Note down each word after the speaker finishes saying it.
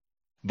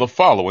The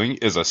following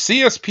is a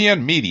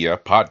CSPN Media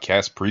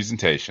podcast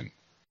presentation.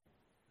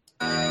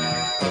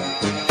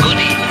 Good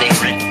evening,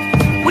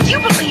 Rick. Would you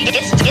believe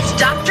it's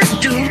Dr.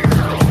 Doom?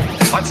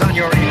 What's on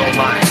your evil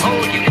mind?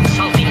 Oh, you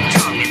insulting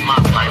tongue and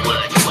mock my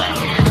words well.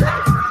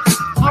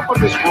 Top of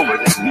this rumor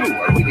that you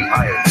are really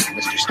hired,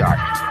 Mr. Stark.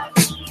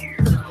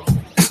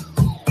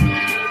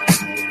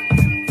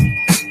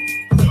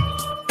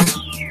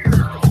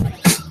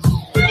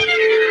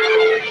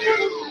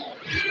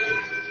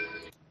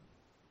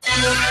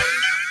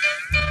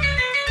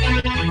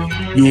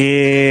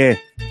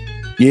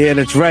 Yeah,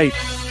 that's right.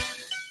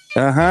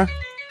 Uh-huh.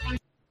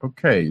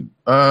 Okay.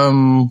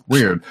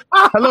 Weird.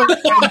 Hello.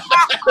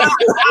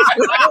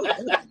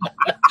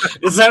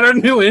 Is that our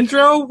new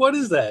intro? What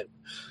is that?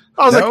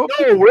 I was like,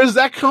 yo, where's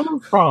that coming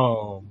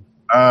from?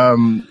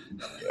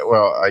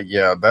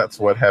 Yeah, that's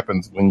what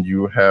happens when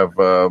you have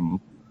a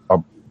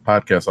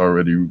podcast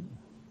already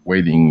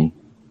waiting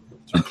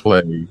to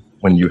play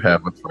when you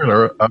have a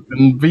trailer up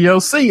in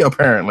VLC,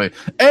 apparently.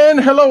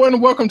 And hello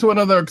and welcome to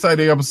another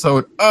exciting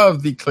episode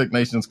of the Click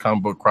Nation's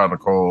Comic Book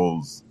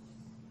Chronicles.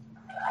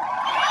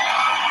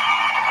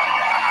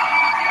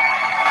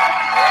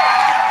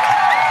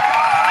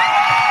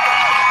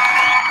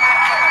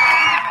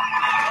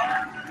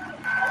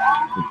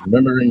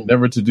 Remembering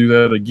never to do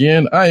that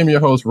again. I am your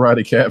host,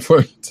 Roddy Cat,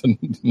 for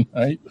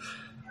tonight.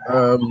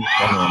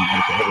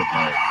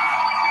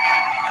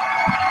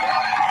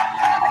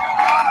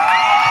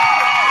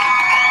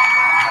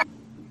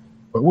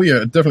 But we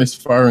are definitely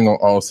firing on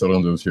all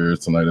cylinders here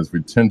tonight, as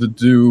we tend to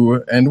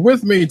do. And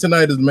with me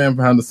tonight is the man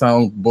behind the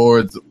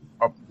soundboards,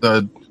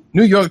 the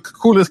New York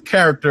coolest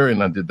character,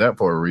 and I did that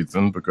for a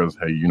reason, because,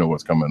 hey, you know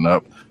what's coming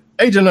up.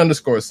 Agent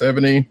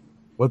 _70.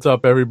 What's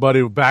up,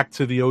 everybody? We're back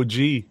to the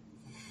OG.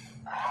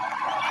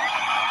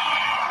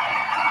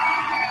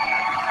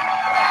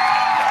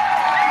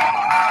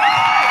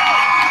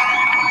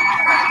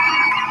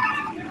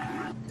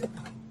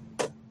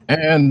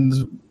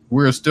 And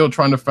we're still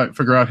trying to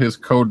figure out his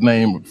code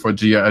name for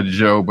G.I.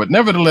 Joe, but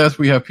nevertheless,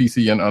 we have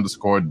PCN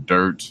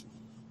 _dirt.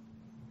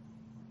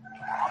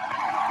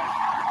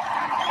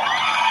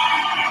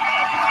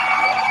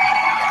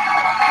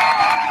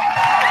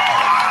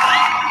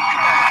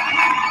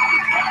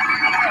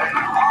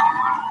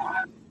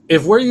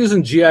 If we're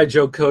using G.I.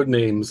 Joe code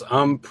names,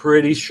 I'm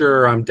pretty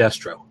sure I'm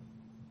Destro.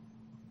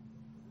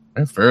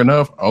 Fair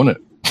enough. Own it.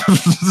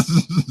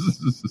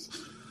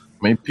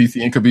 I mean,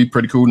 PCN could be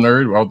pretty cool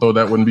nerd, although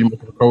that wouldn't be much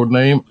of a code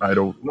name. I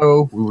don't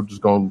know. We were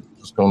just gonna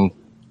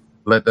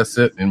let that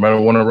sit.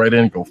 Anybody want to write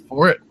in, go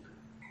for it.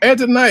 And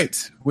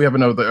tonight we have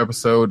another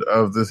episode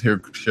of this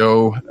here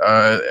show.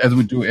 As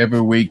we do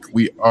every week,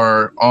 we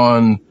are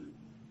on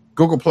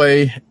Google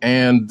Play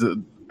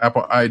and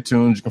Apple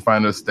iTunes. You can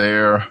find us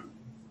there.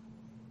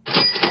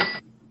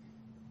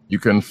 You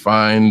can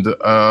find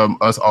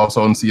us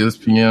also on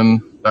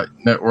CSPN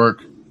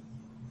network.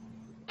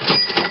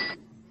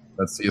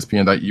 That's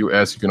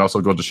CSPN.us. You can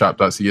also go to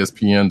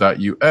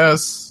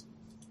shop.cspn.us.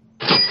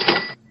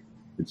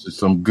 It's just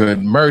some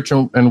good merch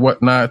and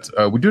whatnot.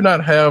 We do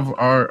not have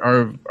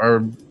our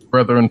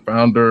brother and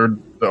founder,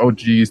 the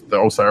OGs,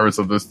 the Osiris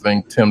of this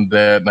thing, Tim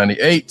Dad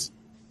 98.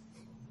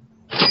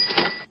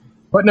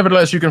 But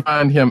nevertheless, you can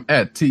find him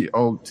at Tim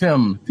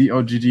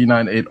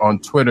DOGG98 on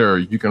Twitter.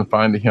 You can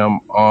find him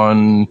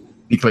on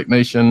The Click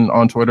Nation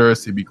on Twitter,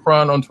 CB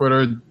Cron on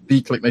Twitter,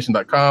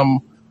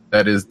 theclicknation.com.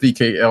 That is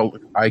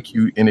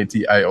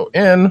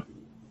DKLIQNATION.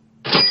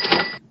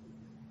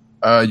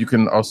 You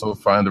can also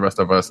find the rest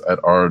of us at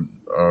our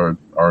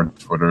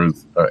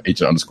Twitters,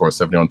 Agent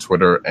 _70 on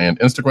Twitter and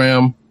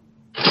Instagram.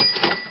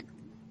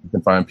 You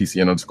can find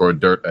PCN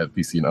 _dirt at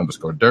PCN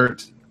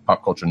 _dirt.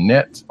 Pop Culture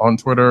Net on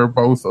Twitter,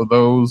 both of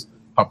those.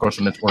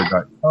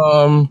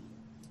 PopCultureNetwork.com.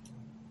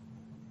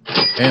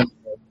 And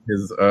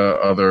his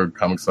other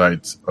comic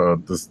sites,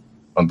 this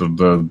under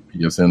the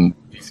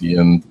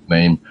PCN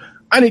name.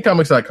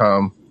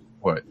 IneedComics.com.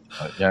 What?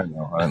 Yeah,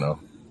 I know.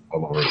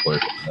 All over the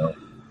place.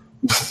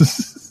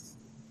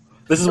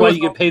 This is why you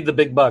get paid the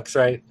big bucks,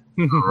 right?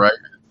 Right.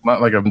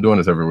 Not like I've been doing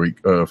this every week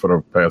for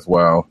the past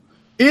while.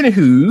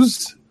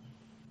 Anywho's,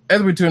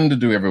 as we tend to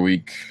do every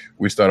week,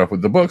 we start off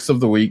with the books of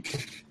the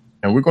week.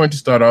 And we're going to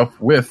start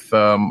off with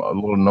a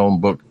little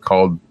known book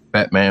called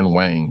Batman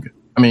Wang.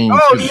 Batman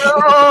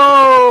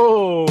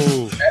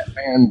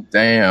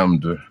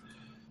Damned.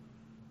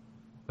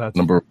 That's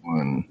number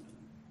 1.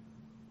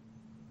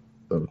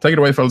 So take it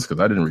away, fellas, because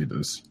I didn't read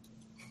this.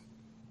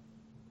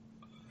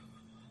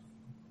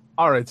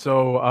 All right,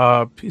 so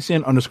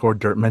PCN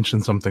 _dirt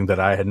mentioned something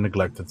that I had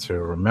neglected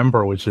to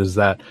remember, which is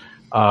that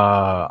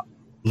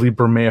Lee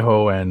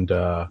Bermejo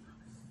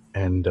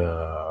and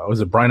was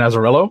it Brian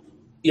Azzarello?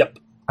 Yep.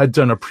 Had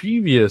done a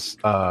previous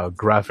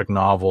graphic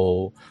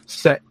novel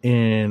set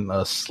in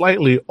a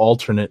slightly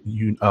alternate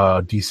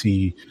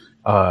DC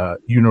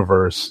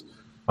universe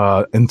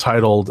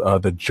entitled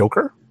The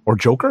Joker or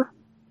Joker.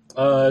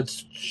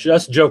 It's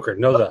just Joker.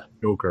 No, the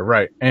Joker,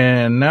 right?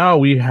 And now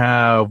we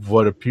have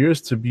what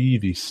appears to be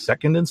the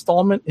second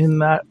installment in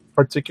that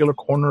particular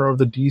corner of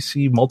the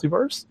DC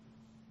multiverse.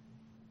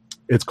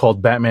 It's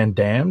called Batman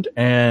Damned,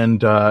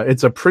 and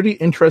it's a pretty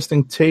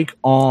interesting take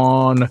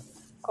on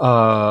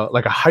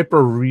like a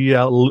hyper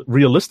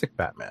realistic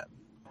Batman.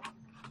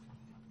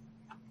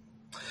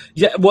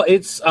 Yeah, well,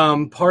 it's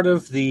part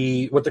of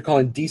the what they're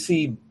calling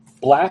DC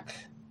Black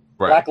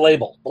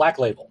Label,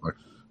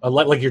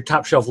 like your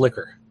top shelf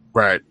liquor,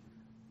 Right.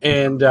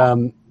 and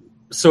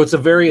so it's a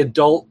very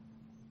adult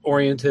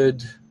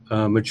oriented,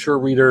 mature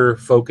reader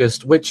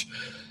focused, which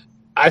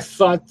I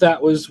thought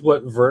that was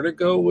what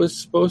Vertigo was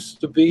supposed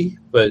to be,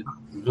 but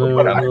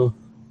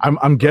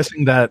I'm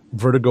guessing that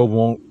Vertigo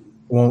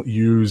won't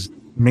use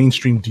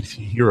mainstream DC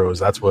heroes.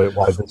 That's why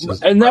this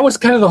is. And that was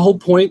kind of the whole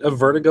point of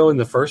Vertigo in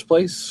the first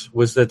place,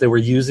 was that they were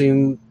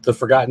using the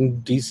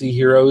forgotten DC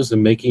heroes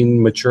and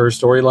making mature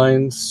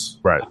storylines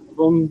Right. out of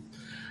them,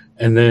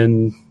 and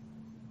then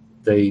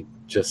they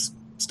just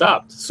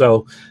stopped.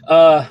 So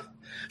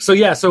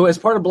as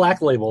part of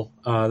Black Label,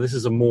 this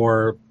is a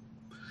more,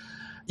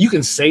 you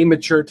can say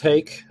mature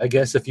take, I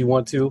guess, if you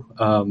want to.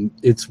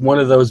 It's one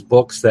of those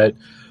books that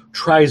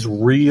tries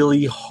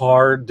really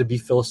hard to be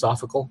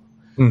philosophical,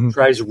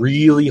 tries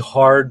really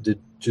hard to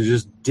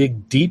just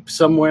dig deep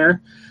somewhere,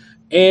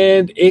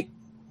 and it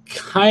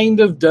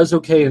kind of does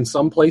okay in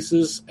some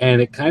places,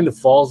 and it kind of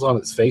falls on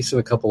its face in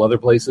a couple other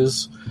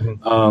places.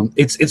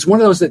 It's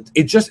one of those that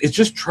it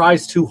just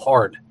tries too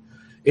hard.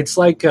 It's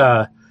like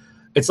a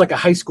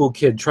high school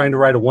kid trying to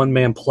write a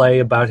one-man play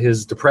about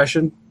his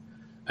depression.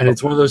 And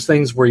it's one of those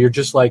things where you're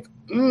just like,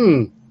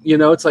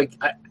 it's like,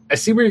 I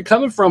see where you're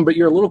coming from, but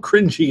you're a little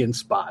cringy in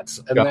spots.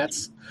 And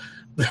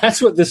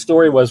that's what this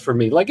story was for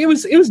me. Like, it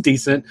was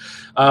decent.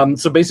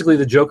 So basically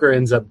the Joker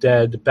ends up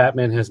dead.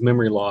 Batman has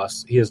memory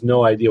loss. He has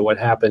no idea what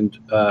happened.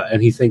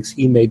 And he thinks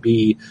he may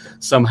be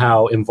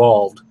somehow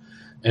involved.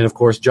 And of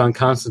course, John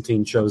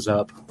Constantine shows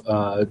up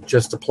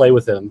just to play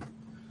with him.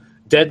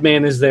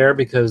 Deadman is there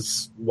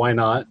because why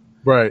not?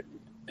 Right.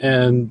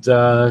 And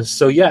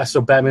so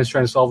Batman's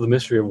trying to solve the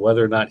mystery of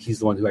whether or not he's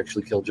the one who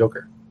actually killed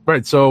Joker.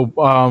 Right. So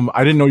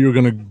I didn't know you were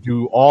going to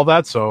do all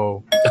that.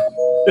 So,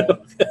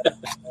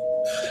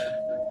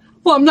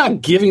 well, I'm not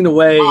giving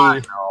away.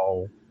 I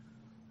know.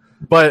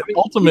 But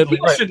ultimately,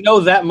 you should know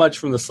that much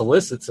from the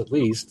solicits, at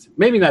least.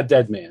 Maybe not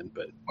Deadman,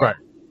 but right.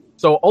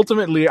 So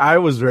ultimately, I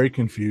was very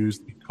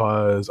confused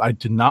because I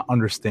did not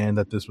understand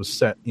that this was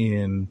set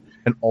in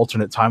an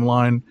alternate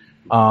timeline.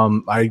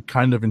 I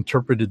kind of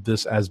interpreted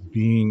this as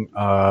being,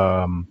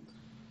 or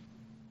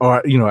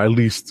at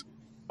least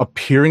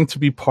appearing to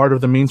be part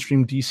of the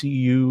mainstream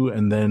DCU,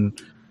 and then,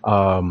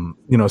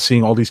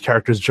 seeing all these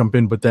characters jump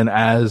in. But then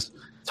as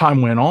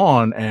time went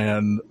on,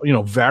 and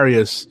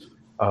various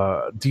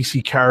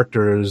DC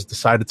characters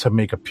decided to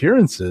make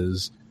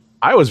appearances,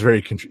 I was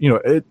very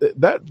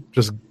that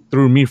just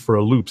threw me for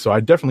a loop. So I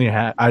definitely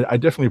I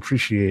definitely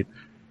appreciate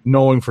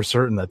knowing for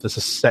certain that this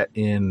is set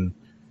in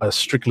a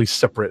strictly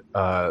separate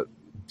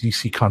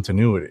DC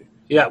continuity.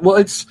 Yeah, well,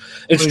 it's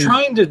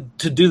trying to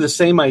do the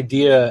same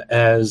idea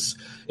as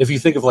if you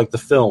think of like the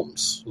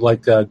films,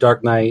 like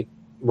Dark Knight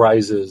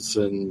Rises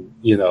and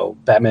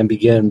Batman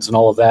Begins and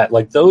all of that.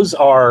 Like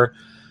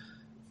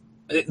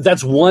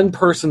that's one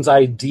person's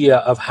idea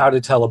of how to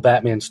tell a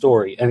Batman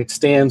story, and it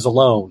stands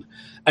alone,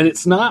 and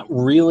it's not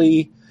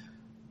really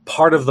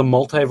part of the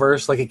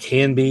multiverse like it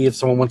can be if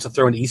someone wants to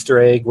throw an Easter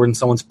egg when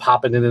someone's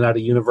popping in and out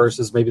of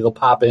universes. Maybe they'll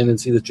pop in and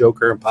see the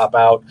Joker and pop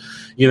out,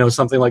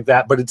 something like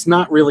that. But it's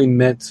not really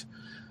meant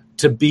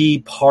to be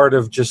part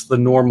of just the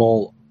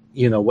normal,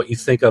 what you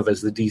think of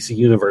as the DC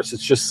universe.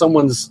 It's just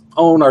someone's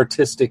own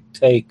artistic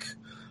take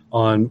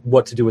on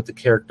what to do with the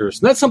characters.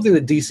 And that's something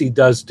that DC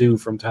does do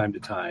from time to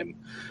time,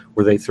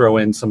 where they throw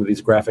in some of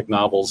these graphic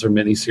novels or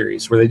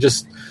miniseries where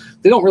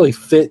they don't really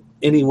fit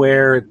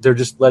anywhere. They're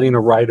just letting a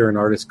writer and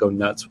artist go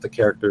nuts with the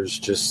characters,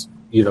 just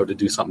to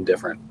do something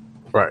different.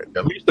 Right.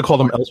 Yeah, we used to call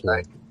them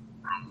Elseworlds.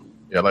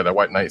 Yeah, like that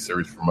White Knight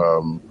series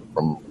from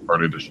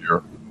earlier this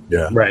year.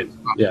 Yeah. Right.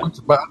 Yeah.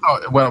 But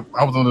I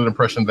was under the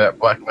impression that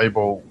Black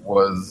Label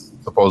was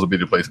supposed to be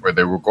the place where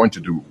they were going to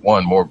do,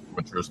 one, more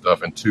mature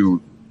stuff, and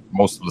two,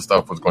 most of the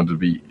stuff was going to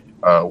be,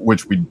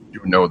 which we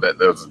do know that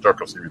there's a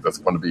Joker series that's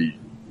going to be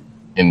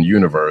in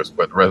universe,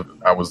 but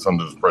I was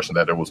under the impression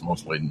that it was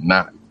mostly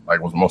not. Like,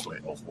 it was mostly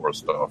Elseworlds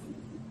stuff.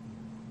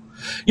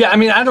 Yeah, I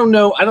mean, I don't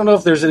know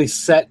if there's any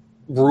set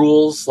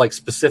rules, like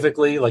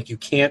specifically, like you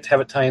can't have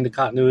it tie into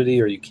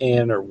continuity, or you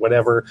can, or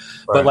whatever.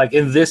 Right. But like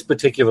in this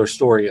particular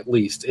story, at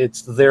least,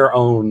 it's their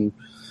own,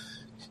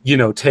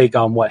 take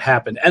on what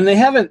happened, and they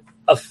haven't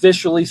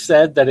officially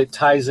said that it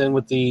ties in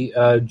with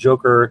the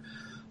Joker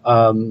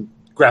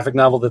graphic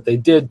novel that they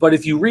did. But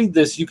if you read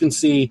this, you can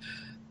see,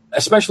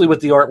 especially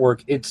with the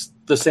artwork, it's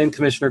the same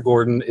Commissioner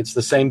Gordon. It's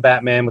the same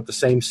Batman with the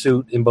same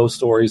suit in both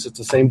stories. It's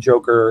the same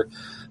Joker,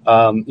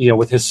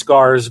 with his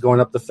scars going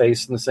up the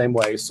face in the same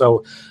way.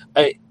 So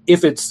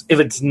if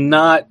it's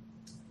not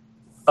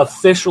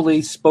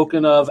officially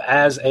spoken of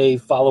as a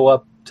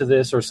follow-up to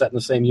this or set in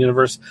the same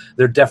universe,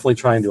 they're definitely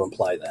trying to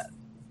imply that.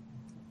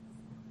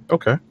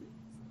 Okay.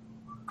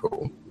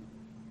 Cool.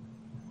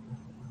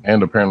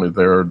 And apparently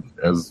there,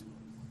 as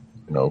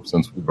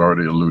since we've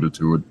already alluded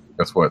to it,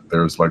 guess what?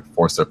 There's like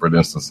 4 separate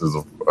instances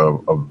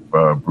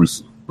of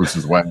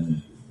Bruce's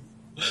Wang.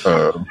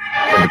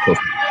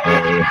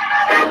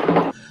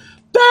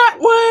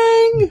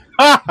 Batwing.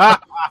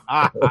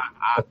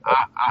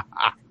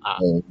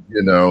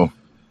 You know.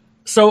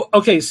 So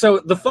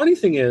the funny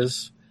thing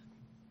is,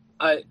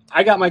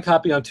 I got my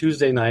copy on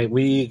Tuesday night.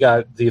 We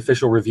got the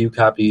official review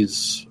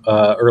copies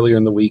earlier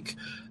in the week,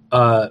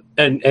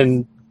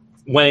 and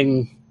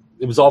Wang,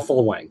 it was all full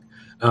of Wang.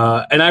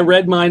 And I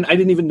read mine. I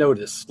didn't even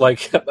notice.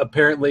 Like,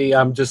 apparently,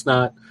 I'm just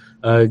not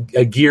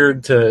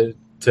geared to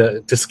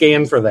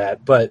scan for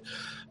that. But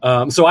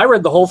so I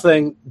read the whole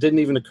thing. Didn't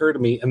even occur to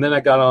me. And then I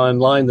got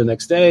online the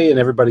next day, and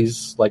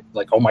everybody's like,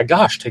 oh my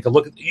gosh, take a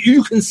look!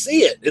 You can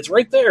see it. It's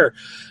right there.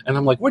 And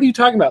I'm like, what are you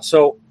talking about?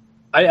 So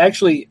I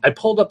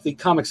pulled up the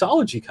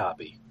Comixology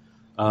copy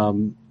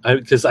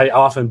because I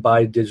often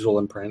buy digital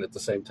and print at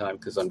the same time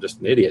because I'm just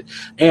an idiot.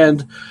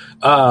 And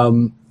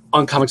on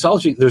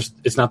Comixology,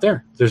 it's not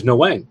there. There's no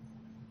Wang.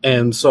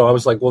 And so I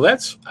was like, well,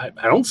 I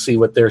don't see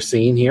what they're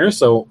seeing here.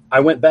 So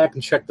I went back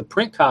and checked the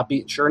print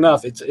copy. Sure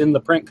enough, it's in the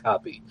print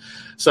copy.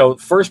 So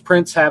first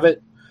prints have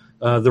it.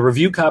 The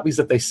review copies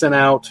that they sent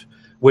out,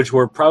 which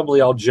were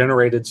probably all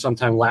generated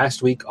sometime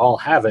last week, all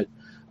have it.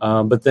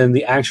 But then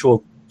the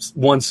actual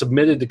one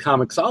submitted to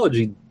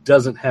Comixology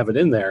doesn't have it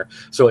in there.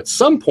 So at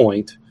some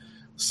point,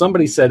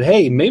 somebody said,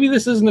 hey, maybe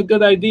this isn't a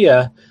good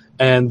idea.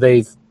 And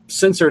they've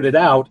censored it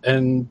out.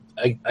 And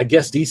I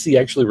guess DC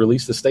actually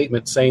released a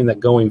statement saying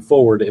that going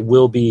forward, it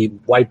will be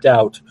wiped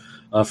out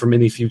from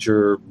any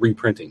future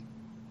reprinting.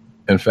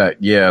 In fact,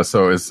 yeah.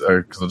 So it's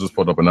because I just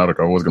pulled up an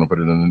article. I was going to put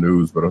it in the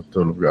news, but I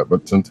totally forgot.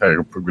 But since we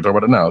talk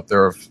about it now,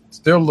 there are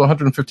still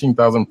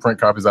 115,000 print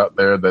copies out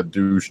there that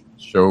do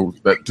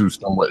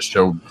somewhat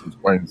show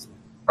Wayne's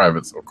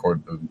privates,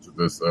 according to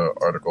this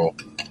article.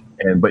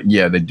 But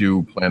yeah, they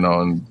do plan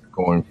on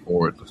going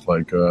forward. Just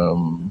like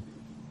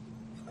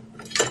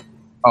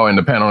and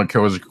the panel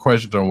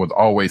question was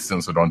always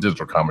censored on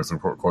digital comics,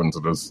 according to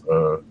this.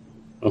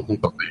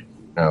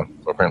 Yeah,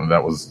 so apparently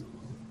that was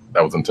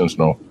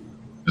intentional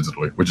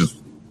digitally, which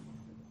is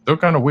still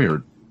kind of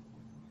weird.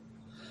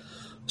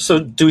 So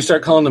do we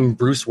start calling him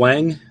Bruce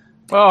Wang?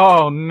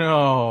 Oh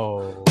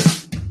no!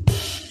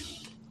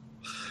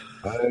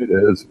 Might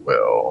as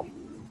well.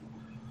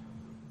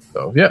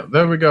 So yeah,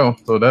 there we go.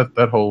 So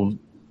that whole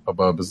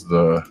hubbub is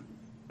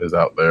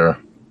out there,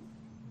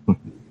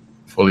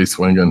 fully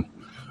swinging.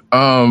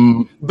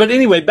 But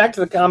anyway, back to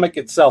the comic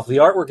itself. The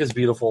artwork is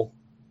beautiful.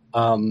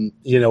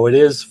 It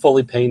is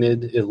fully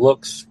painted. It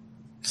looks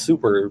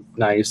super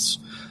nice.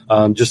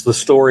 Just the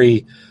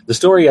story,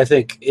 I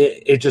think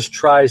it just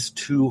tries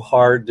too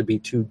hard to be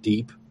too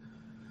deep.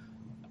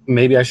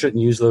 Maybe I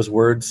shouldn't use those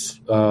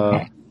words,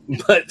 but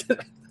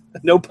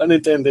no pun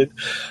intended.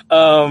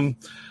 And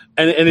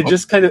it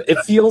just kind of, it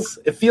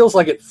feels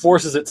like it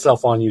forces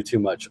itself on you too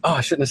much. Oh,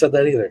 I shouldn't have said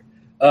that either.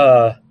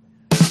 I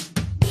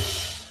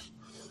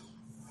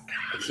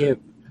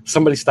can't.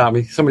 Somebody stop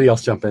me. Somebody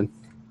else jump in.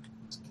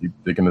 Keep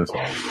digging this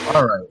off.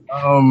 All right.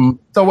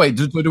 So wait,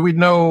 do we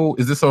know?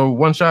 Is this a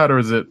one shot or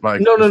is it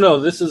like? No.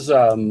 This is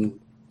a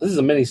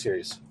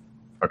miniseries.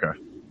 Okay.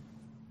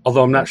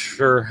 Although I'm not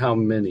sure how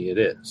many it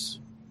is.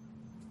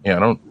 Yeah, I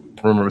don't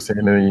remember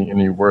seeing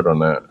any word on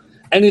that.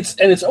 And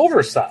it's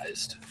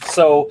oversized.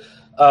 So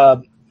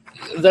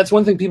that's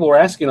one thing people were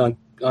asking on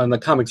the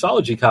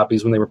Comixology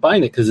copies when they were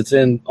buying it because it's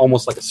in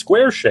almost like a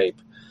square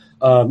shape.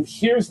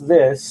 Here's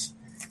this.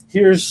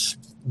 Here's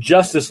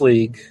Justice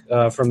League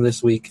from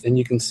this week, and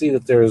you can see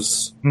that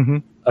there's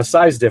a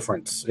size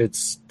difference.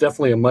 It's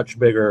definitely a much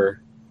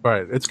bigger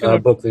It's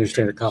book than your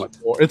standard comic.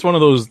 It's one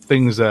of those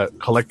things that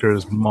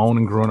collectors moan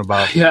and groan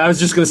about. Yeah, I was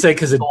just going to say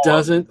because it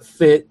doesn't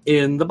fit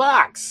in the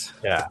box.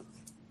 Yeah.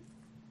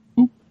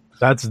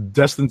 That's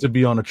destined to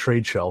be on a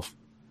trade shelf.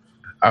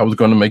 I was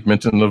going to make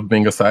mention of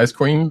being a size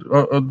queen,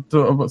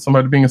 of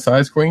somebody being a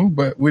size queen,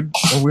 but we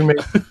may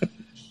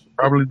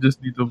probably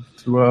just need to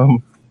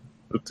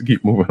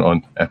keep moving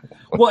on.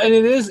 Well, and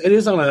it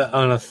is on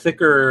a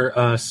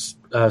thicker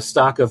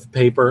stock of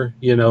paper,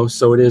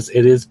 so it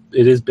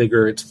is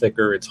bigger, it's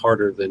thicker, it's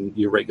harder than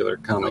your regular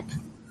comic.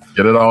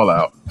 Get it all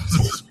out.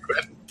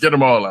 Get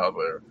them all out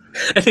there.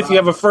 And if you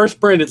have a first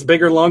print, it's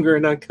bigger, longer,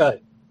 and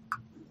uncut.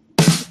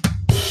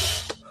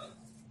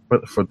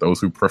 But for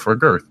those who prefer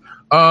girth.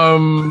 All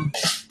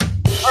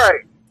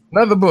right,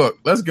 another book.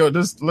 Let's go.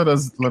 Just let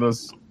us move.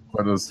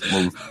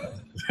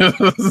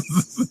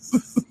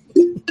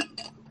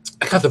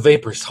 I got the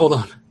vapors. Hold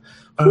on.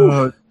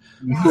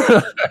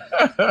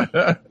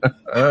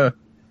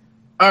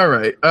 All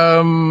right.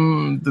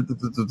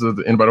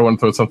 Anybody want to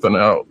throw something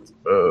out?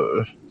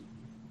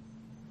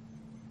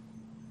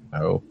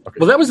 No. Okay.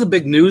 Well, that was the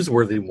big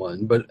newsworthy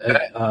one, but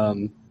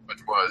which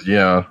was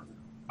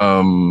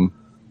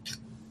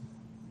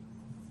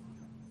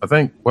I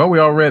think. Well, we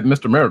all read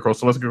Mr. Miracle,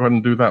 so let's go ahead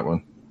and do that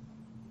one.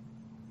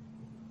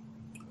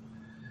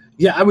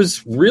 Yeah, I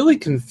was really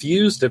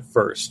confused at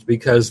first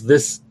because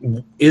this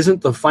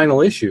isn't the final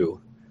issue.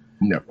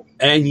 No.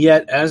 And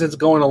yet, as it's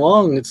going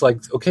along, it's like,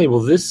 okay,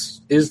 well,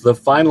 this is the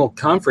final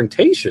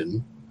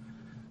confrontation.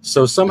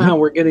 So somehow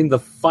we're getting the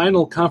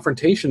final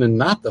confrontation and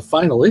not the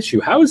final issue.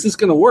 How is this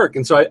going to work?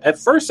 And so at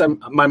first,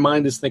 my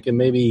mind is thinking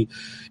maybe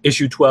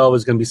issue 12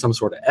 is going to be some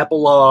sort of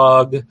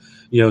epilogue,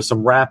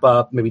 some wrap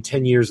up, maybe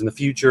 10 years in the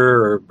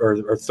future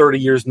or 30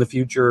 years in the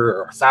future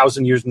or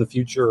 1,000 years in the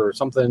future or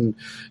something,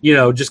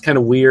 just kind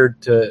of weird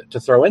to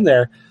throw in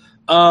there.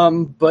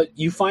 But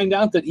you find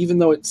out that even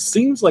though it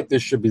seems like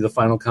this should be the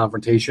final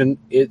confrontation,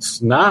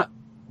 it's not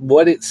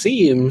what it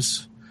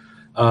seems.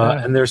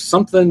 And there's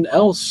something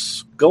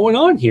else going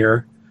on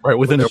here, right?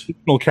 With an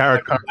additional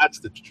character, that's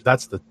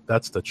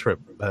the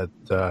trip.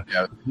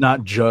 That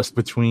not just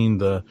between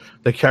the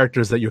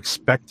characters that you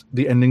expect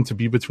the ending to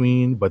be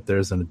between, but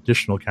there's an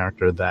additional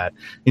character that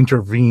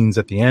intervenes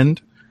at the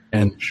end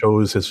and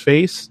shows his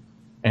face,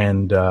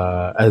 and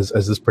as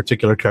this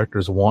particular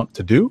characters want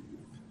to do,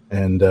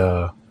 and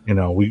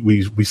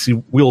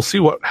we'll see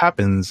what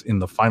happens in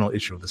the final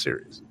issue of the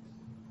series.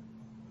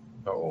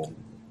 Oh.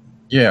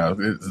 Yeah,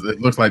 it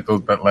looks like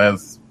that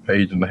last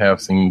page and a half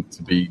seem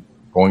to be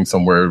going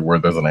somewhere where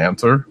there's an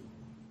answer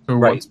to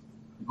what's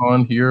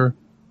on here.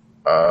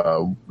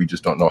 We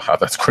just don't know how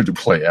that's going to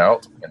play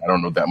out. And I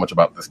don't know that much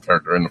about this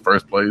character in the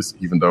first place,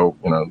 even though,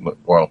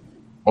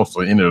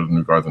 mostly any of the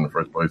new guards in the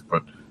first place,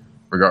 but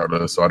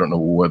regardless, so I don't know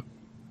what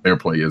their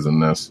play is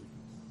in this.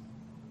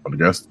 But I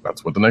guess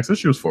that's what the next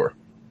issue is for.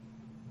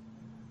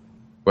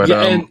 But,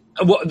 and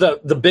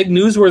the big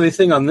newsworthy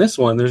thing on this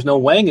one, there's no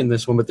Wang in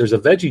this one, but there's a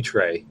veggie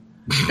tray.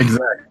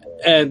 Exactly.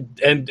 And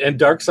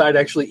Darkseid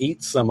actually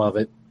eats some of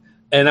it.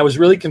 And I was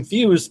really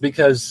confused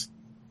because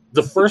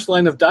the first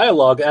line of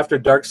dialogue after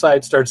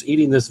Darkseid starts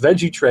eating this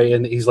veggie tray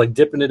and he's like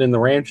dipping it in the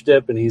ranch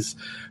dip and he's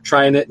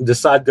trying it, and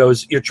Desaad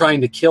goes, "You're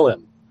trying to kill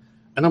him."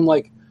 And I'm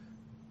like,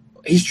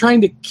 he's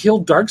trying to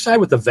kill Darkseid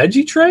with a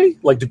veggie tray?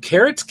 Like, do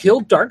carrots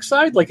kill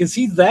Darkseid? Like, is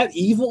he that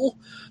evil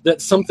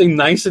that something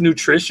nice and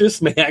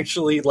nutritious may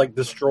actually, like,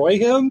 destroy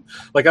him?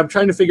 Like, I'm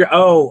trying to figure,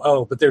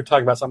 but they're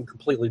talking about something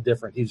completely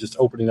different. He's just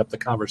opening up the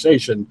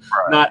conversation,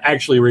 not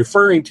actually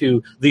referring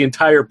to the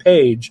entire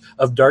page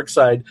of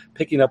Darkseid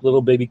picking up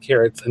little baby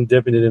carrots and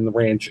dipping it in the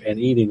ranch and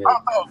eating it.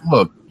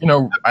 Look,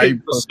 I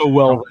was so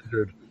well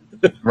rendered.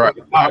 Right.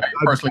 I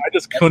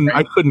just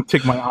couldn't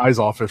take my eyes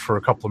off it for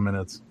a couple of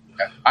minutes.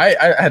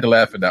 I had to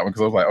laugh at that one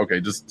because I was like,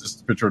 okay,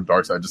 just picture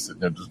Darkseid just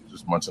sitting there,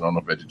 just munching on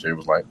a veggie tray.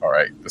 Was like, all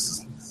right, this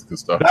is good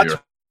stuff. That's here.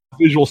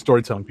 Visual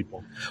storytelling,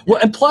 people. Well,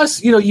 and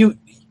plus, you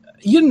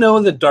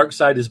know that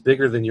Darkseid is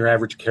bigger than your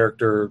average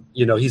character.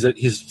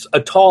 He's a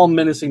tall,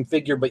 menacing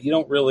figure, but you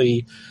don't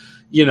really,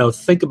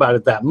 think about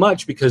it that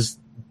much because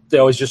they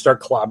always just start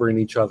clobbering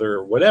each other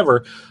or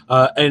whatever.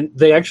 And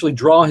they actually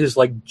draw his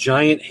like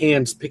giant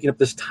hands picking up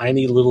this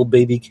tiny little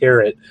baby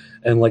carrot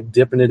and like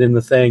dipping it in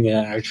the thing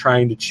and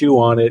trying to chew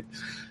on it,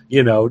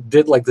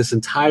 did like this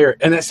entire,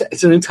 and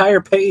it's an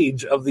entire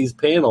page of these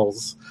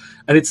panels.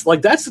 And it's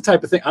like, that's the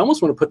type of thing. I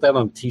almost want to put that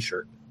on a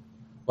t-shirt.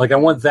 Like I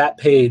want that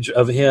page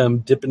of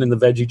him dipping in the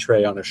veggie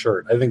tray on a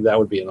shirt. I think that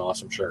would be an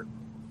awesome shirt.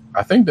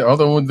 I think the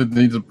other one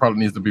that probably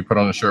needs to be put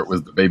on a shirt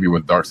was the baby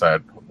with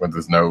Darkseid with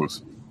his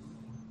nose.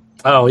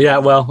 Oh yeah,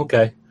 well,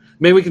 okay.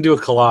 Maybe we can do a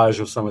collage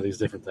of some of these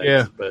different things.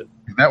 Yeah, but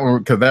that one,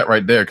 because that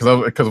right there, there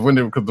was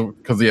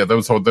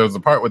a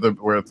part where the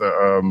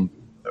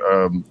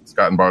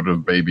Scott and Barter's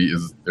baby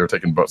is they're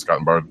taking Scott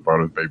and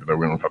Barter's baby. That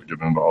we don't have to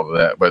get into all of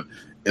that, but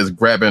is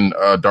grabbing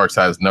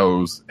Darkseid's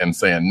nose and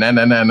saying nah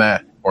nah nah nah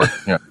or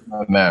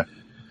nah.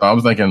 So I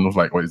was thinking, I was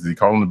like, wait, is he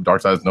calling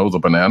Darkseid's nose a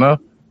banana?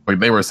 Like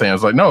they were saying,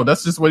 it's like no,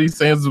 that's just what he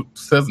says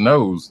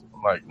nose.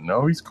 I'm like,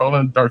 no, he's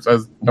calling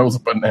Darkseid's nose a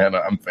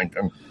banana. I'm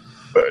thinking.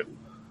 But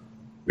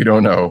we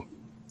don't know.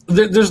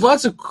 There's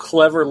lots of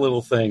clever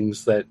little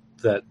things that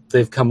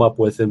they've come up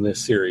with in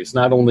this series,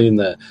 not only in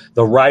the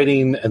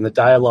writing and the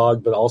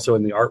dialogue, but also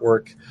in the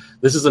artwork.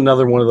 This is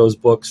another one of those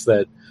books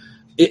that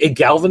it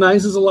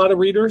galvanizes a lot of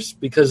readers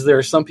because there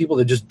are some people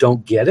that just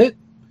don't get it.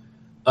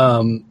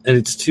 And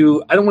it's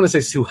too, I don't want to say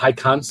it's too high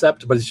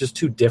concept, but it's just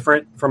too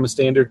different from a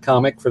standard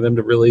comic for them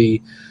to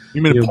really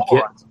get.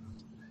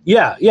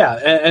 Yeah,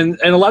 and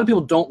a lot of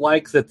people don't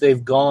like that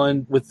they've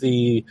gone with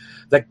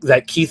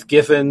that Keith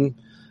Giffen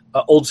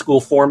old school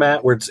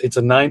format where it's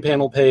a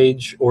 9-panel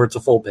page or it's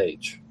a full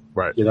page,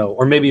 right?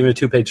 Or maybe even a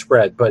 2-page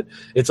spread, but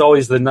it's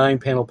always the 9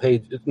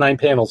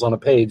 panels on a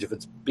page if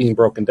it's being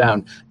broken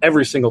down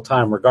every single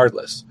time,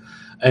 regardless.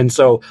 And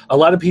so a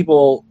lot of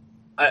people,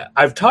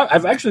 I've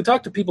actually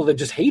talked to people that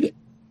just hate it.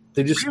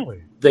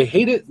 They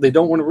hate it. They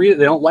don't want to read it.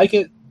 They don't like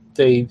it.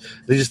 They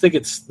just think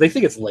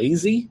it's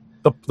lazy.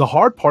 The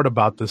hard part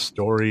about this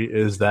story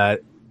is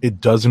that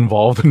it does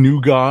involve the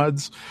new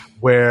gods,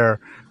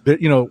 where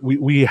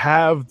we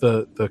have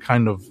the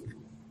kind of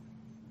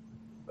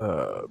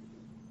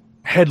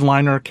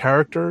headliner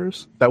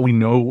characters that we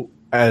know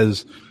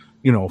as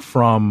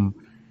from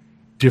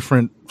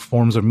different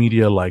forms of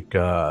media, like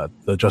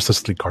the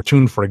Justice League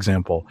cartoon, for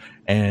example,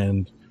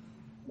 and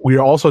we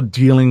are also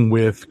dealing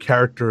with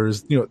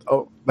characters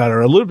that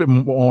are a little bit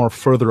more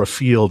further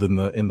afield in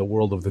the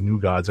world of the new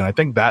gods, and I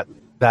think that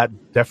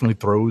definitely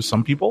throws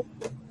some people.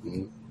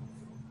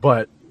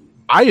 But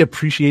I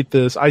appreciate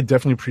this. I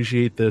definitely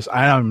appreciate this.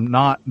 I am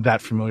not that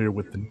familiar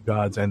with the New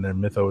Gods and their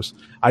mythos.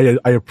 I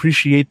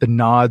appreciate the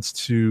nods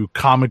to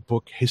comic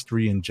book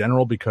history in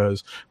general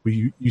because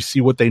you see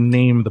what they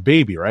name the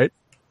baby, right?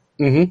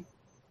 Mm-hmm.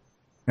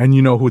 And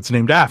you know who it's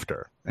named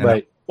after. And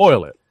Right.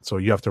 spoil it. So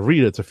you have to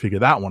read it to figure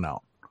that one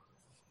out.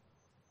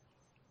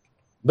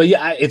 But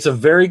yeah, it's a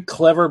very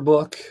clever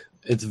book.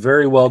 It's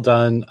very well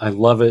done. I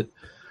love it.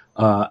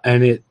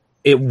 And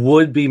it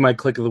would be my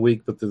click of the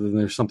week, but then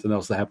there's something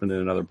else that happened in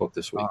another book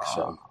this week.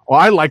 So, well,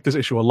 I like this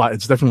issue a lot.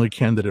 It's definitely a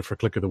candidate for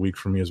click of the week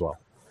for me as well.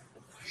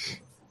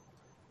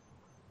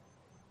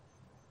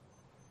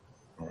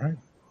 All right.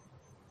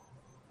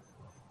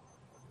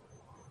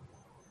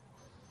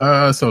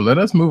 So let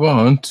us move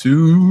on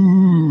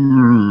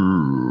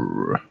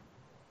to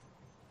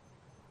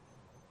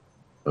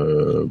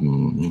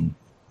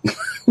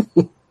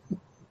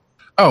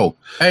oh,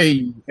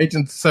 hey,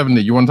 Agent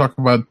 70, you want to talk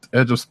about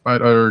Edge of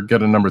Spider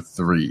Getter number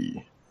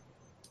 3?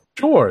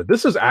 Sure.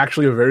 This is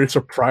actually a very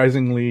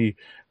surprisingly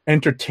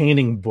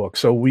entertaining book.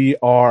 So we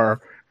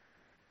are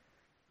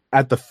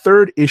at the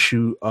 3rd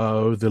issue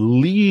of the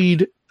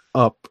lead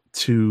up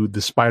to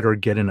the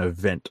Spider-Geddon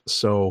event.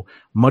 So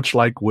much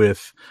like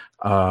with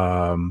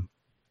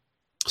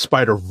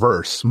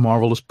Spider-Verse,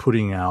 Marvel is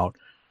putting out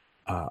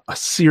a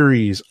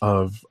series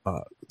of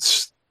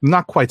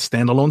not quite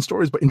standalone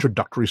stories, but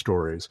introductory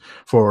stories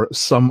for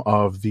some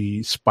of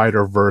the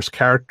Spider-Verse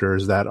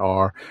characters that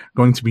are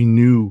going to be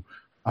new,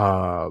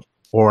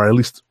 or at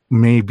least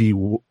maybe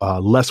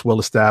less well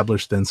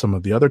established than some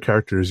of the other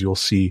characters you'll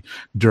see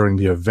during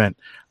the event.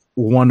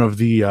 One of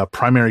the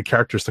primary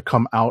characters to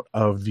come out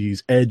of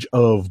these Edge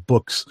of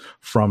books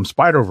from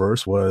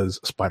Spider-Verse was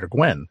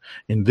Spider-Gwen.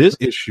 In this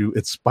issue,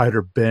 it's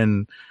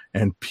Spider-Ben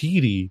and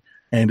Petey,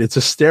 and it's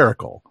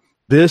hysterical.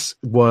 This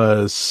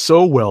was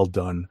so well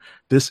done.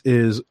 This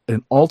is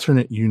an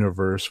alternate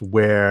universe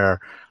where,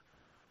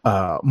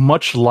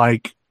 much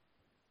like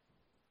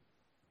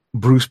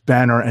Bruce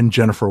Banner and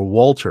Jennifer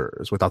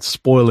Walters, without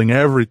spoiling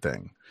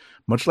everything,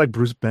 much like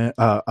Bruce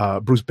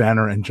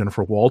Banner and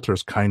Jennifer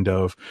Walters kind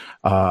of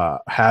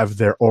have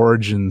their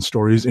origin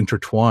stories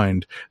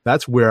intertwined,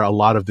 that's where a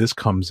lot of this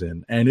comes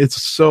in. And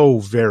it's so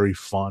very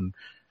fun.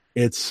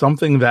 It's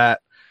something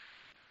that,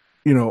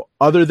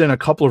 other than a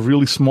couple of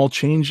really small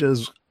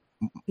changes,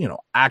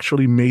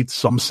 actually made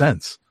some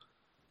sense.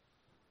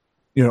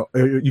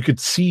 You could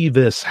see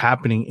this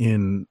happening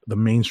in the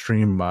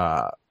mainstream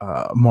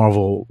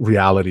Marvel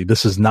reality.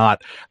 This is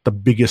not the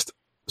biggest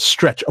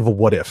stretch of a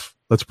what if.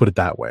 Let's put it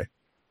that way.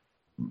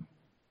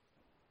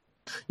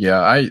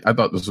 Yeah, I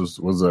thought this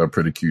was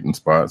pretty cute in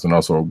spots and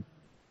also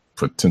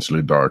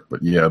potentially dark.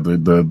 But yeah,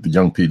 the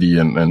young PD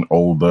and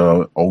old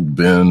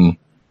Ben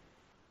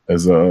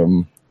as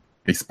a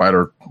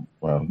spider,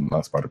 well,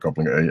 not spider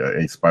coupling,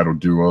 a spider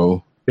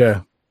duo.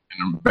 Yeah,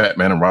 and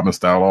Batman and Robin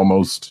style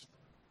almost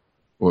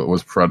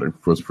was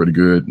pretty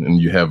good. And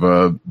you have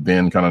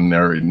Ben kind of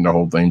narrating the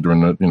whole thing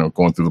during the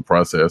going through the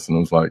process, and it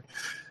was like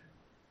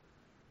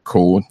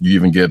cool. You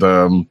even get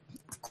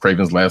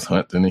Craven's Last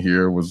Hunt in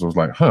here was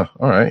like, huh,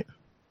 all right.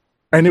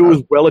 And it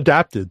was well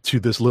adapted to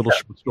this little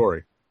short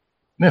story.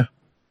 Yeah.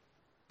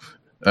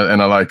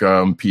 And I like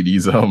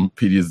PD's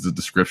the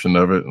description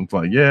of it. It's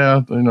like,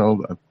 yeah,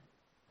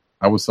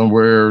 I was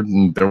somewhere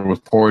and there was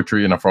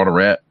poetry and I fought a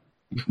rat.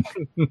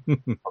 Did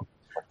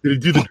he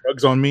do the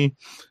drugs on me?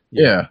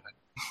 Yeah.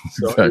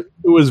 So Exactly.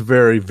 it was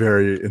very,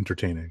 very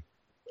entertaining.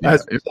 Yeah,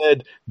 As I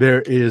said,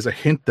 there is a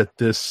hint that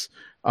this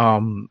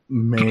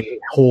may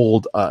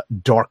hold a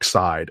dark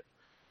side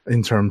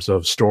in terms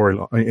of story,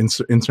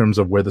 in terms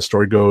of where the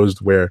story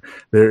goes, where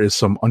there is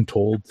some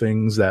untold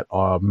things that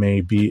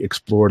may be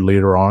explored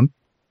later on.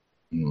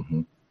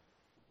 Mm-hmm.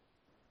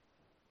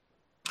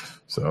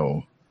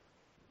 So,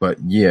 but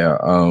yeah,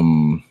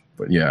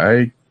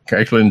 I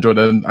actually enjoyed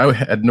it. I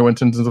had no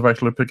intentions of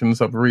actually picking this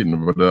up and reading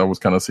it, but I was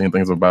kind of seeing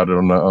things about it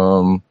on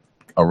the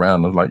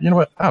around. I was like, you know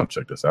what, I'll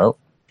check this out.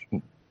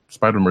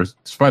 Spider-Verse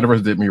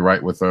did me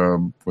right with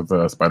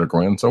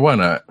Spider-Gwen, so why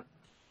not?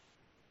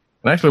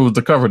 And actually, it was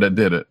the cover that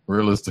did it.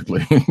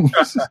 Realistically,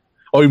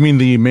 Oh, you mean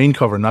the main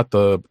cover, not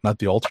the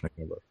alternate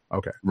cover?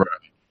 Okay, right.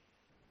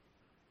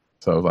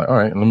 So I was like, all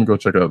right, let me go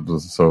check out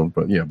this. So,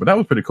 but that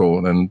was pretty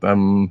cool, and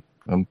I'm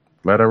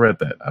glad I read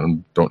that. I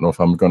don't know if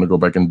I'm going to go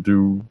back and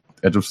do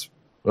Edge of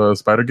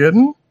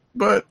Spider-Geddon,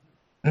 but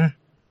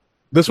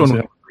this one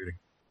was reading.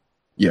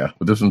 Yeah,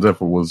 but this one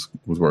definitely was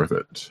worth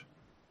it.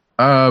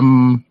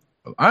 I'm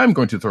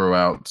going to throw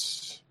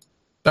out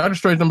Doctor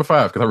Strange number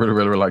 5 because I really,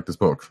 really, really like this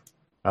book.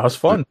 That was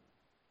fun.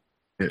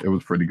 It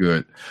was pretty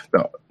good.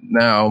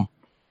 Now,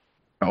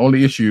 the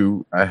only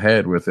issue I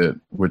had with it,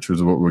 which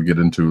was what we'll get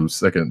into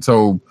second.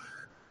 So,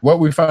 what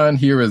we find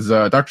here is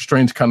Doctor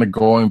Strange kind of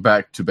going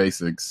back to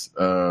basics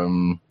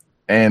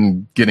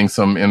and getting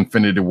some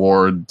Infinity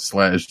War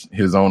 /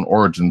 his own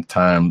origin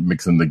time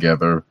mixing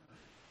together,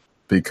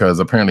 because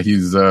apparently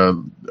he's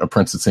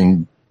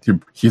apprenticing.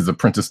 He's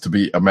apprenticed to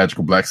be a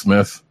magical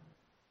blacksmith.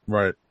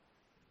 Right.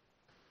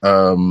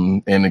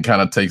 And it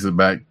kind of takes it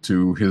back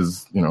to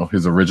his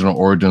original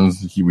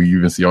origins. We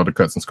even see all the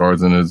cuts and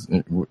scars on his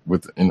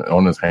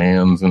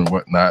hands and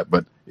whatnot.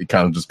 But it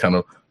kind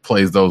of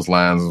plays those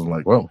lines of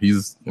like, well,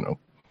 he's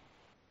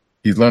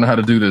learning how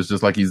to do this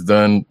just like he's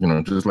done,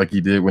 just like he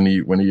did when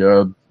he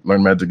learned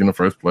magic in the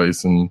first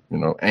place, and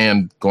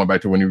and going back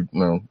to when he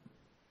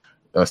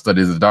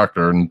studied as a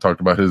doctor and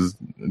talked about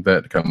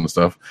that kind of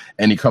stuff,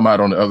 and he come out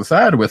on the other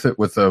side with it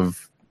with a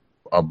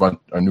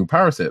new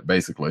power set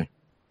basically.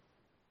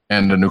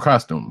 And a new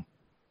costume.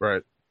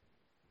 Right.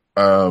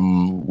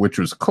 Which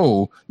was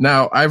cool.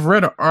 Now, I've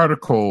read an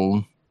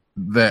article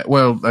that,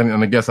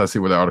 and I guess I see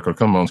where the article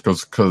comes on,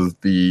 because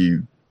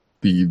the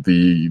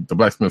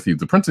blacksmith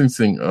he's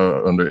apprenticing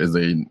under is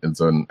an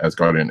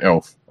Asgardian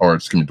elf, or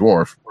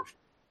dwarf.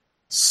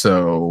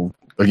 So,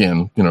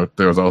 again,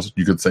 there's also,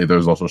 you could say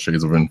there's also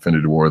shades of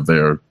Infinity War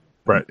there.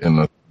 Right. In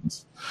the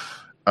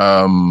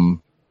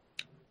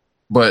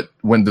but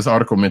when this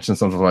article mentions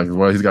something like,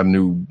 well, he's got a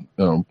new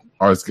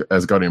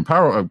Asgardian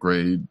power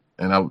upgrade,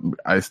 and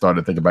I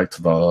started thinking back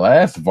to the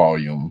last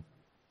volume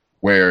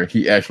where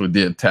he actually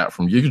did tap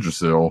from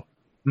Yggdrasil.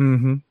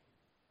 Mm-hmm.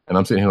 And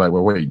I'm sitting here like,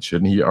 well, wait,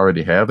 shouldn't he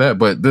already have that?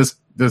 But this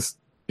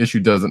issue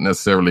doesn't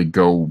necessarily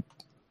go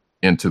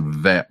into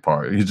that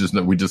part.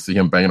 We just see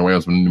him banging away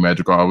on some new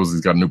magical hours.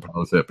 He's got a new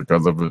power set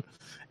because of it,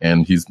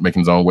 and he's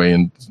making his own way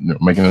and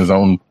making his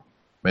own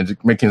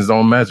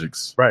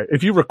magics. Right.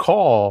 If you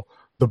recall,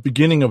 the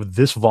beginning of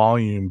this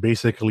volume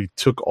basically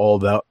took all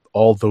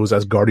those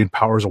Asgardian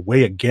powers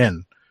away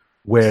again,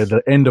 where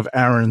the end of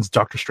Aaron's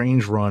Doctor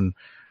Strange run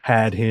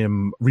had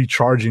him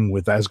recharging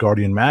with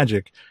Asgardian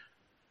magic.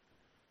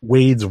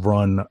 Wade's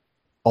run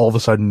all of a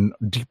sudden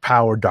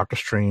depowered Doctor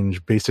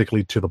Strange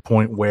basically to the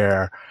point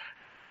where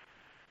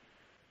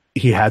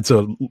he had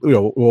to,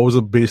 what was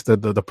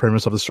the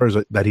premise of the story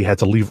is that he had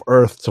to leave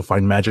Earth to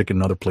find magic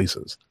in other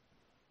places.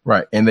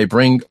 Right, and they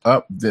bring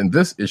up in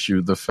this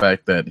issue the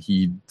fact that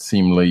he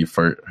seemingly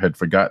had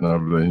forgotten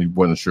of it, and he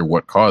wasn't sure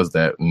what caused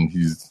that, and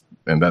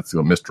that's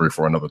a mystery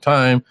for another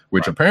time,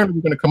 which apparently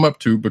we're going to come up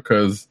to,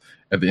 because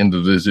at the end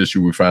of this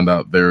issue we find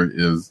out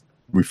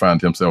we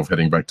find himself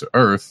heading back to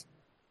Earth.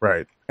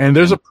 Right, and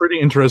there's a pretty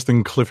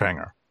interesting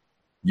cliffhanger.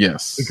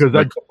 Yes, because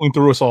that definitely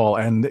threw us all,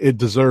 and it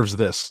deserves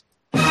this.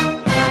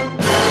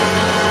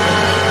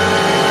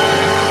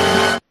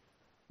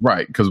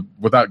 Right, because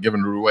without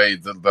giving it away,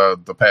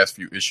 the past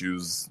few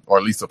issues, or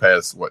at least the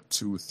past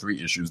 2 or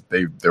 3 issues,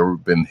 they've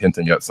been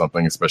hinting at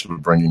something, especially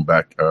bringing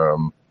back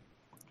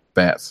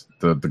Bats,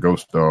 the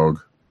ghost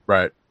dog,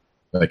 right,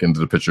 back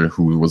into the picture,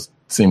 who was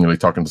seemingly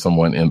talking to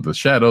someone in the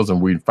shadows, and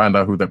we find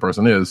out who that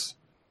person is,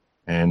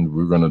 and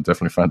we're going to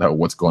definitely find out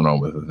what's going on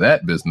with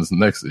that business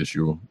next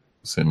issue,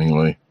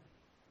 seemingly.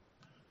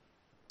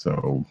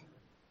 So,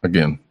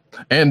 again,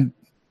 and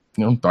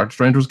Doctor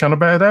Strange was kind of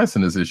badass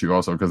in this issue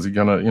also, because he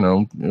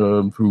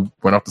who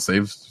went off to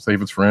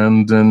save his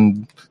friend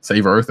and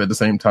save Earth at the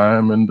same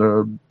time,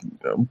 and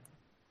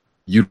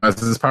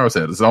utilizes his power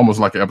set. It's almost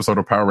like an episode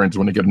of Power Rangers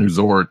when they get a new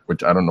Zord,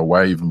 which I don't know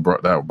why I even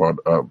brought that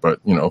up,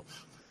 but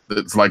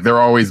it's like they're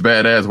always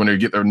badass when they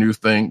get their new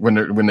thing,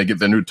 when they get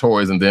their new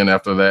toys, and then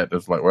after that,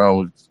 it's like,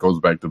 well, it goes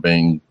back to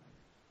being,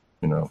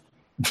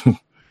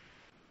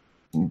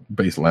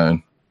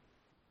 baseline.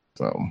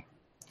 So,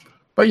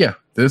 but yeah,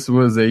 this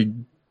was a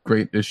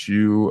great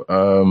issue.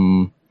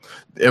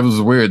 It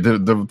was weird.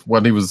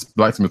 When he was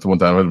blacksmith one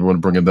time, I didn't want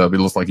to bring it up. It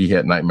looks like he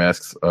had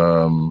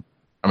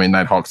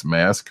Nighthawk's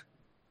mask.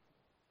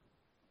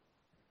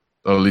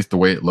 Or at least the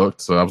way it looked.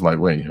 So I was like,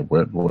 wait,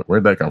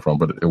 where'd that come from?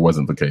 But it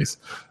wasn't the case.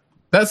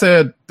 That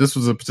said, this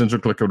was a potential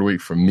click of the week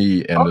for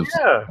me. And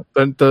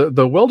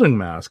the welding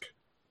mask.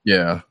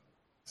 Yeah.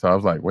 So I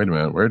was like, wait a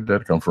minute, where did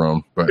that come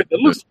from? But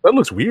that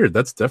looks weird.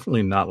 That's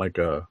definitely not like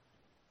a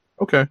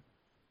okay.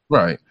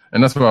 Right.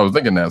 And that's what I was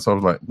thinking that. So I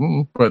was like,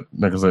 but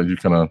like I said, you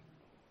kind of,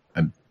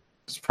 and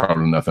it's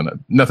probably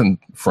nothing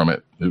from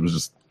it. It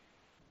was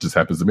just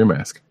happens to be a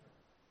mask.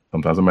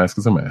 Sometimes a mask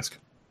is a mask.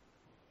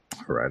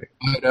 Alrighty.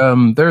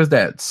 But there's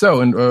that.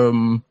 So,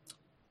 and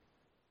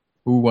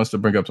who wants to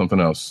bring up something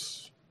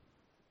else?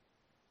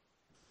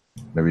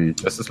 Maybe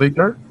Justice League,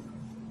 Nerd?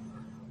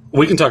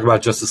 We can talk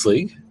about Justice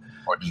League.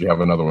 Or did you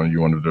have another one you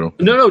wanted to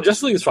do? No,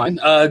 Justice League is fine.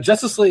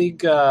 Justice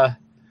League,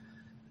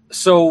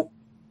 so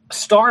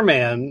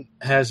Starman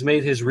has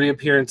made his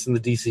reappearance in the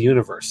DC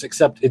universe,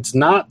 except it's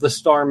not the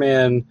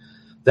Starman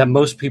that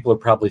most people are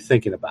probably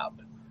thinking about.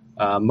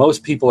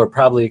 Most people are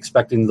probably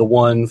expecting the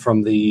one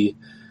from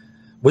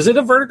was it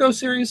a Vertigo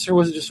series or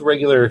was it just a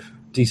regular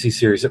DC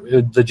series?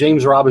 The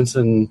James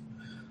Robinson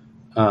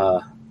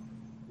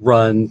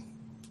run.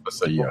 Let's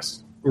say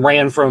yes.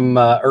 Ran from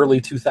early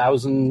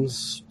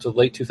 2000s to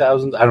late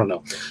 2000s. I don't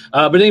know.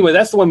 But anyway,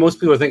 that's the one most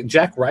people are thinking.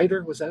 Jack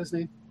Ryder, was that his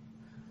name?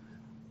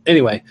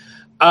 Anyway,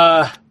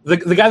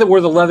 the guy that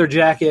wore the leather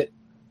jacket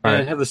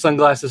and had the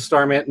sunglasses,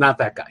 Starman, not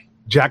that guy.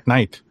 Jack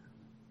Knight.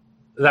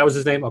 That was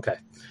his name? Okay.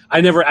 I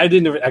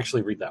didn't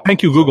actually read that one.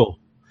 Thank you, Google.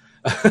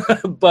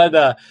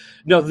 But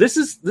no, this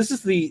is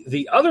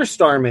the other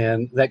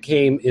Starman that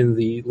came in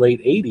the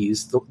late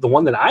 80s. The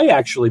one that I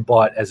actually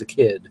bought as a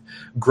kid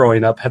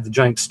growing up had the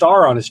giant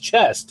star on his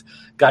chest,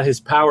 got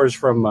his powers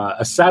from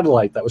a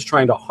satellite that was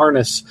trying to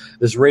harness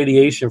this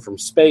radiation from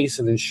space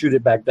and then shoot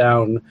it back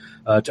down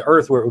to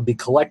Earth where it would be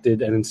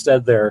collected. And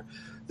instead their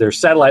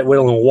satellite went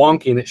a little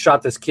wonky and it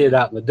shot this kid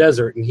out in the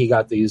desert, and he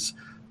got these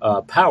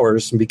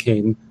powers and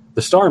became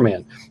the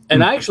Starman.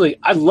 And I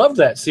love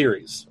that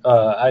series.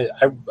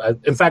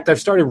 In fact, I've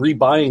started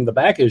rebuying the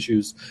back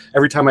issues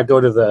every time I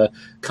go to the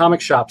comic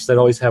shops that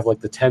always have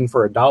like the 10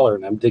 for $1,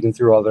 and I'm digging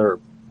through all their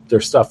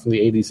stuff from the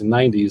 80s and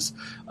 90s.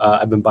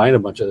 I've been buying a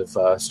bunch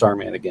of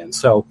Starman again.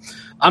 So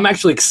I'm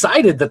actually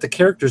excited that the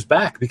character's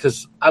back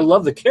because I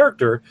love the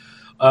character.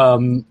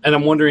 And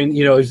I'm wondering,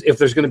 if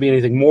there's going to be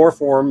anything more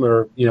for him,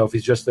 or, if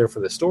he's just there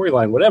for the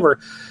storyline, whatever.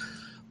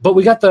 But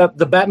we got the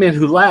Batman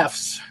Who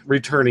Laughs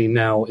returning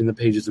now in the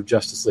pages of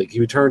Justice League. He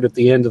returned at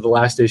the end of the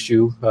last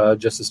issue,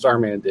 just as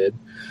Starman did.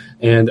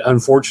 And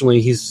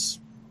unfortunately, he's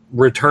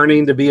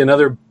returning to be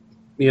another,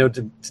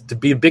 to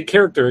be a big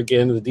character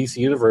again in the DC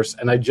universe.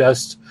 And I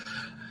just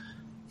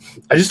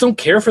don't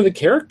care for the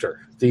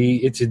character.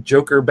 It's a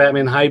Joker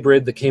Batman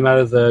hybrid that came out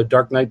of the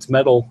Dark Knight's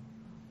Metal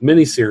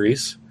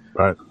miniseries.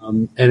 Right.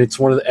 And it's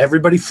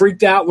everybody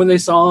freaked out when they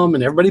saw him,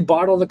 and everybody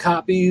bought all the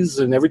copies,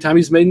 and every time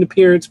he's made an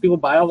appearance, people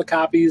buy all the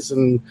copies,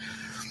 and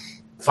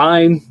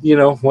fine,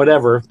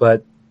 whatever.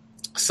 But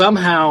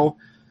somehow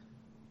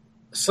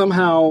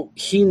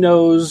he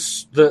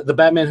knows, the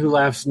Batman Who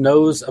Laughs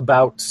knows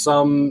about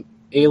some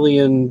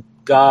alien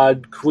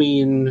god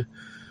queen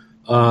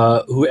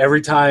who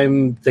every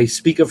time they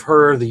speak of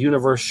her, the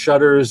universe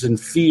shudders in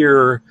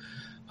fear.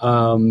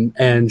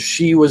 And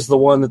she was the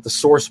one that the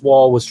Source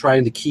Wall was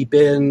trying to keep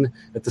in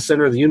at the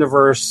center of the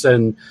universe.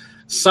 And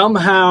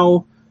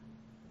somehow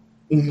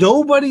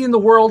nobody in the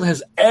world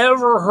has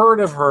ever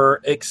heard of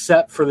her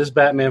except for this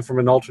Batman from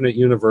an alternate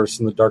universe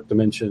in the Dark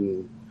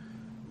Dimension,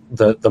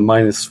 the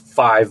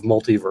 -5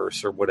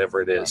 multiverse or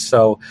whatever it is.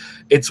 So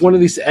it's one of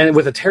these, and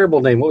with a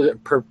terrible name. What was it?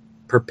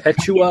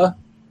 Perpetua?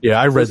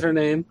 Yeah, I read her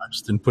name. I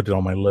just didn't put it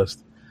on my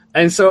list.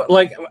 And so,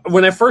 like,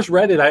 when I first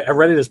read it, I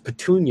read it as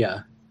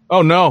Petunia.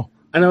 Oh, no.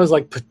 And I was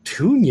like,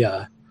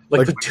 Petunia?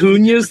 Like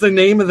Petunia's the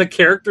name of the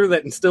character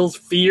that instills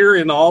fear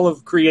in all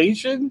of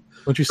creation?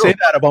 Don't you say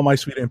that about my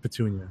sweet Aunt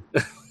Petunia.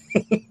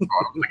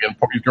 Again,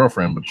 Poppy's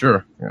girlfriend, but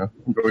sure. Yeah,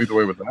 you can go either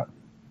way with that.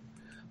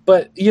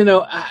 But,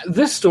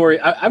 this story,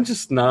 I'm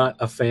just not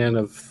a fan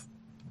of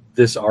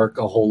this arc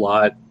a whole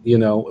lot.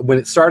 When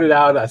it started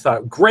out, I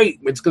thought, great,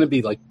 it's going to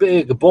be like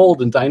big,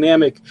 bold, and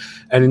dynamic.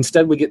 And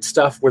instead we get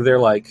stuff where they're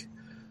like,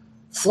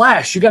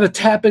 Flash, you got to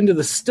tap into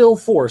the still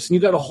force, and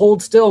you got to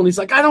hold still. And he's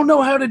like, I don't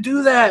know how to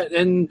do that.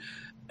 And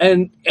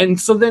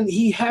so then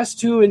he has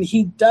to, and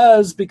he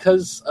does,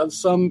 because of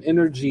some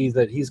energy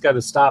that he's got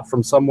to stop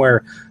from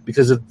somewhere,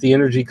 because if the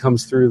energy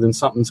comes through, then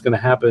something's going to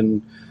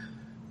happen.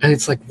 And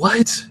it's like,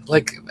 what?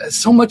 Like,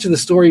 so much of the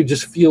story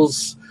just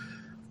feels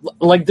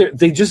like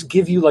they just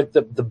give you like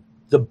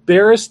the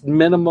barest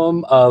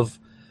minimum of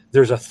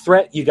there's a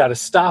threat, you got to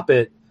stop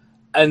it.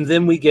 And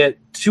then we get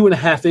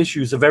 2.5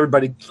 issues of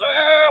everybody,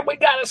 we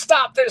got to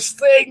stop this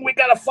thing. We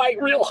got to fight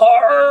real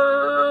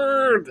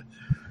hard.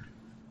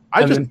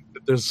 I just think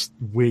that there's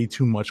way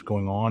too much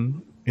going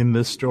on in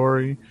this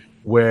story,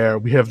 where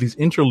we have these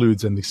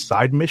interludes and these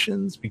side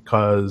missions,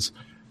 because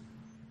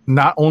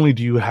not only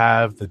do you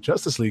have the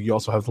Justice League, you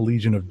also have the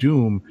Legion of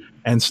Doom,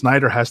 and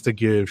Snyder has to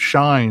give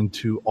shine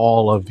to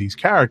all of these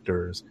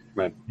characters.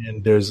 Right.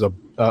 And there's a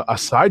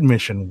side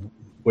mission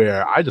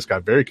where I just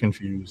got very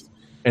confused.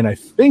 And I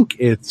think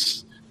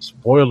it's,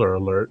 spoiler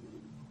alert,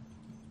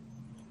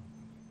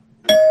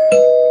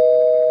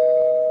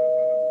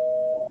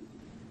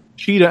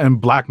 Cheetah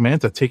and Black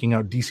Manta taking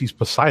out DC's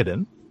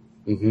Poseidon.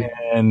 Mm-hmm.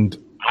 And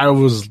I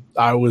was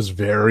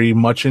very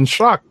much in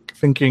shock,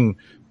 thinking,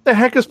 the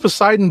heck is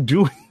Poseidon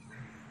doing?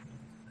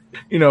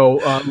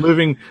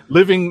 Living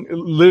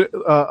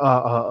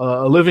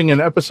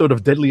an episode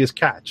of Deadliest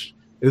Catch.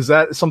 Is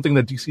that something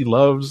that DC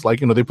loves?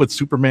 Like, they put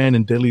Superman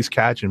in Deadliest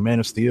Catch and Man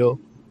of Steel.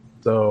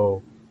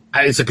 So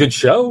it's a good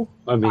show.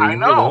 I mean, I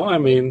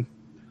know.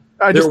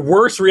 There are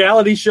worse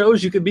reality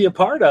shows you could be a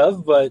part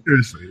of, but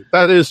seriously,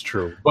 that is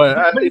true. But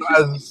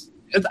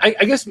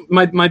I guess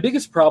my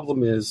biggest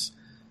problem is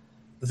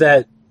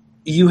that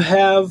you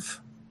have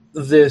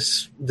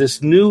this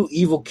new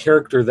evil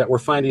character that we're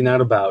finding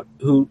out about,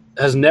 who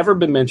has never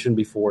been mentioned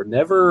before,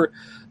 never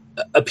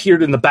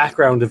appeared in the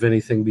background of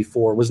anything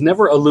before, was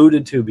never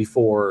alluded to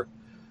before,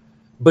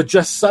 but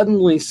just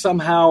suddenly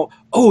somehow,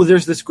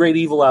 there's this great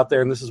evil out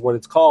there, and this is what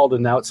it's called,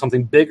 and now it's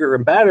something bigger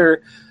and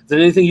better than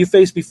anything you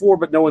faced before,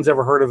 but no one's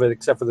ever heard of it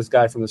except for this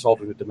guy from this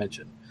alternate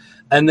dimension.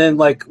 And then,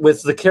 like,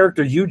 with the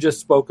character you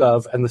just spoke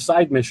of and the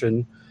side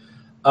mission,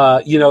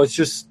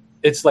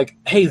 it's like,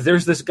 hey,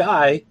 there's this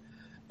guy,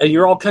 and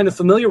you're all kind of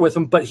familiar with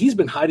him, but he's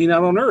been hiding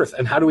out on Earth.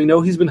 And how do we know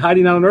he's been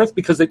hiding out on Earth?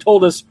 Because they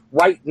told us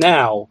right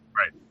now,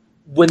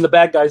 when the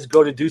bad guys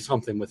go to do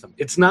something with him.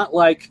 It's not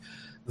like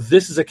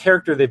this is a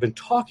character they've been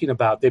talking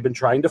about. They've been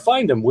trying to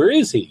find him. Where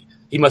is he?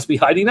 he must be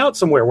hiding out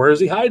somewhere. Where is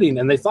he hiding?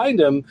 And they find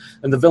him,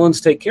 and the villains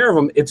take care of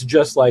him. It's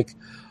just like,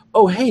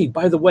 oh, hey,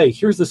 by the way,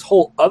 here's this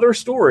whole other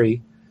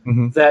story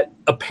that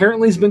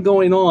apparently has been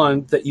going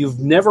on that you've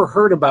never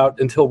heard about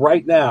until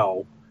right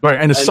now. Right,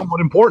 and it's somewhat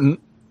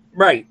important.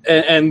 Right,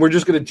 and we're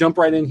just going to jump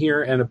right in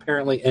here and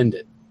apparently end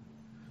it.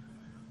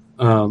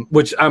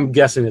 Which I'm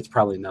guessing it's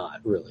probably not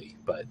really,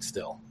 but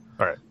still.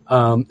 All right.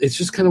 It's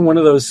just kind of one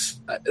of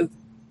those,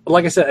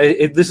 like I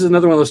said, this is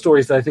another one of those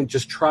stories that I think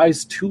just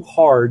tries too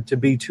hard to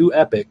be too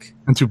epic.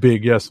 And too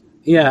big, yes.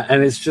 Yeah,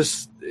 and it's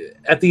just,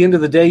 at the end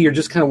of the day, you're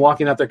just kind of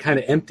walking out there kind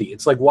of empty.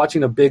 It's like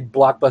watching a big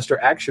blockbuster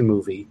action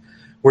movie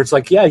where it's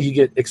like, yeah, you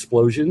get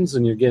explosions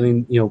and you're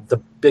getting,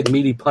 the big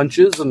meaty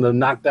punches and the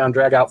knockdown,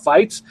 drag out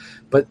fights,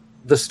 but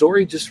the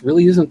story just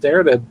really isn't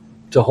there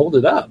to hold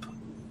it up.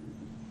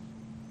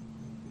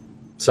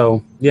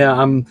 So,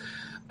 yeah,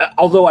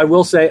 although I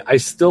will say I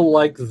still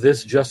like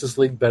this Justice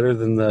League better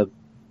than the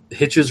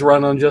Hitch's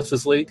run on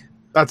Justice League.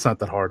 That's not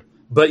that hard.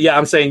 But yeah,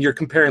 I'm saying you're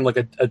comparing like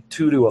a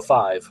 2 to a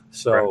 5.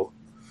 So,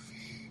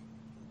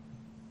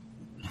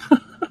 right.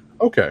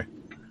 Okay.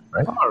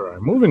 Right. All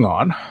right, moving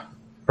on.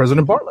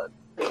 President Bartlett.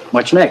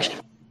 What's next?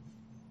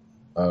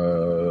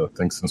 I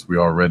think since we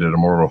all read it,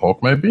 Immortal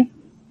Hulk, maybe?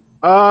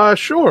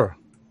 Sure.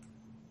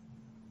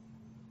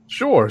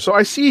 So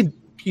I see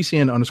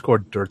PCN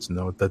 _Dirt's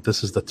note that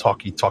this is the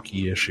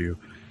talkie issue.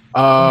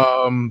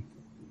 I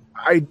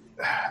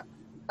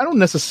don't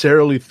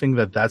necessarily think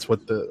that that's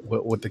what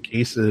the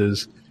case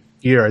is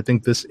here. I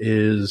think this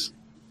is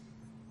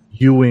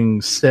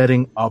Ewing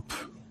setting up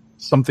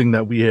something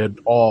that we had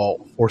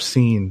all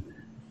foreseen,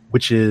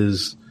 which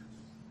is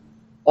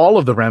all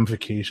of the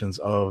ramifications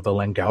of the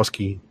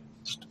Langowski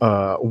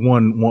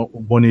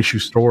one issue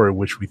story,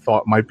 which we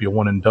thought might be a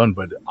one and done,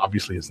 but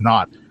obviously it's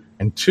not.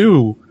 And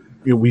two,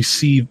 we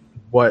see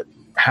what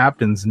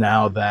happens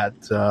now that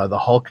the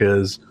Hulk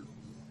has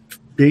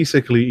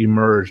basically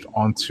emerged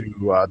onto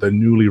the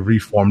newly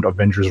reformed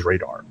Avengers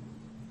radar.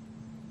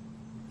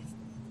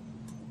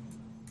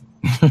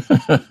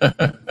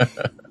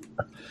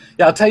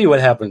 Yeah, I'll tell you what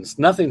happens.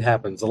 Nothing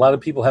happens. A lot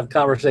of people have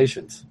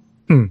conversations.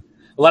 A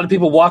lot of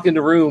people walk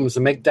into rooms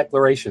and make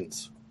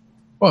declarations.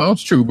 Well,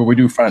 that's true, but we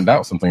do find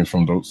out some things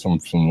from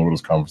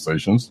those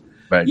conversations.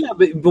 Yeah,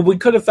 but we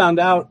could have found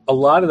out a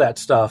lot of that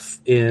stuff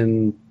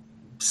in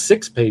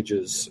 6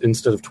 pages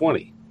instead of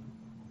 20.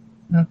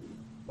 Yeah,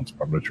 that's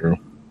probably true.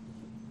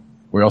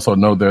 We also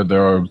know that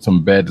there are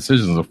some bad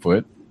decisions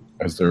afoot,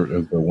 as they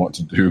want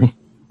to do.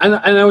 And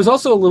I was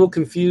also a little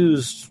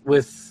confused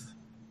with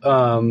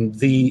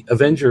the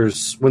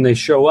Avengers when they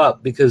show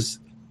up, because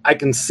I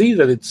can see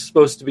that it's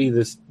supposed to be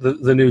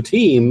the new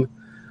team,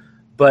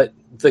 but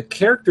the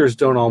characters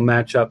don't all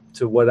match up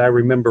to what I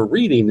remember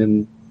reading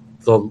in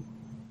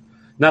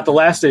not the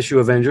last issue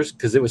of Avengers,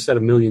 because it was set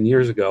 1,000,000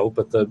 years ago,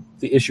 but the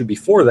issue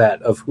before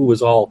that of who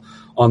was all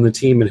on the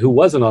team and who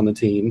wasn't on the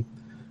team.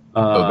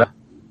 So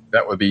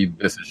that would be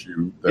this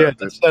issue.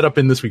 It's set up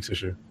in this week's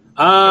issue.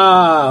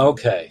 Ah,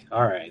 okay.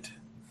 All right.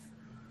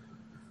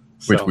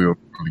 Which So, we'll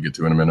probably get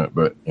to in a minute,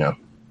 but yeah.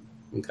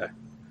 okay.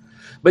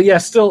 But yeah,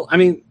 still, I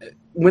mean,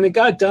 when it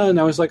got done,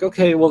 I was like,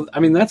 okay, well, I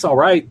mean, that's all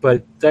right,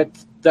 but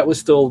that was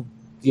still,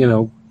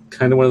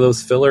 kind of one of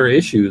those filler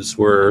issues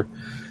where,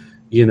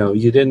 you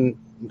didn't,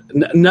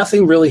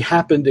 nothing really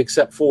happened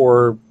except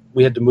for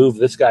we had to move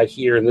this guy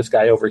here and this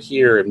guy over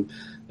here and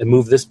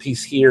move this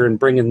piece here and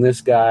bring in this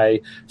guy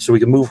so we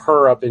can move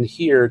her up in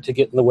here to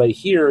get in the way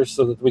here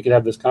so that we could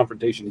have this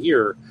confrontation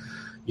here,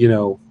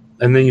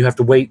 and then you have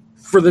to wait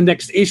for the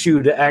next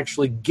issue to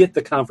actually get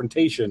the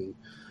confrontation,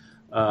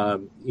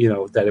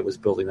 that it was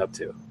building up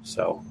to.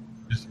 So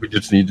we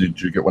just need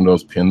to get one of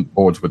those pin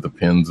boards with the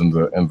pins and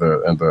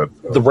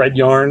the red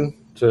yarn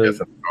to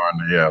just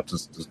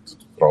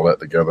put all that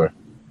together.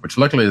 Which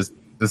luckily is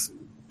this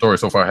story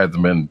so far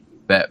hasn't been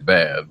that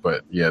bad,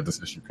 but yeah, this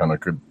issue kind of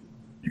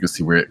you could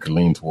see where it could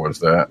lean towards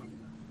that.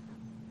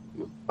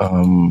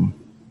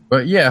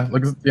 But yeah,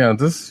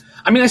 this.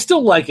 I mean, I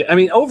still like it. I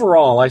mean,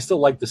 overall, I still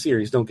like the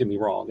series. Don't get me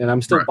wrong, and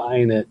I'm still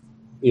buying it.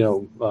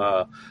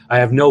 I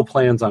have no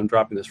plans on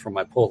dropping this from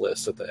my pull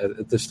list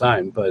at this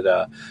time. But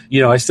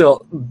I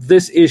still,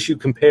 this issue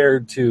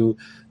compared to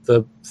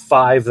the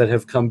 5 that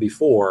have come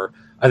before,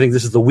 I think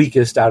this is the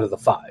weakest out of the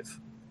 5.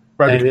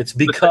 Right. And it's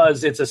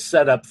because it's a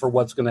setup for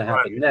what's going to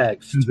happen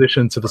next.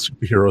 Transition to the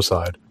superhero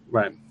side.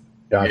 Right.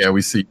 Gotcha. Yeah,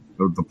 we see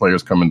the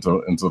players come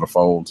into the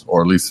fold,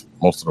 or at least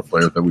most of the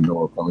players that we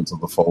know are coming to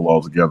the fold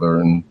all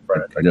together. And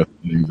I guess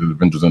the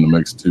Avengers in the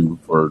mix too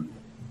for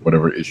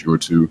whatever issue or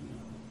two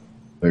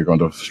they're going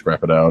to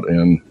scrap it out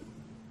in.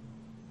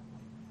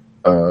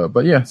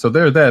 But yeah, so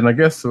there's that. And I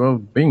guess,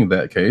 being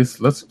that case,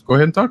 let's go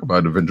ahead and talk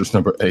about Avengers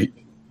number 8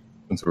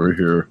 since we're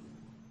here.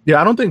 Yeah,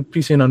 I don't think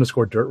PCN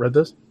 _Dirt read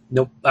this.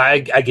 Nope, I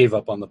gave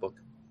up on the book.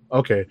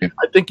 Okay, yeah.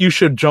 I think you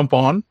should jump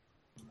on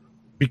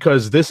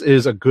because this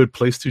is a good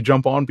place to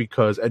jump on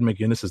because Ed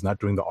McGuinness is not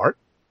doing the art.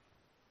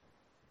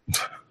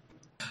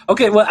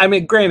 Okay, well, I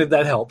mean, granted,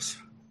 that helps.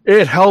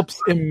 It helps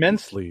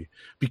immensely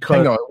because...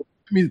 Hang on.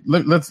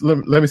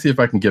 let me see if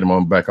I can get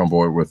him back on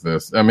board with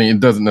this. I mean, it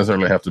doesn't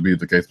necessarily have to be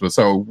the case, but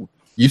so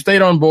you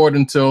stayed on board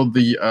until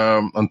the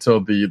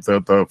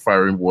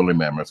fiery woolly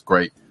mammoths.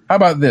 Great. How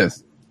about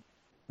this?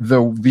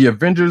 The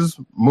Avengers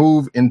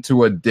move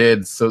into a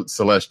dead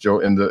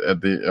Celestial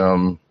at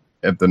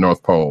the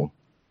North Pole.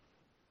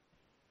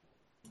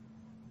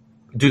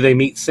 Do they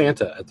meet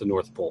Santa at the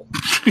North Pole?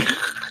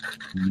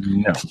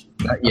 No,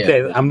 not yet.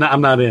 Okay, I'm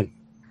not in.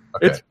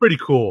 Okay. It's pretty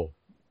cool.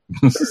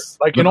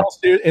 Like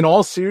in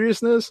all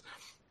seriousness,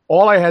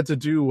 all I had to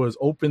do was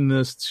open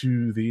this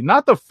to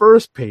not the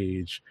first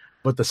page,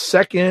 but the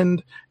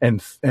second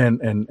and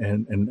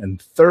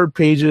third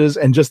pages,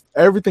 and just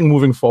everything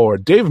moving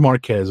forward. Dave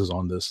Marquez is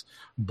on this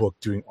book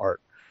doing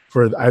art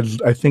for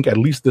I think at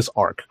least this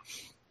arc,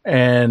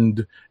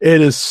 and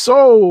it is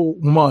so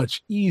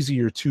much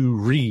easier to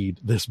read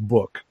this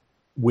book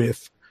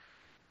with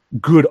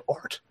good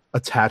art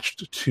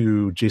attached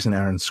to Jason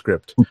Aaron's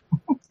script.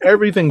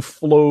 Everything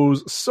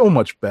flows so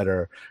much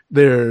better.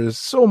 There's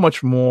so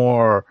much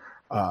more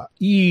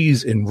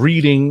ease in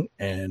reading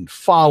and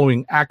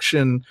following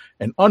action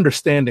and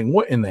understanding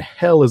what in the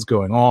hell is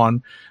going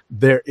on.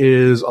 There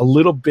is a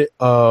little bit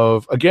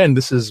of, again,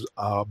 this is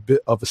a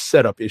bit of a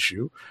setup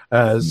issue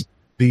as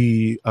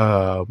the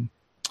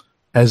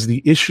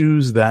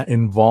issues that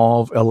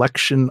involve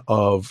election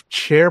of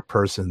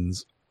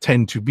chairpersons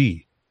tend to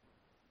be.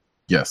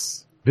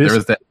 Yes, there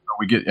is that.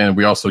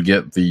 We also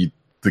get the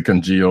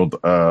congealed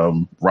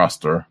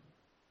roster.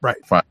 Right.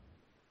 Fine.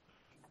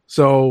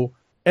 So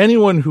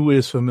anyone who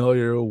is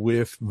familiar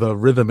with the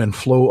rhythm and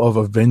flow of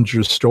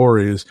Avengers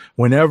stories,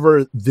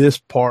 whenever this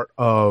part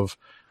of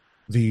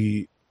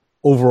the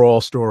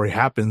overall story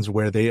happens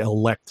where they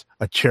elect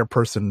a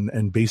chairperson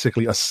and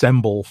basically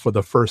assemble for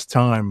the first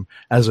time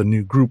as a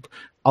new group,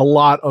 a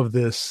lot of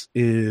this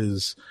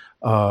is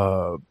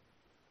a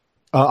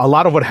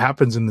lot of what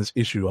happens in this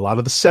issue, a lot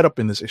of the setup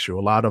in this issue,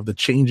 a lot of the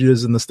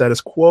changes in the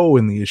status quo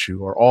in the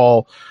issue are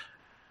all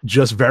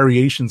just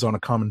variations on a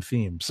common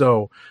theme.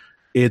 So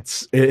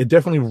it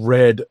definitely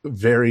read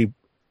very.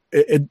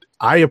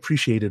 I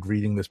appreciated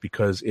reading this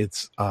because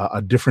it's a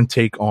different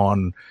take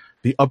on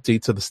the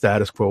update to the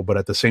status quo, but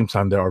at the same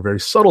time, there are very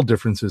subtle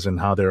differences in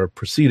how they're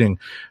proceeding,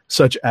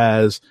 such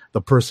as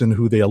the person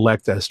who they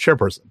elect as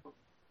chairperson.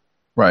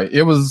 Right.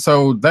 It was,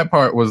 so that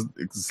part was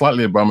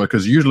slightly a bummer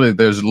because usually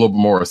there's a little bit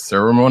more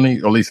ceremony,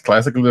 at least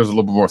classically, there's a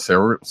little bit more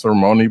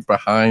ceremony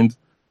behind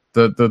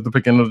the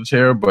picking of the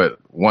chair. But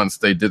once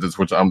they did this,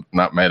 which I'm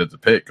not mad at the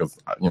pick because,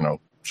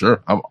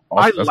 sure.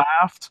 I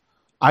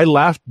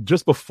laughed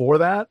just before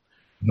that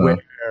where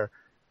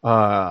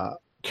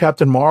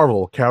Captain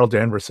Marvel, Carol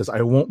Danvers says,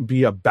 "I won't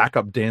be a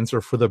backup dancer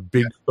for the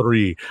big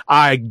three."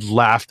 I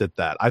laughed at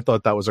that. I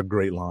thought that was a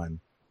great line.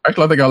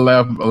 Actually, I think I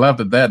laughed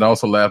at that, and I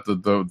also laughed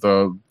at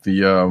the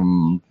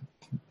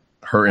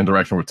her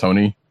interaction with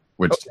Tony,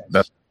 which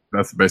that's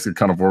basically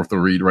kind of worth the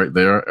read right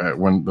there.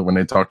 When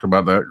they talked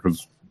about that,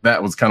 because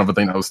that was kind of a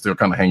thing that was still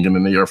kind of hanging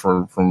in the air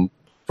from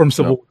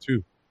Civil War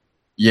 2.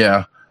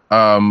 Yeah,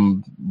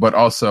 but like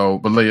I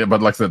said,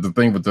 the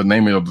thing with the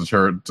naming of the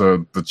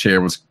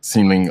chair was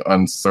seeming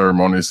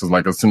unceremonious.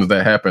 Like as soon as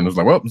that happened, it was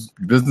like, well,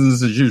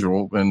 business as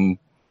usual, and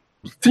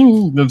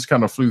just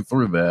kind of flew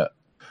through that.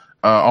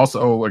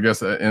 Also, I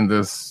guess in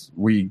this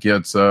we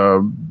get,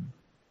 I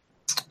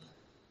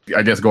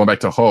guess going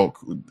back to Hulk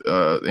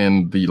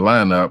in the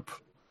lineup,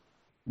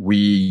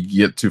 we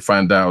get to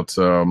find out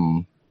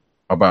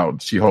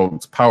about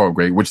She-Hulk's power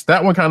upgrade, which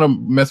that one kind of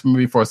messed with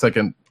me for a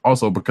second.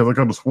 Also, because I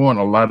could have sworn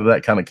a lot of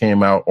that kind of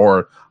came out,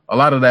 or a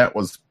lot of that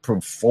was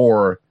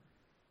before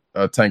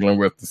tangling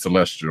with the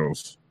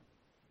Celestials,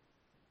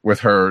 with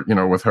her,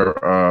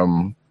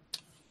 the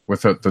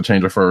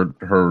change of her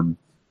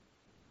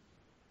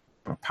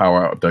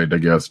power update, I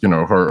guess,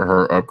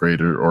 her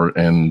upgrade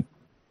and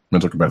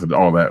mental capacity,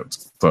 all that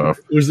stuff.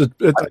 I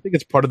think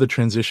it's part of the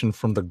transition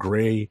from the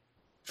gray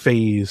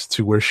phase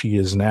to where she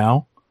is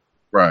now,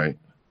 right?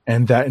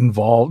 And that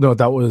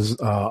was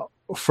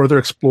further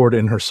explored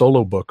in her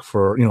solo book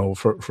for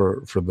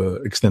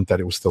the extent that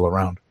it was still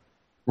around.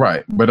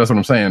 Right, but that's what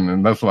I'm saying,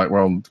 and that's like,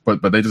 well,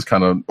 but they just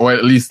kind of, or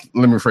at least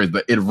let me rephrase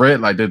that. It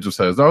read like they just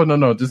says, oh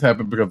no, this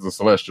happened because of the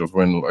Celestials.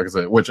 When, like I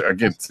said, which I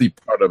can see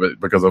part of it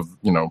because of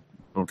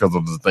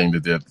the thing they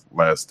did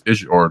last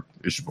issue or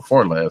issue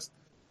before last.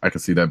 I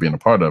could see that being a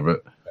part of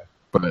it,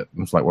 but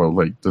it's like, well,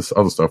 like this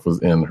other stuff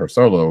was in her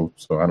solo,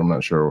 so I'm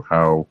not sure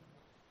how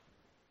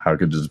it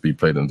could just be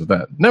played into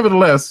that.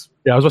 Nevertheless,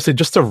 yeah, I was going to say,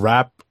 just to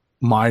wrap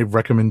my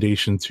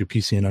recommendation to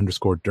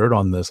PCN_Dirt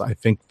on this, I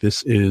think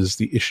this is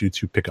the issue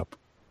to pick up.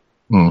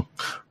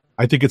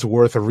 I think it's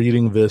worth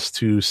reading this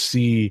to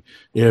see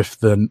if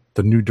the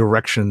new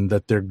direction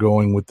that they're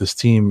going with this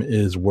team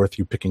is worth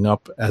you picking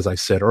up. As I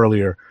said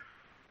earlier,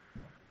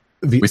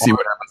 we see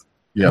what happens.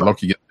 Yeah,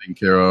 Loki gets taken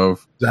care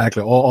of.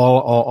 Exactly.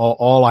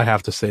 All I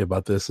have to say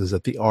about this is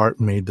that the art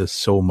made this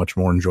so much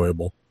more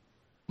enjoyable.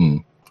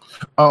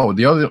 Oh,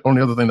 the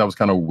only other thing that was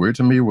kind of weird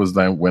to me was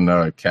that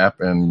when Cap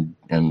and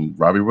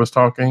Robbie was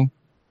talking,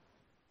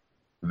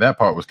 that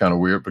part was kind of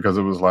weird because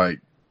it was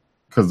like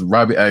because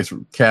Robbie asked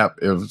Cap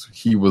if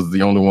he was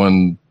the only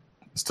one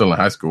still in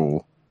high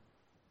school.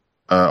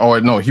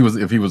 No, he was,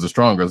 if he was the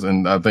strongest,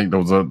 and I think there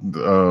was a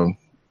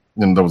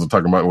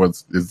talking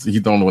about is he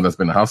the only one that's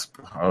been in high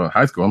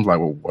school? I'm like,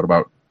 well, what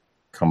about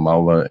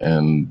Kamala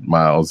and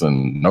Miles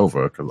and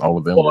Nova? Because all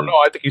of them. Well, no,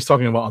 I think he's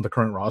talking about on the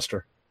current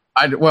roster.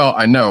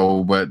 I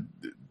know, but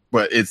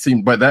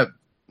that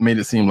made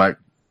it seem like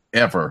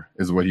ever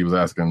is what he was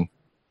asking.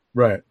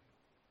 Right.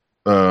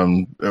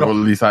 Or at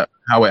least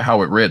how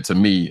it read to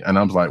me, and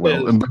I was like,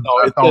 well,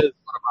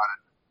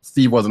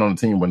 Steve wasn't on the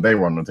team when they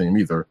were on the team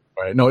either.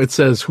 Right. No, it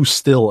says who's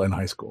still in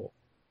high school.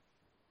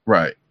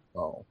 Right.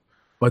 Oh,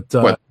 but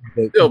those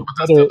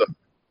other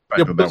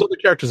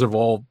characters have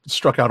all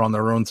struck out on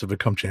their own to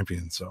become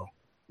champions. So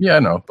yeah, I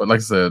know. But like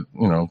I said,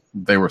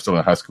 they were still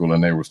in high school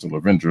and they were still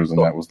Avengers, and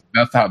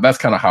that's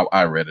kind of how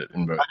I read it.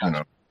 And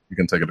you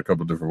can take it a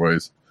couple of different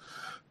ways.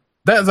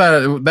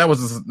 That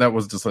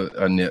was just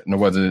a nit, and it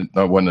wasn't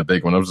a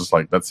big one. It was just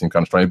like that seemed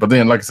kind of strange. But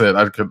then, like I said,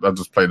 I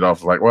just played it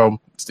off like,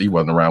 well, Steve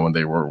wasn't around when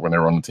they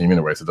were on the team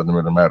anyway, so it doesn't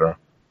really matter.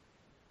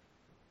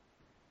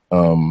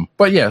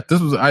 But yeah,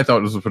 I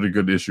thought this was a pretty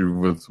good issue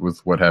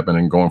with what happened,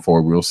 and going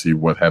forward, we'll see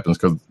what happens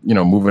because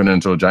moving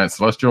into a giant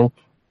celestial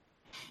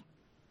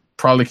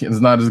probably is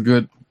not as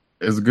good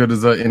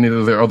as any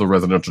of their other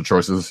residential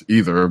choices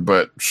either.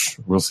 But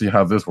we'll see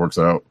how this works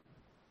out.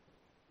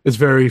 It's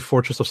very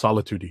Fortress of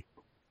Solitude.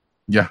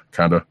 Yeah,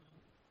 kind of.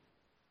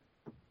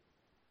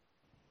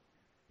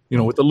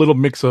 With a little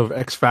mix of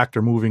X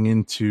Factor moving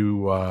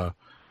into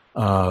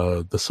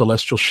the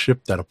celestial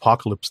ship that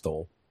Apocalypse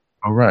stole.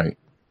 All right.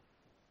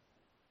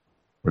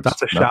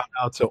 That's a shout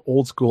out to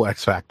old school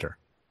X Factor.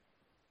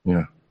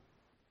 Yeah.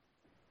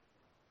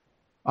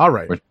 All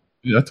right.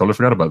 Yeah, I totally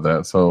forgot about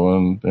that.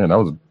 So, that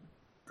was a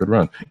good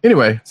run.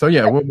 Anyway, so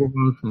yeah, we'll move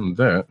on from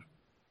that.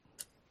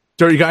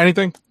 Joe, you got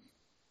anything?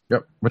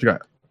 Yep. What you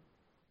got?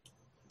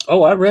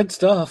 Oh, I read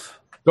stuff.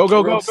 Go.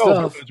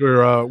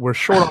 We're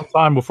short on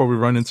time before we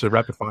run into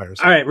rapid fires.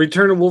 All right,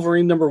 Return of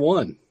Wolverine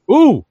 #1.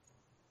 Ooh.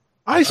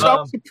 I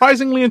was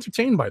surprisingly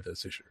entertained by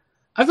this issue.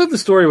 I thought the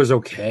story was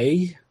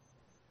okay.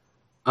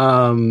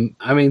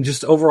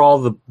 Just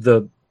overall,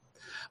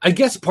 I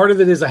guess part of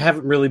it is I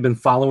haven't really been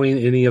following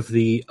any of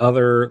the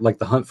other, like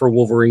the Hunt for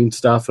Wolverine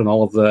stuff and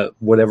all of the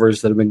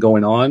whatevers that have been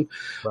going on.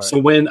 Right. So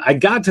when I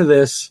got to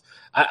this,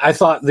 I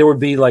thought there would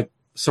be like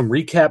some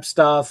recap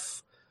stuff.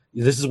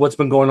 This is what's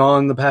been going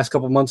on the past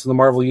couple months in the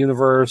Marvel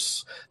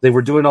Universe. They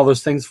were doing all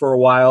those things for a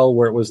while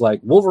where it was like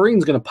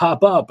Wolverine's going to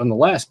pop up on the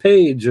last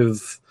page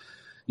of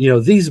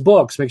these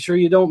books, make sure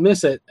you don't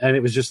miss it. And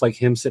it was just like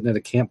him sitting at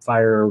a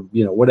campfire,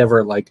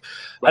 whatever. Like,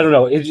 I don't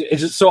know. It's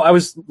just, so I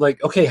was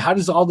like, okay, how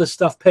does all this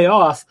stuff pay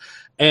off?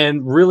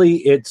 And really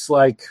it's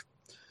like,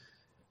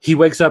 he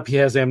wakes up, he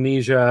has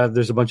amnesia.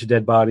 There's a bunch of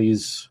dead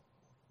bodies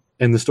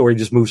and the story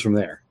just moves from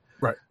there.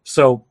 Right.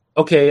 So,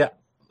 okay,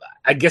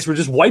 I guess we're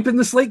just wiping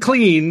the slate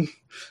clean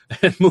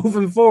and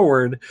moving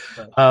forward.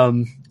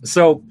 Right.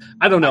 So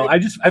I don't know. I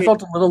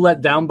felt a little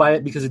let down by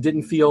it because it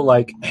didn't feel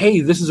like,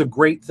 hey, this is a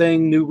great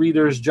thing. New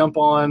readers jump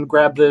on,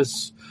 grab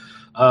this.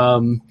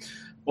 Go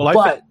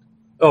ahead.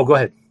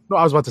 No,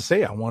 I was about to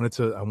say I wanted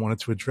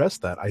to address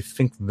that. I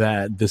think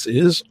that this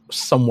is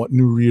somewhat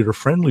new reader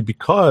friendly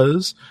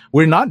because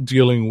we're not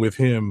dealing with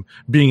him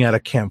being at a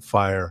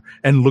campfire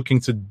and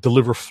looking to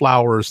deliver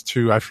flowers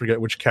to I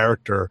forget which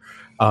character.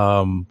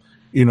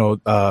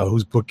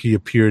 Whose book he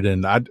appeared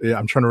in.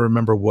 I'm trying to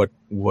remember what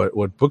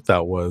book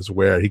that was,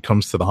 where he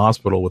comes to the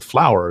hospital with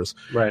flowers.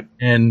 Right.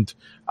 And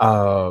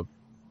I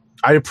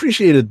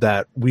appreciated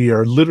that we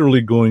are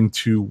literally going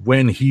to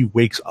when he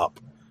wakes up.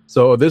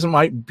 So this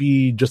might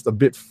be just a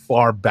bit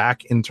far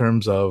back in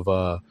terms of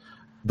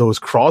those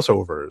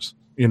crossovers.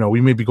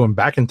 We may be going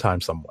back in time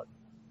somewhat.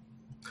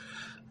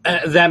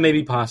 That may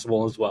be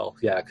possible as well.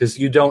 Yeah, because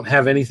you don't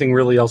have anything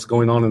really else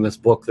going on in this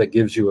book that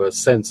gives you a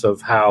sense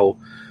of how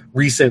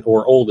recent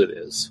or old it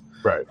is.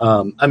 Right.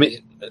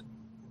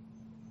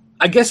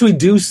 I guess we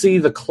do see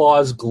the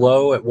claws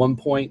glow at one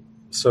point,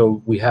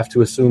 so we have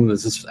to assume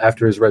this is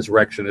after his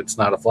resurrection. It's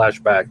not a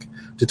flashback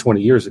to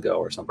 20 years ago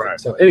or something. Right.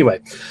 So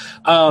anyway,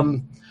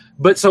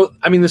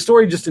 the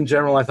story just in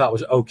general I thought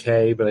was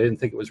okay, but I didn't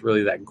think it was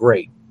really that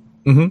great.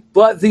 Mm-hmm.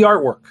 But the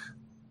artwork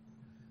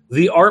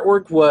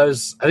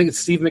was, I think it's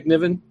Steve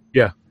McNiven.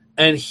 Yeah.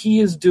 And he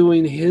is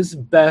doing his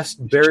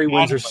best Barry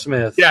Windsor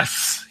Smith.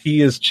 Yes,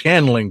 he is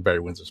channeling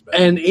Barry Windsor Smith.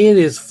 And it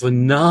is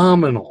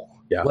phenomenal.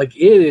 Yeah. Like,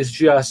 it is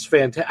just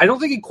fantastic. I don't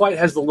think it quite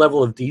has the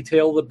level of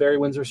detail that Barry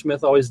Windsor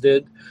Smith always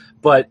did,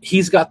 but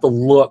he's got the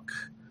look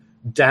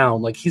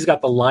down. Like, he's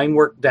got the line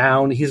work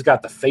down. He's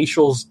got the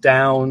facials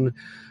down,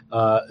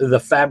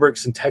 the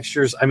fabrics and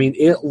textures. I mean,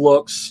 it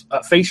looks,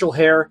 facial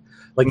hair,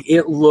 like,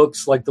 it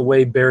looks like the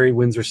way Barry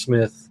Windsor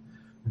Smith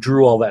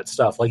drew all that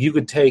stuff. Like, you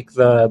could take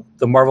the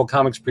Marvel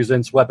Comics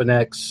Presents Weapon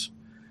X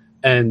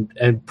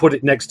and put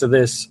it next to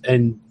this,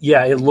 and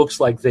yeah, it looks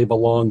like they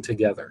belong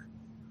together.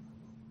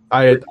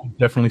 I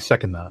definitely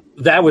second that.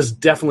 That was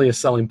definitely a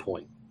selling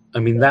point. I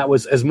mean, that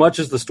was, as much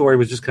as the story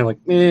was just kind of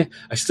like,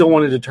 I still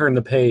wanted to turn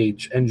the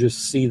page and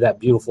just see that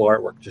beautiful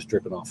artwork just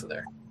dripping off of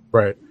there.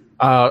 Right.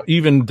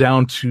 Even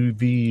down to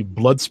the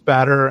blood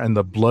spatter and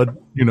the blood,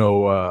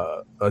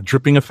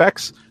 dripping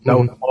effects. That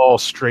was all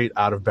straight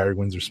out of Barry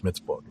Windsor Smith's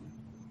book.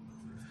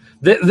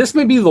 This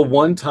may be the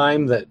one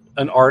time that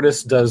an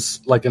artist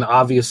does like an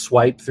obvious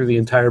swipe through the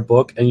entire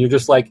book, and you're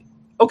just like,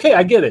 okay,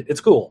 I get it.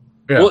 It's cool.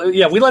 Yeah. Well,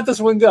 yeah, we let this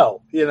one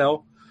go,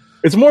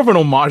 It's more of an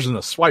homage than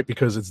a swipe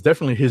because it's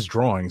definitely his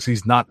drawings.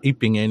 He's not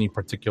aping any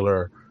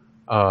particular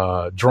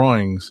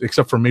drawings,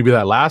 except for maybe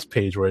that last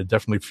page where it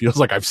definitely feels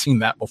like I've seen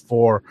that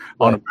before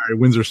on a Barry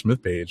Windsor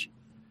Smith page.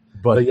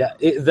 But yeah,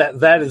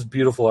 that is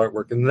beautiful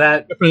artwork, and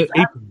that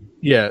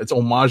it's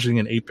homaging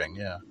and aping.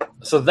 Yeah.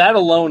 So that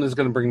alone is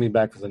going to bring me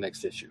back for the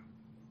next issue.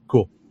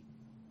 Cool.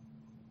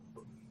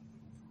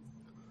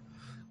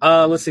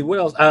 Let's see what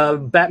else.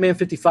 Batman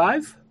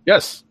 55.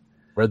 Yes,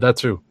 read that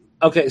too.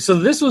 Okay, so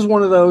this was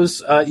one of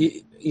those,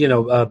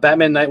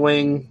 Batman,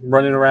 Nightwing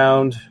running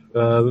around.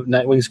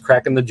 Nightwing's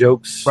cracking the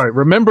jokes. Right.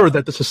 Remember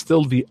that this is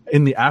still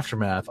in the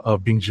aftermath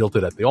of being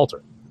jilted at the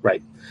altar.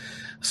 Right.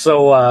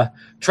 So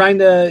trying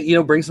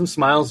to, bring some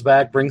smiles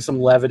back, bring some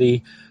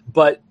levity,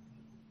 but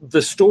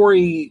the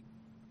story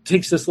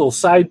takes this little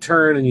side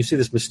turn, and you see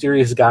this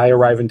mysterious guy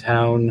arrive in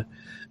town.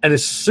 And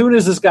as soon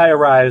as this guy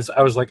arrives,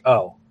 I was like,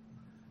 oh,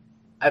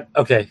 I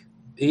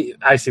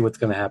see what's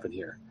going to happen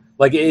here.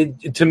 Like,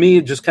 to me,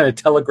 it just kind of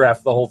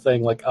telegraphed the whole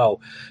thing. Like, oh,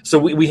 so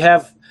we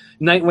have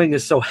Nightwing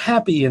is so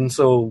happy and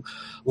so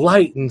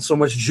light and so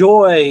much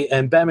joy,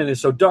 and Batman is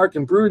so dark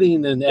and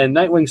brooding, and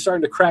Nightwing's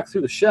starting to crack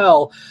through the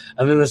shell,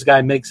 and then this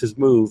guy makes his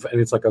move,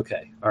 and it's like,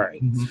 okay, all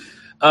right.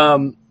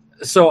 Mm-hmm.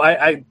 So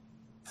I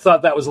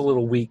thought that was a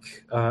little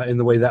weak in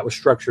the way that was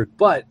structured,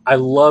 but I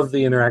love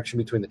the interaction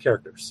between the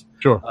characters.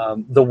 Sure.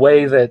 The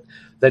way that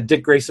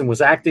Dick Grayson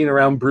was acting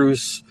around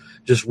Bruce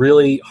just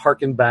really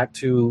harkened back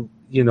to,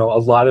 a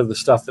lot of the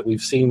stuff that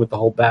we've seen with the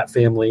whole Bat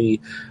family.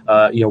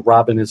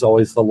 Robin is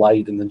always the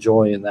light and the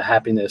joy and the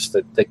happiness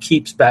that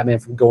keeps Batman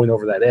from going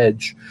over that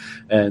edge.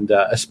 And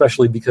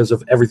especially because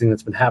of everything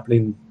that's been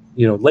happening,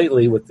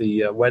 lately with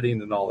the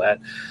wedding and all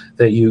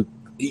that you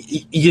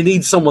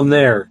need someone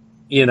there,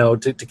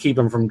 to keep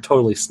him from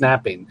totally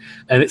snapping.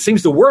 And it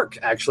seems to work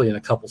actually in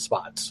a couple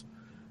spots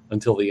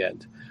until the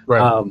end.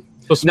 Right.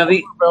 So now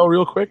bell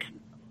real quick.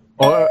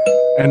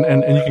 And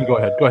you can go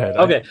ahead. Go ahead.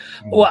 Okay.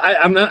 Well,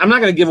 I'm not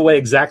going to give away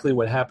exactly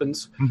what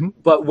happens,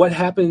 but what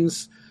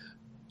happens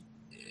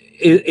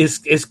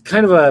is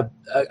kind of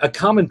a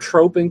common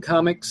trope in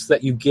comics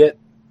that you get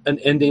an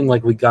ending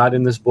like we got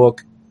in this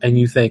book, and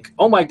you think,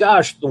 oh my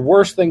gosh, the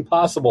worst thing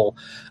possible,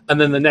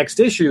 and then the next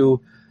issue,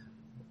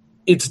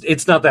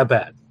 it's not that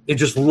bad. It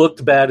just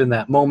looked bad in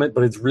that moment,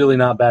 but it's really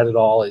not bad at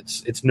all.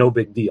 It's no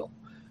big deal,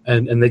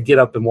 and they get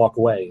up and walk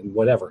away and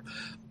whatever.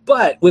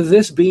 But with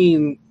this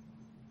being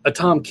a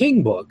Tom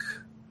King book,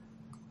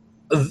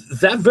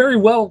 that very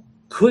well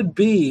could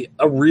be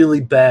a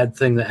really bad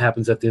thing that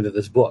happens at the end of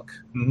this book.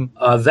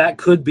 Mm-hmm. That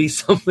could be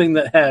something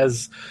that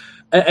has,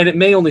 and it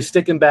may only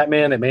stick in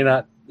Batman. It may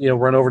not,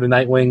 run over to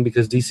Nightwing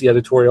because DC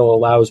editorial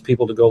allows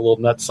people to go a little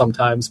nuts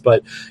sometimes.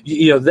 But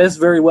this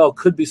very well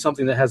could be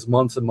something that has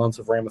months and months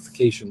of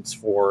ramifications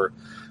for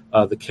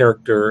the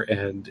character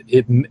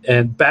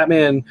and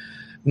Batman.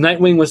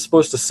 Nightwing was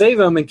supposed to save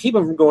him and keep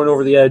him from going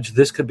over the edge.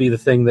 This could be the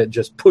thing that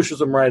just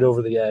pushes him right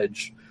over the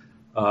edge,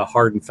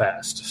 hard and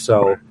fast.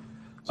 So,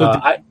 go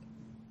ahead.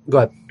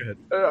 Go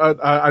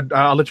ahead.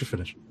 I'll let you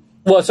finish.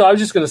 Well, so I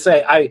was just going to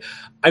say,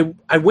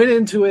 I went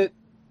into it.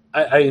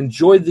 I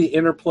enjoyed the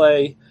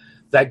interplay.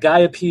 That guy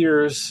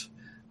appears,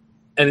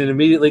 and it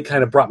immediately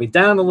kind of brought me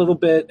down a little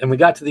bit. And we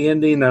got to the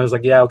ending, and I was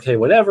like, yeah, okay,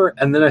 whatever.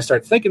 And then I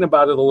started thinking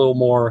about it a little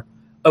more.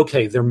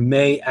 Okay, there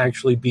may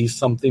actually be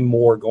something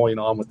more going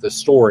on with this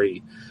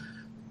story.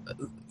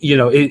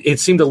 It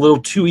seemed a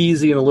little too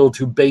easy and a little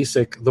too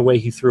basic the way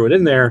he threw it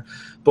in there.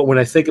 But when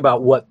I think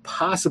about what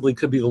possibly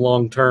could be the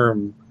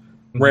long-term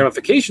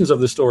ramifications of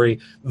the story,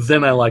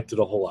 then I liked it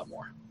a whole lot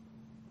more.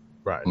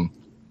 Right.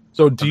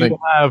 So do you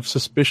have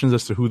suspicions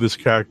as to who this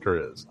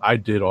character is? I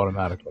did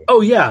automatically.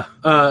 Oh, yeah.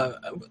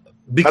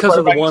 Because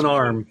of the one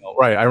arm.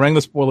 Right. I rang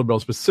the spoiler bell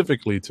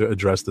specifically to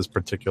address this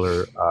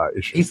particular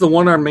issue. He's the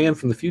one-armed man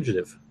from The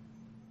Fugitive.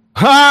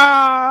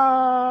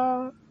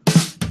 Ha!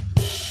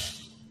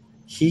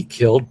 He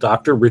killed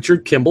Dr.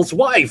 Richard Kimball's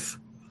wife.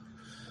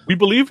 We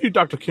believe you,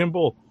 Dr.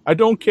 Kimball. I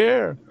don't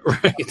care.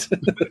 Right.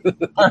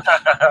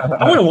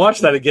 I want to watch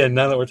that again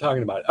now that we're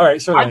talking about it. All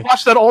right. So I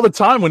watch that all the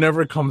time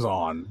whenever it comes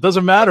on.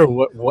 Doesn't matter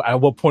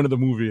at what point of the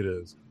movie it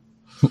is.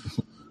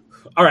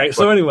 All right.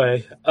 So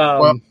anyway.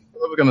 Well,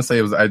 what I was going to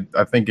say was I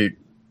think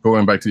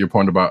going back to your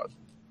point about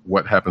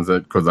what happens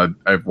because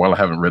while I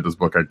haven't read this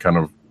book, I kind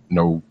of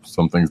know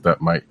some things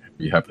that might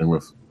be happening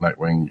with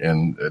Nightwing,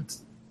 and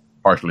it's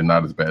partially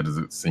not as bad as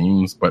it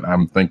seems. But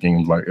I'm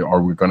thinking, like,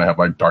 are we going to have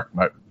like Dark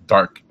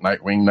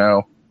Nightwing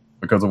now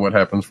because of what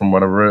happens from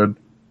what I've read?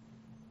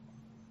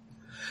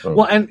 So.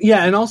 Well,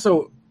 and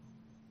also,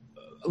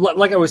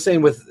 like I was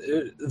saying, with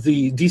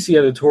the DC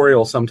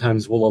editorial,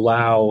 sometimes will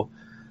allow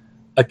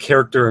a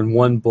character in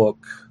one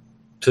book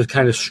to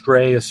kind of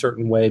stray a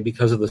certain way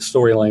because of the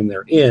storyline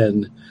they're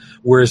in,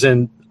 whereas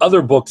in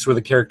other books where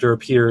the character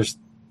appears,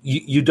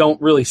 you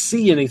don't really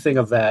see anything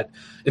of that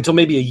until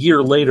maybe a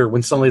year later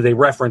when suddenly they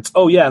reference,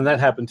 oh yeah, and that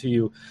happened to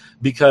you,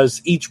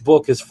 because each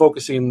book is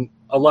focusing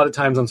a lot of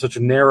times on such a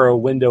narrow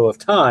window of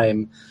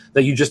time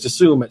that you just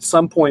assume at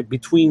some point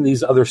between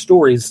these other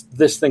stories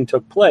this thing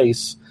took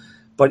place,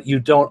 but you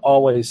don't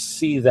always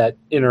see that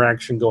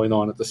interaction going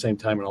on at the same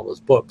time in all those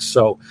books.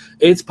 So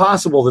it's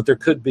possible that there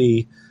could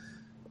be,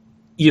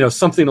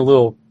 something a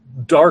little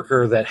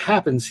darker that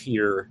happens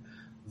here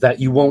that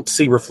you won't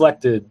see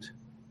reflected,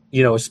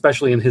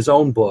 especially in his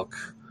own book,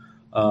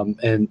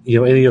 and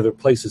any other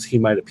places he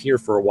might appear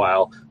for a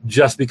while,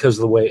 just because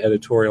of the way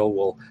editorial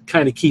will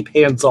kind of keep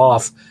hands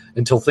off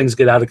until things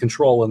get out of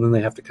control, and then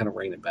they have to kind of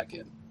rein it back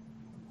in.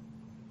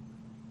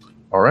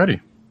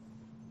 Alrighty.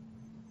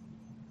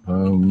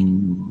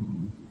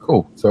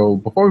 Cool. So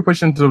before we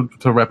push into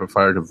rapid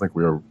fire, because I think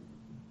we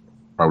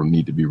probably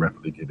need to be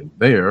rapidly getting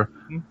there.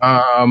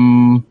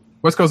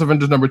 West Coast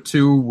Avengers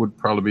 #2 would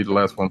probably be the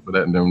last one for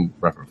that, and then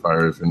rapid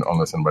fire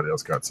unless anybody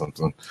else got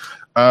something.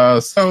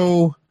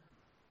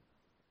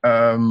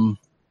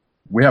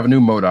 We have a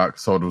new MODOK,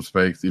 sort of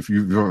space. If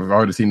you've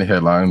already seen the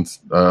headlines,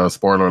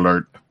 spoiler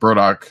alert: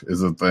 Brodok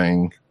is a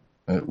thing,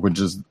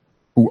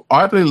 who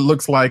oddly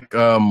looks like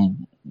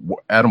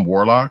Adam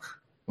Warlock,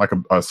 like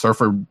a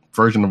surfer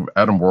version of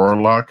Adam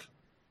Warlock.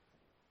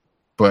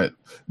 But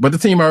the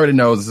team already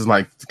knows this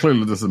is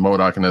clearly this is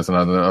MODOK and this and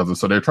other.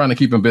 So they're trying to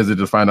keep him busy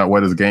to find out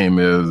what his game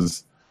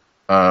is.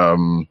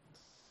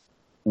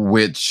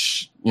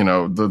 Which,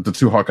 the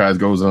two Hawkeyes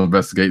goes and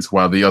investigates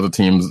while the other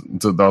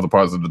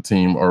parts of the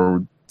team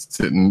are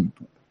sitting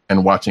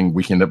and watching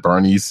Weekend at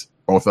Bernie's,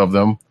 both of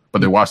them.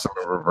 But they watch them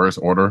in reverse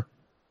order,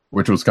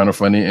 which was kind of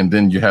funny. And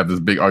then you have this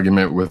big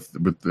argument with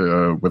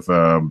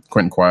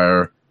Quentin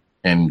Quire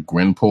and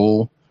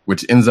Gwenpool,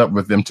 which ends up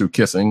with them two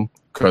kissing,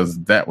 because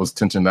that was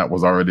tension that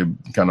was already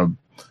kind of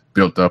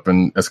built up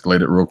and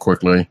escalated real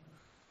quickly.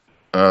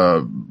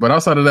 But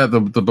outside of that,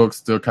 the book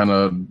still kind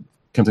of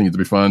continues to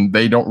be fun.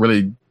 They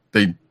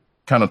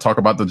kind of talk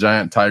about the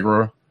giant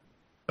tiger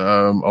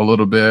a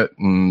little bit,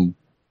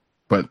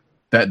 but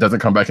that doesn't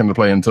come back into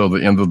play until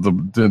the end of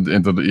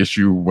the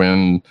issue,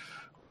 when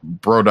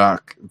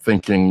Brodok I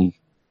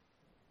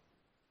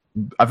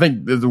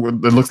think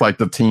it looks like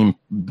the team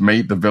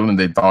made the villain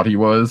they thought he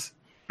was,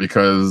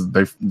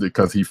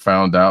 because he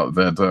found out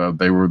that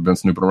they were been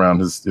snooping around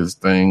his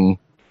thing,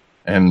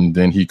 and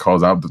then he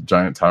calls out the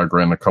giant tiger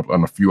and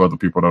a few other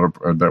people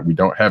that we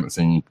haven't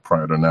seen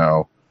prior to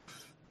now,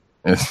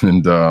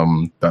 and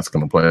that's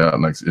going to play out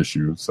next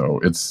issue.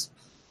 So it's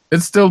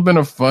still been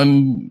a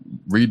fun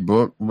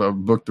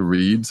book to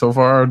read so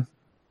far.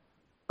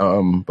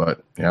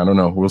 But yeah, I don't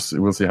know.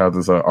 We'll see how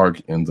this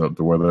arc ends up,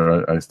 to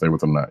whether I stay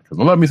with them or not. Because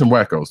I love me some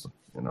wackos,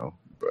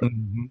 But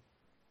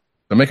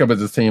the makeup of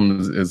this team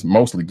is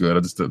mostly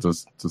good. Just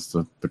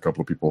a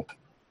couple of people.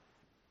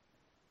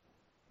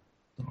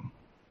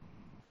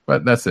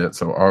 But that's it.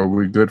 So are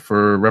we good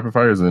for rapid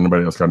fires? Has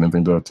anybody else got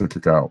anything to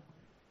kick out?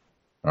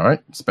 All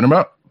right, spin them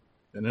up.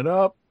 Spin it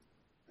up.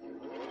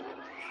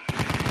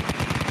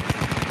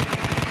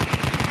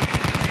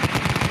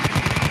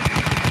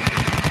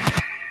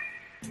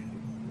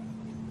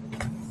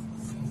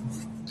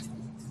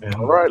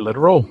 All right, let it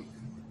roll.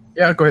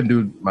 Yeah, go ahead and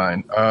do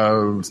mine.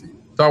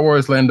 Star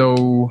Wars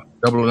Lando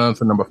Double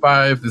Announcement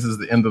 #5. This is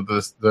the end of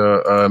the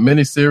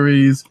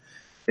miniseries.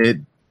 It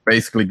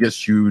basically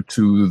gets you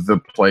to the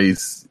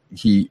place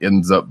he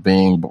ends up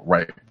being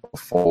right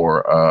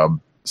before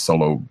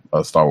Solo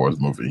Star Wars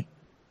movie,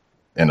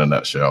 in a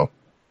nutshell.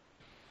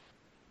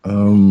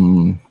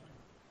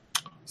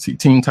 See,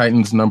 Teen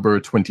Titans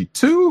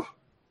 #22.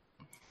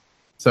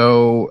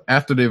 So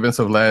after the events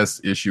of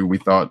last issue, we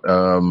thought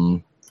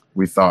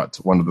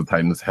one of the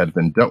Titans had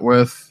been dealt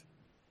with,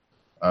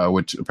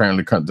 which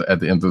apparently at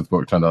the end of this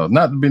book turned out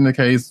not to be the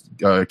case.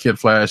 Kid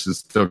Flash is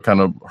still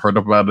kind of hurt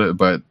up about it,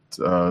 but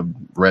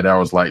Red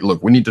Arrow's like,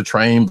 look, we need to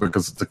train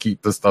because to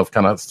keep this stuff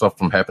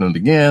from happening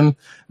again.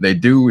 They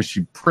do.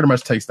 She pretty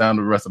much takes down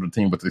the rest of the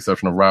team with the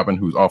exception of Robin,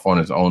 who's off on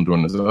his own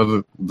doing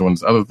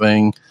this other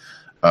thing.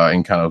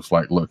 And kind of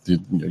like, look,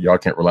 y'all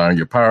can't rely on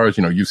your powers.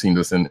 You've seen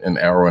this in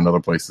Arrow and other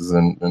places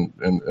and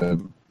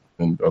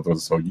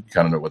others, so you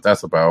kind of know what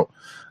that's about.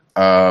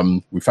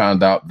 We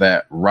found out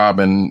that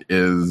Robin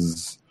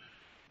is,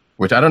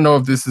 which I don't know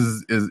if this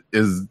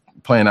is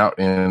playing out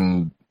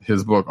in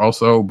his book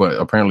also, but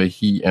apparently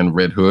he and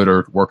Red Hood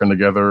are working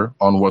together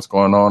on what's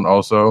going on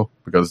also,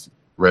 because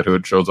Red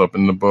Hood shows up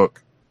in the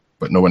book,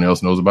 but no one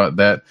else knows about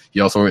that. He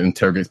also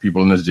interrogates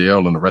people in his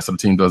jail, and the rest of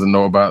the team doesn't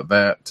know about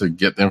that to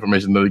get the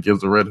information that he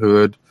gives to Red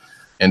Hood.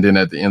 And then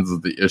at the end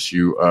of the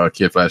issue,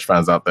 Kid Flash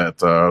finds out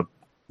that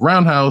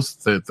Roundhouse,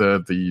 that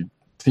the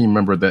team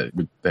member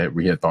that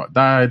we had thought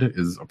died,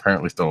 is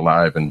apparently still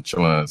alive and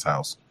chilling at his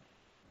house.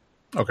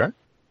 Okay.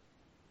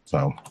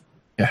 So,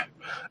 yeah.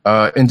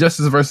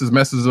 Injustice versus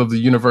Masters of the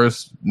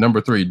Universe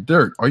 #3.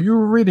 Dirk, are you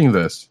reading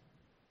this?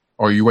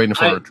 Or are you waiting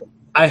for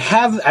I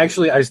have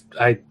actually.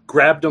 I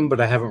grabbed them,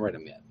 but I haven't read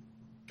them yet.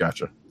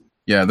 Gotcha.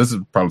 Yeah, this is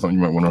probably something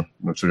you might want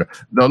to check out.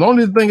 The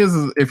only thing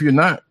is if you're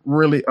not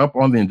really up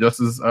on the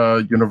Injustice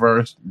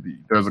universe,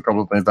 there's a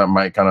couple of things that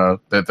might kind of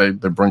that they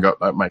bring up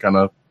that might kind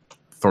of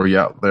throw you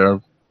out there.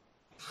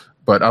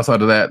 But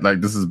outside of that, like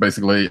this is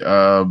basically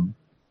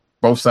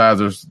both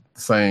sides are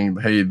saying,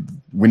 "Hey,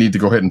 we need to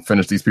go ahead and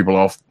finish these people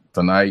off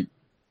tonight."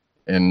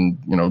 And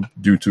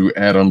due to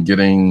Adam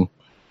getting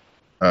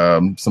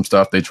some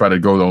stuff, they try to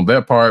go on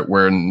their part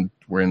when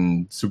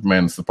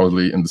Superman is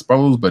supposedly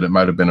indisposed, but it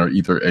might have been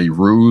either a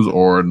ruse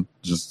or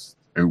just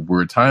a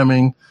weird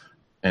timing.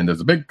 And there's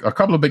a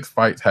couple of big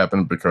fights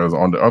happen because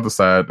on the other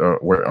side,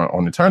 where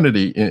on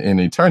Eternity in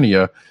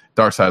Eternia,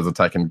 Darkseid's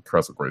attacking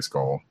Castle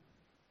Grayskull.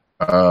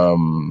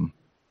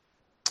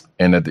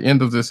 And at the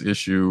end of this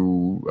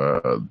issue,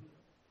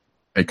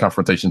 a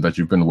confrontation that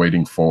you've been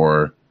waiting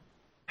for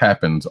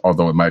happens,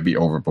 although it might be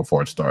over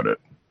before it started.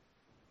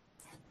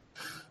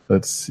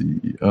 Let's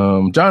see.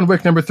 John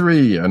Wick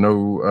 #3. I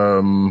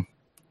know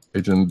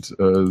Agent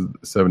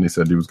 70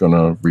 said he was going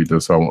to read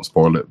this, so I won't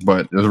spoil it.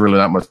 But there's really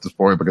not much to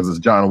spoil because it's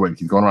John Wick.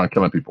 He's going around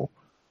killing people.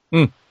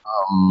 Well,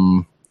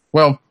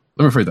 let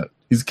me rephrase that.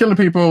 He's killing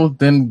people,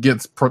 then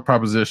gets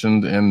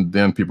propositioned, and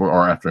then people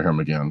are after him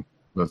again.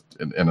 That's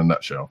in a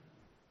nutshell.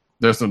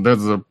 There's a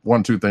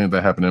 1-2 things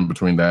that happen in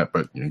between that,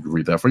 but you can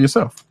read that for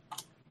yourself.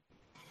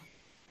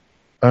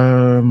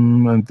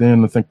 And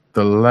then I think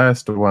the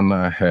last one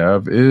I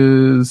have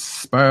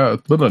is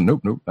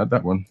nope, not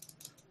that one.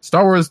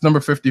 Star Wars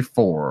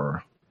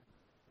 #54.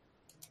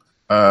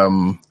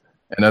 And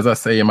as I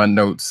say in my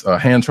notes,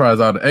 Han tries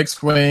out an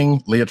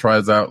X-wing, Leia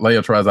tries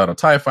out a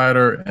TIE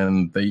fighter,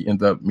 and they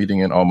end up meeting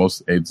in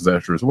almost a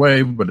disastrous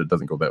way, but it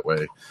doesn't go that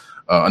way.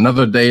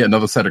 Another day,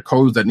 another set of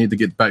codes that need to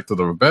get back to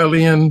the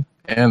rebellion,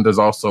 and there's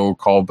also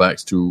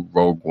callbacks to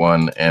Rogue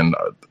One and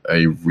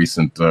a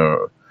recent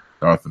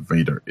Darth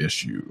Vader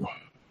issue.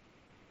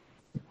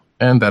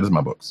 And that is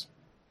my books.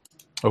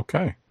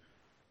 Okay.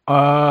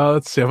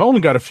 Let's see. I've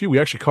only got a few. We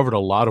actually covered a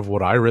lot of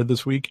what I read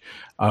this week.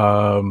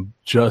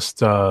 Just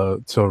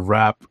to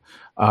wrap,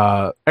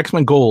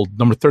 X-Men Gold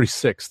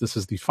 #36. This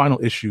is the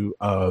final issue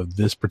of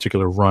this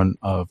particular run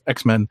of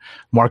X-Men.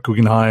 Mark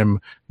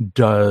Guggenheim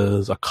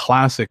does a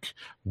classic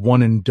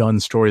one and done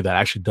story that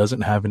actually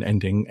doesn't have an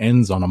ending,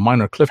 ends on a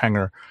minor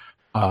cliffhanger.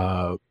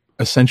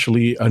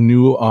 Essentially, a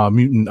new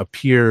mutant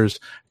appears,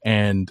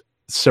 and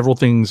several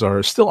things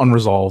are still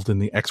unresolved in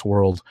the X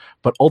world,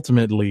 but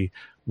ultimately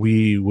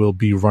we will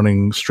be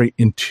running straight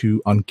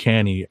into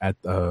Uncanny at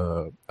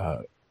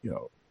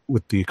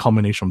with the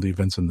culmination of the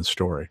events in the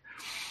story.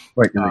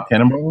 Wait, is it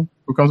Cannonball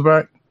who comes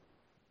back?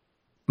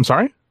 I'm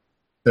sorry?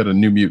 That a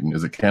New Mutant.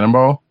 Is it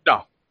Cannonball?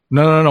 No.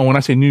 When I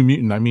say New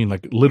Mutant, I mean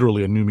like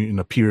literally a New Mutant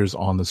appears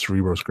on the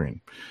Cerebro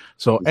screen.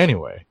 So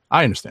anyway,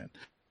 I understand.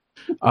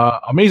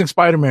 Amazing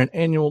Spider-Man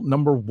Annual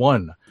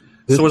 #1.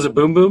 So was it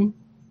Boom Boom?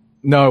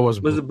 No, it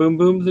wasn't. Was it Boom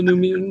Boom, the New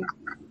Mutant?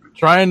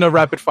 Trying to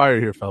rapid fire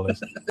here,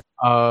 fellas.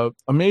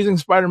 Amazing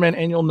Spider-Man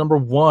Annual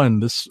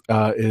 #1. This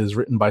is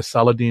written by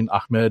Saladin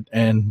Ahmed,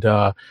 and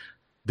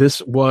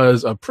this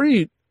was a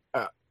pretty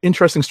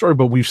interesting story.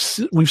 But we've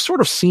sort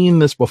of seen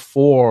this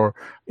before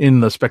in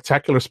the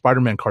Spectacular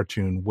Spider-Man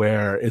cartoon,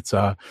 where it's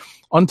a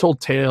untold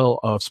tale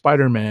of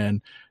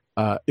Spider-Man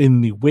in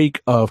the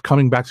wake of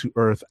coming back to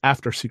Earth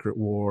after Secret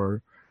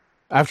War.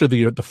 After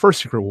the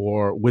first Secret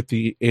War with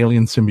the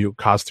alien symbiote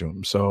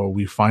costume. So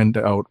we find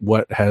out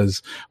what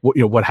happens,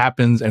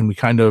 and we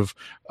kind of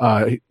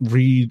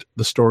read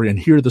the story and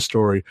hear the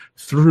story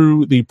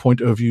through the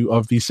point of view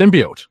of the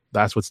symbiote.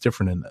 That's what's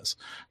different in this.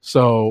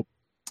 So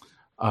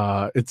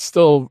it's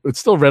still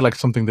read like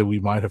something that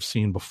we might have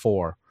seen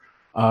before.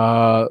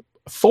 Thor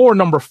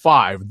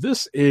 #5.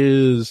 This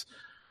is,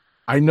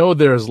 I know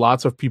there's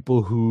lots of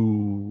people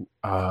who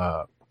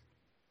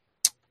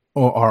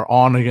are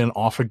on again,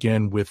 off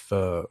again with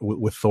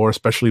Thor,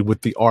 especially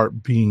with the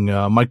art being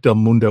Mike Del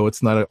Mundo.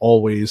 It's not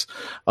always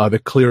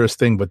the clearest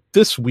thing, but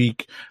this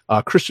week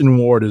Christian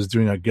Ward is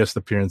doing a guest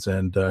appearance,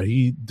 and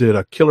he did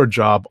a killer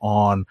job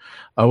on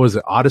was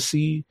it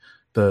Odyssey,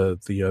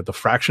 the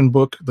Fraction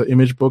book, the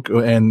Image book,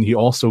 and he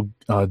also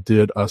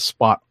did a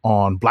spot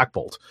on Black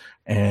Bolt,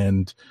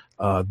 and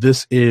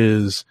this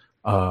is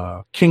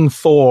King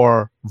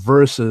Thor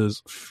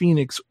versus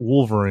Phoenix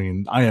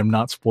Wolverine. I am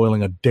not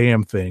spoiling a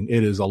damn thing.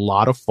 It is a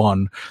lot of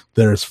fun.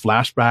 There's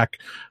flashback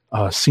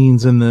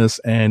scenes in this,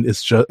 and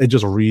it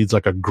just reads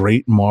like a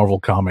great Marvel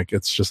comic.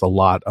 It's just a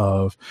lot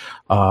of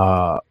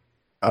high-powered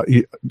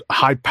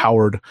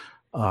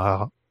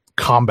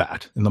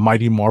combat in the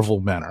mighty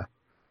Marvel manner.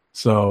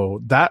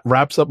 So that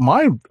wraps up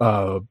my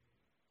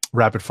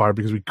rapid fire,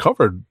 because we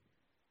covered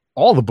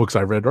all the books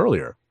I read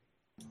earlier.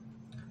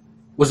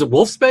 Was it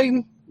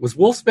Wolfsbane? Was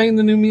Wolfsbane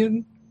the New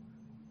Mutant?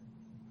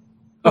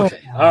 Okay,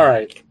 all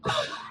right.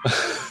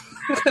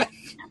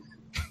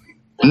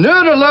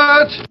 Nerd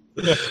alert!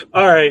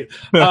 All right.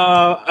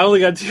 I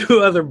only got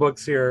 2 other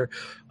books here.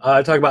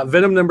 I talk about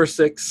Venom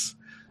 #6.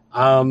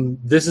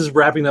 This is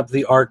wrapping up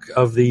the arc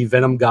of the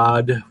Venom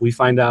God. We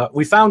found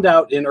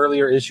out in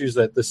earlier issues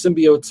that the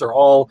symbiotes are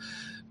all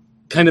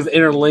kind of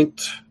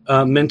interlinked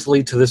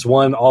mentally to this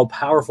one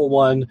all-powerful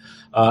one.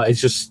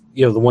 It's just,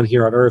 the one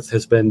here on Earth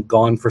has been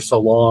gone for so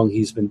long.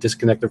 He's been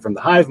disconnected from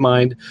the hive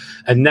mind.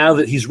 And now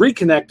that he's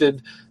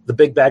reconnected, the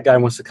big bad guy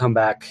wants to come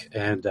back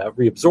and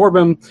reabsorb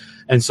him.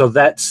 And so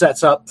that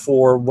sets up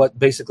for what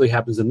basically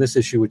happens in this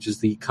issue, which is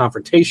the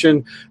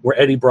confrontation where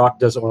Eddie Brock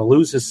doesn't want to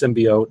lose his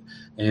symbiote.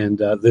 And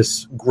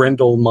this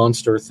Grendel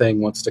monster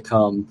thing wants to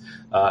come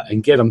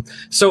and get him.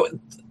 So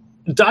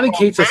Donny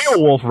Cates has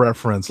Beowulf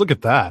reference. Look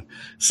at that.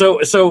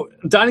 So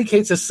Donny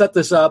Cates has set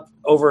this up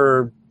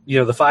over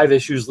the 5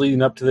 issues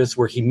leading up to this,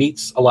 where he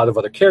meets a lot of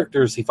other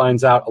characters. He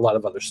finds out a lot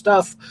of other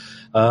stuff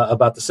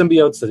about the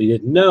symbiotes that he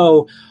didn't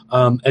know,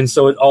 and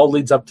so it all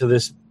leads up to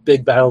this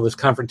big battle, this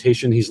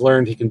confrontation. He's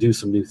learned he can do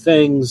some new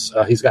things.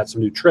 He's got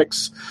some new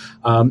tricks,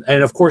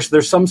 and of course,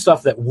 there's some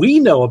stuff that we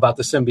know about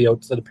the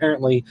symbiotes that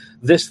apparently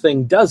this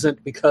thing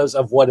doesn't, because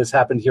of what has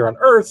happened here on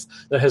Earth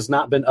that has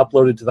not been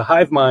uploaded to the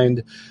hive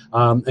mind,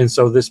 and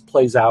so this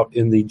plays out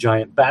in the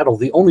giant battle.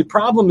 The only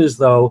problem is,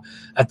 though,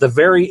 at the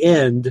very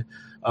end,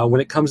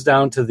 when it comes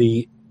down to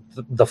the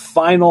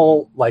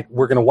final,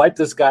 we're going to wipe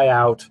this guy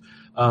out,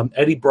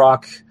 Eddie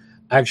Brock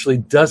actually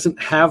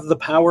doesn't have the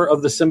power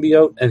of the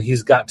symbiote, and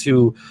he's got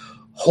to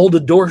hold a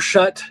door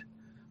shut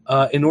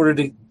in order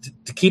to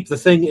keep the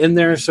thing in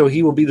there, so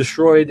he will be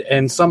destroyed.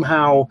 And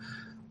somehow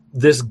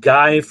this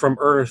guy from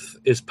Earth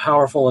is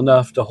powerful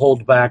enough to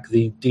hold back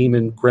the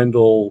demon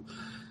Grendel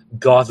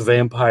goth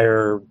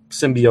vampire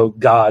symbiote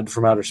god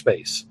from outer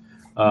space.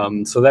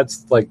 So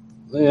that's the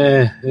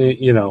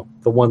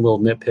one little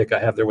nitpick I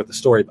have there with the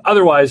story. But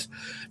otherwise,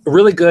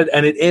 really good,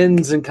 and it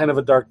ends in kind of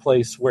a dark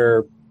place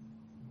where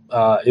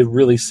it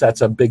really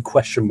sets a big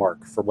question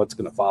mark for what's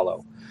going to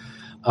follow.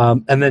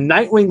 And then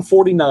Nightwing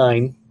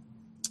 49,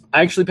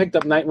 I actually picked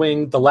up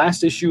Nightwing, the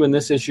last issue and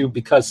this issue,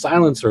 because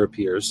Silencer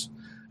appears,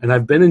 and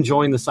I've been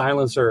enjoying the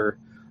Silencer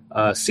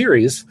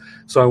series,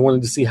 so I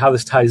wanted to see how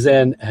this ties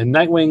in. And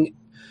Nightwing...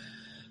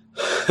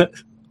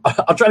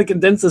 I'll try to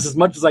condense this as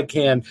much as I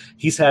can.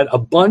 He's had a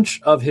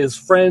bunch of his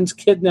friends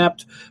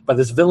kidnapped by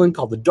this villain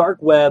called the Dark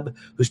Web,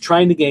 who's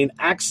trying to gain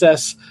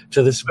access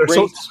to this Their great...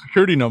 social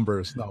security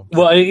numbers. No.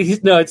 Well,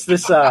 it's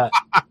this...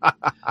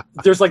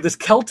 there's this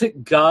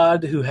Celtic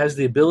god who has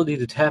the ability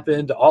to tap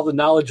into all the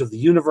knowledge of the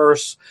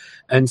universe,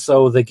 and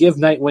so they give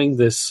Nightwing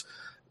this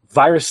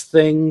virus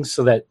thing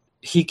so that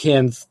he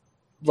can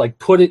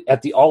put it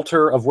at the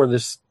altar of where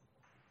this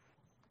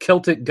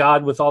Celtic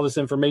god with all this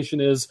information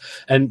is,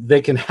 and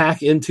they can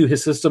hack into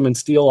his system and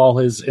steal all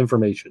his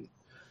information,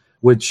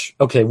 which,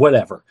 okay,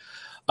 whatever.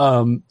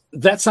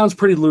 That sounds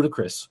pretty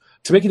ludicrous.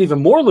 To make it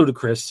even more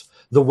ludicrous,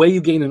 the way you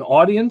gain an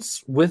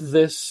audience with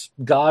this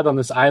god on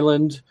this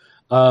island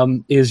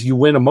is you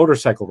win a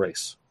motorcycle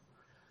race.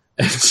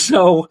 And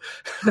so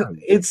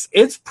it's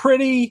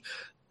pretty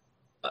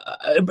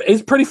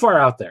far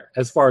out there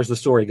as far as the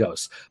story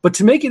goes. But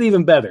to make it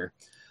even better,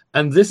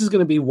 and this is going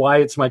to be why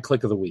it's my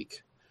click of the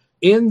week,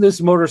 in this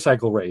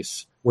motorcycle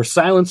race where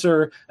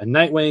Silencer and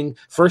Nightwing,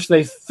 first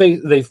they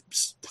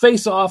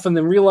face off and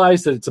then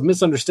realize that it's a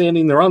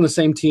misunderstanding. They're on the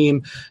same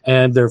team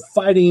and they're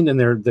fighting and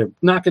they're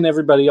knocking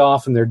everybody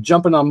off and they're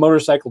jumping on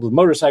motorcycle to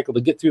motorcycle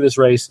to get through this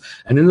race.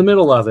 And in the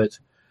middle of it,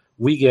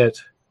 we get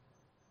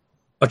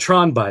a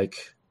Tron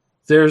bike.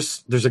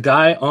 There's a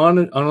guy on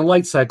a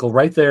light cycle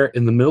right there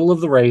in the middle of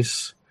the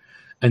race,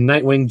 and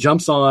Nightwing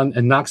jumps on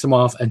and knocks him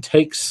off and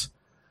takes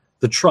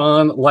the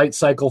Tron light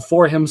cycle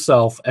for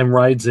himself and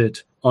rides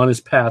it on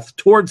his path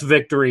towards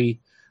victory.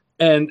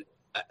 And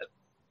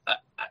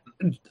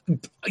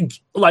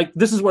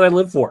this is what I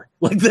live for.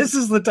 This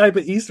is the type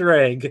of Easter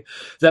egg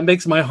that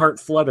makes my heart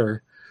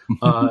flutter.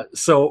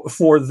 So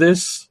for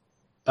this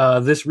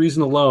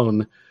reason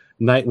alone,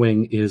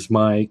 Nightwing is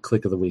my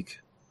click of the week.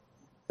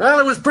 Well,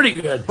 it was pretty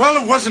good.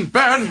 Well, it wasn't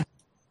bad.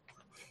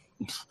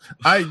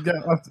 I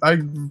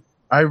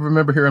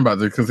remember hearing about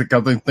this because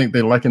I think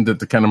they likened it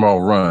to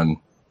Cannonball Run.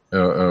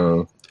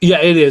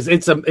 Yeah, it is.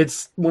 It's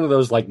one of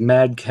those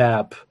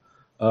madcap.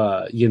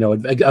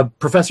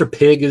 Professor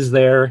Pig is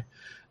there,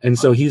 and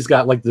so he's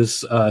got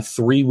this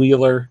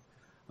 3-wheeler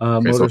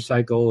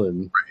motorcycle,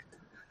 and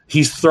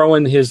he's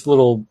throwing his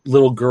little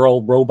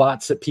girl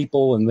robots at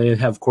people, and they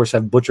have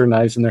butcher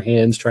knives in their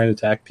hands trying to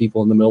attack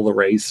people in the middle of the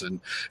race, and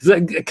it's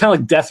kind of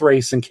like Death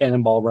Race and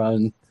Cannonball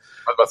Run.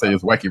 I was about to say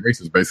it's Wacky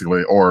Races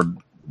basically, or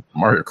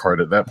Mario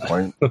Kart at that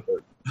point.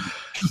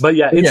 But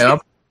yeah,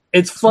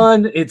 it's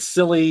fun. It's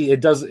silly.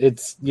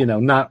 It's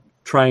not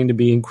trying to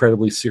be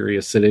incredibly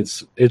serious. And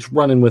it's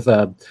running with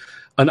an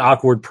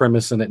awkward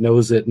premise, and it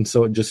knows it, and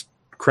so it just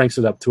cranks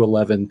it up to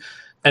 11,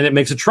 and it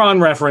makes a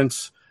Tron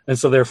reference, and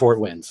so therefore it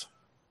wins.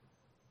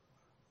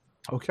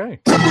 Okay.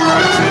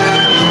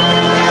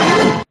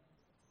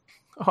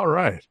 All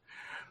right.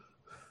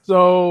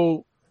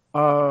 So,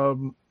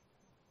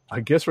 I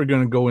guess we're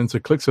going to go into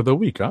clicks of the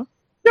week, huh?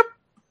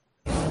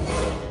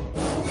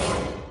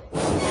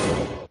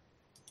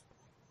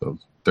 So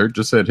Dirt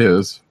just said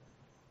his.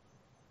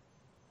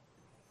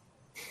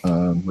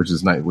 which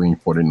is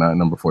Nightwing 49,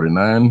 number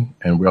 49.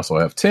 And we also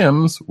have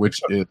Tim's,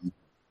 which is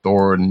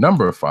Thor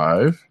number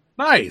 5.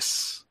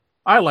 Nice.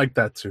 I like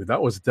that too.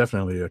 That was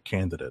definitely a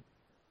candidate.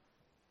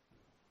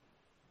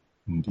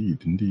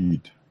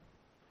 Indeed.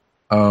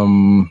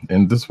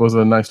 And this was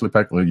a nicely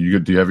packed. Do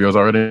you have yours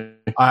already?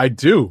 I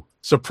do.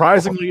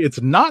 Surprisingly, it's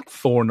not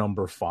Thor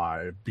number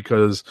 5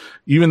 because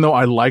even though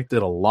I liked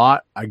it a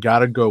lot, I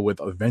gotta go with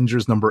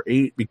Avengers number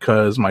 8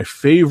 because my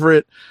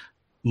favorite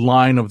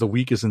line of the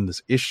week is in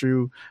this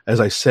issue.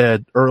 As I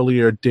said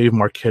earlier, Dave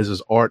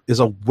Marquez's art is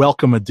a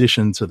welcome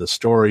addition to the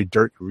story.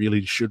 Dirt, you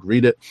really should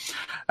read it.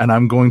 And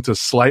I'm going to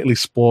slightly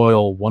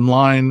spoil one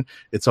line.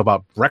 It's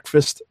about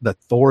breakfast that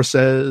Thor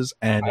says,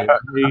 and it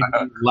made me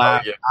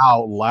laugh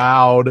out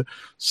loud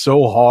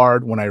so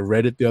hard when I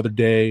read it the other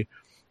day.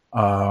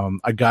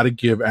 I got to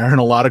give Aaron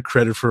a lot of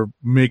credit for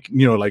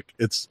making,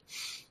 it's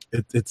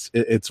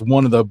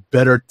one of the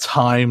better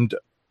timed,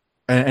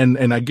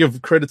 and I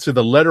give credit to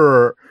the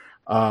letterer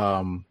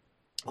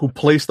who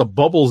placed the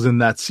bubbles in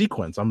that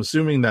sequence. I'm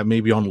assuming that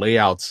maybe on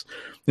layouts,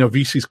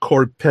 VC's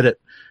Corey Pettit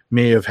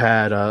may have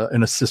had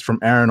an assist from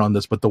Aaron on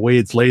this, but the way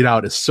it's laid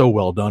out is so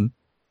well done.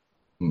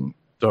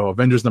 So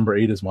Avengers number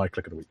 8 is my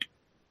click of the week.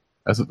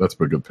 That's a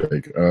pretty good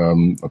pick. I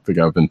think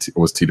I've been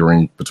was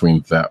teetering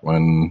between that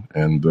one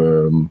and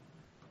Mr.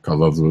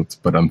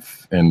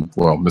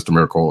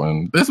 Miracle,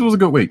 and this was a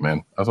good week,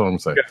 man. That's what I'm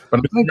saying. Yeah, but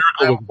Mr.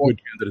 Miracle was a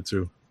good candidate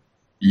too.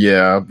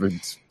 Yeah,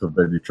 it's the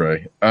baby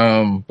Trey.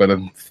 But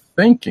I'm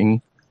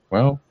thinking,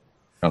 I'm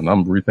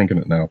rethinking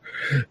it now.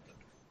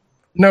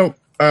 No,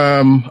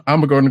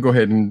 I'm going to go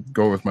ahead and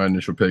go with my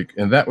initial pick,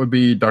 and that would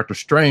be Doctor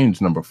Strange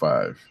number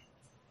 5.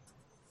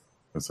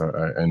 Because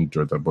I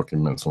enjoyed that book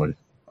immensely.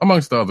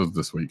 Amongst the others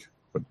this week,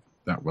 but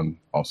that one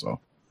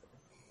also.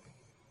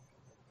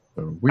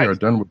 So we are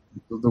done with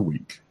the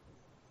week.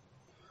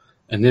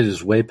 And it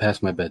is way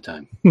past my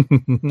bedtime.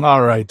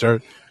 All right,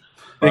 Dirt.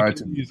 Take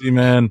it easy,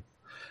 man.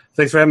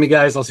 Thanks for having me,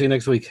 guys. I'll see you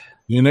next week. See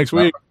you next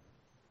week.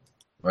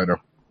 Later.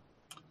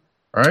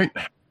 All right.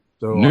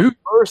 So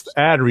first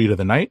ad read of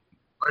the night.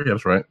 Oh, yeah,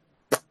 that's right.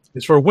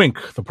 It's for Wink,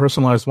 the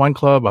personalized wine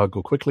club. I'll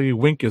go quickly.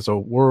 Wink is a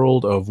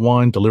world of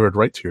wine delivered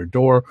right to your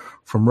door.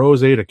 From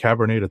rosé to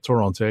Cabernet to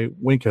Torronté,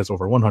 Wink has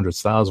over 100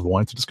 styles of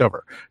wine to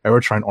discover. Ever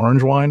try an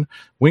orange wine?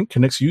 Wink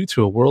connects you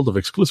to a world of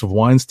exclusive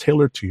wines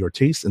tailored to your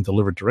taste and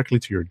delivered directly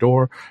to your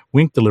door.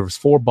 Wink delivers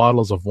 4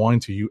 bottles of wine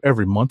to you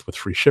every month with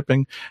free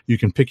shipping. You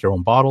can pick your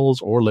own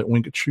bottles or let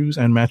Wink choose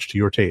and match to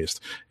your taste.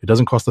 It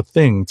doesn't cost a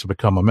thing to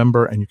become a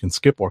member, and you can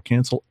skip or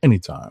cancel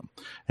anytime.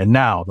 And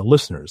now, the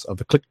listeners of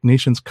the Click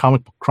Nation's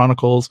Comic Book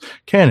Chronicles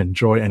can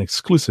enjoy an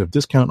exclusive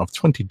discount of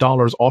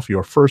 $20 off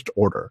your first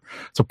order.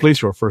 To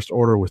place your first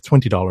order with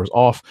 $20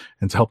 off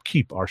and to help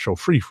keep our show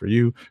free for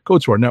you, go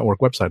to our network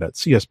website at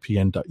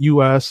cspn.us/wink.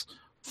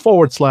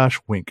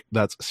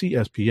 That's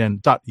cspn.us/wink.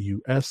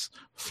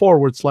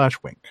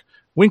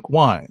 Wink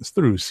wines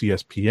through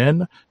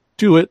CSPN.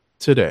 Do it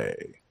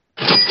today.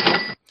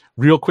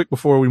 Real quick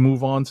before we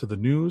move on to the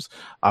news,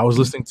 I was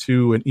listening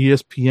to an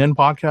ESPN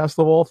podcast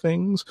of all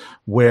things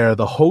where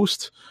the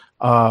host,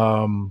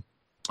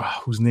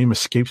 whose name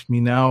escapes me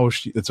now.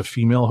 It's a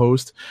female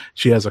host.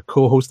 She has a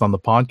co-host on the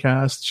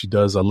podcast. She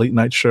does a late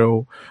night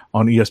show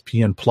on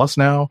ESPN Plus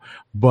now.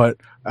 But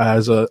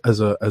as a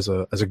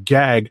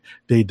gag,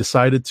 they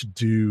decided to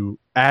do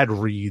ad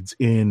reads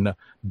in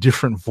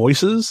different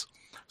voices.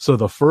 So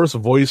the first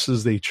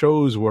voices they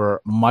chose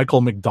were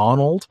Michael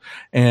McDonald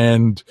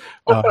and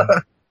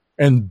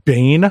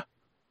Bane.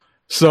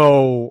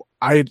 So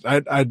I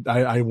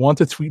want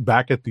to tweet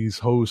back at these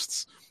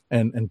hosts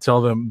and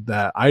tell them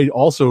that I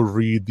also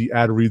read the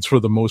ad reads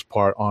for the most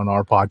part on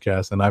our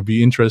podcast, and I'd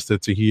be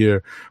interested to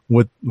hear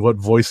what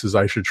voices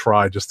I should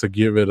try just to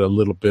give it a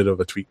little bit of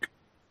a tweak.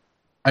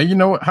 You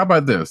know what? How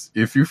about this?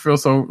 If you feel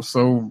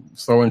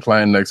so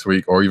inclined next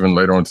week, or even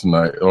later on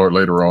tonight, or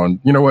later on,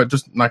 you know what?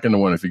 Just knock into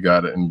one if you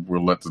got it, and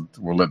we'll let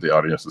the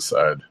audience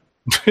decide.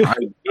 I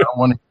don't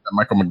want to get that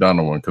Michael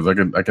McDonald one because I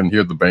can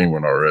hear the Bane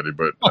one already,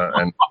 but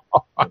and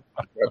you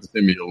have to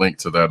send me a link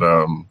to that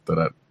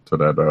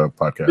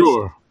podcast.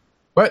 Sure.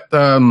 But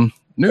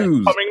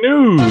news. Coming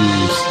news.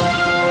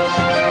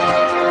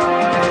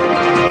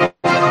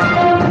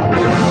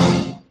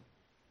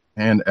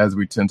 And as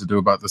we tend to do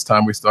about this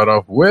time, we start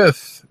off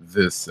with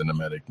this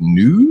cinematic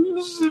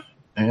news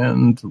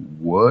and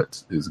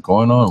what is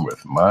going on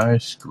with my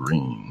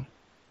screen.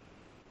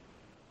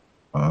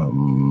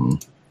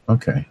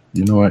 Okay,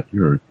 you know what?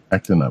 You're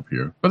acting up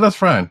here, but that's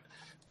fine.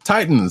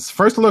 Titans,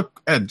 first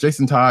look at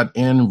Jason Todd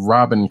in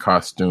Robin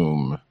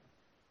costume.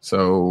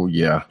 So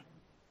yeah.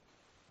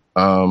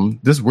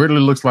 This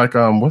weirdly looks like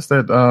what's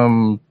that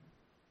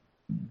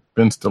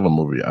Ben Stiller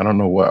movie? I don't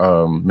know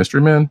what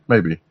Mystery Men,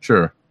 maybe.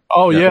 Sure.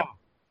 Oh yeah.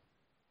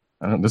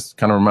 This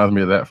kind of reminds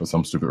me of that for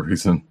some stupid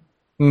reason.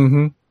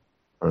 Mm-hmm.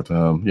 But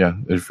yeah,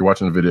 if you're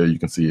watching the video, you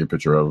can see a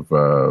picture of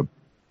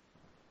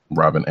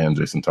Robin and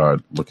Jason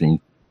Todd looking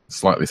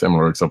slightly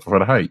similar, except for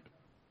the height.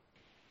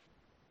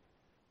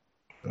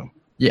 So,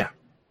 yeah.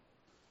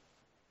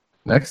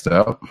 Next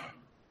up,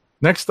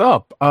 Next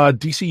up,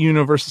 DC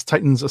Universe's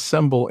Titans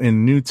assemble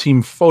in new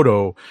team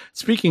photo.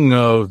 Speaking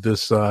of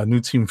this new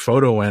team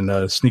photo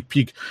and sneak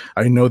peek,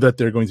 I know that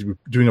they're going to be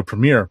doing a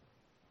premiere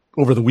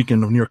over the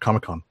weekend of New York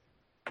Comic Con.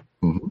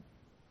 Mm-hmm.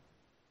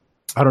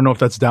 I don't know if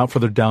that's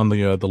further down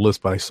the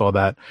list, but I saw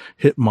that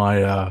hit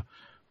my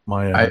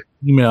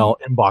email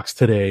inbox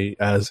today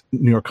as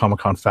New York Comic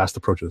Con fast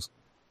approaches.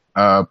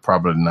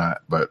 Probably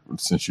not, but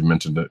since you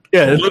mentioned it,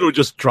 yeah, it literally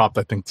just dropped.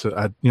 I think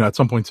at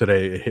some point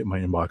today it hit my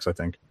inbox. I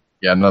think.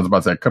 Yeah, and I was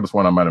about to say, could have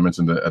sworn I might have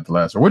mentioned it at the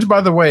last one. Which, by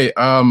the way,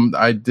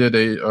 I did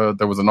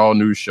there was an all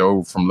new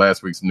show from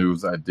last week's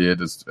news. I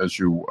did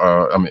episode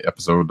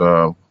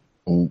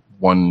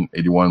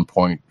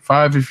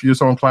 181.5. If you're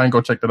so inclined, go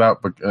check that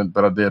out. But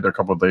I did a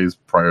couple of days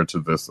prior to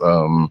this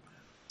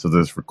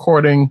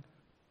recording,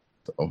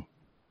 so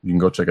you can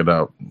go check it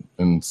out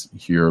and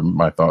hear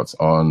my thoughts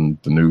on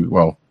the news.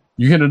 Well,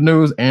 you hear the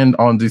news and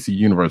on DC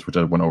Universe, which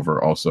I went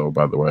over also.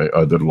 By the way,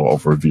 I did a little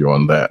overview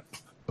on that.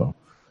 So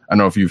I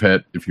know if you've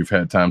had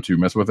time to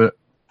mess with it.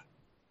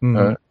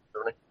 Mm-hmm.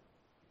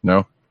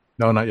 No,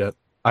 not yet.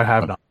 I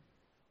have not.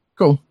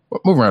 Cool.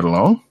 Well, moving right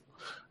along.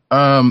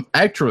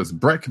 Actress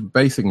Breck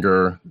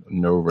Basinger,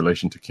 no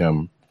relation to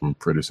Kim, I'm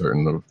pretty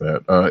certain of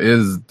that,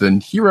 is the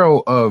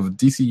hero of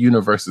DC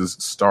Universe's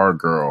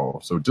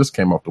Stargirl. So it just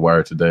came off the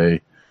wire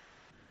today,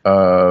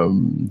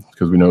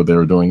 because we know they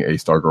were doing a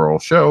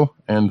Stargirl show,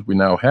 and we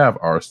now have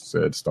our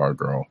said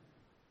Stargirl.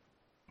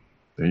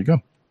 There you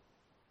go.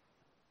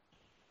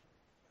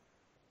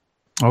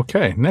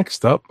 Okay,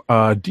 next up,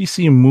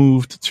 DC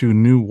moved to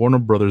new Warner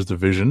Brothers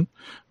division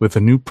with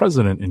a new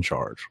president in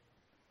charge.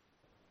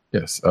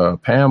 Yes,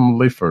 Pam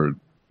Layford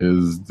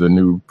is the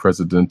new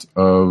president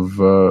of,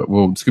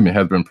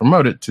 has been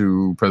promoted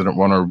to President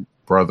Warner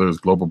Brothers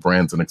Global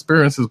Brands and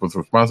Experiences with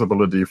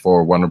responsibility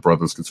for Warner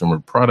Brothers consumer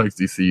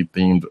products, DC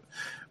themed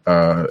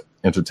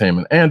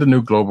entertainment, and a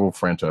new global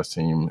franchise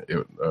team.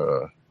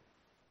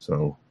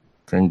 So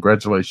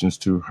congratulations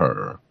to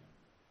her.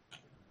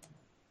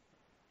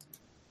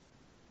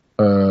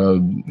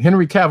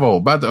 Henry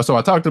Cavill. So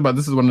I talked about,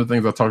 this is one of the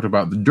things I talked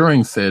about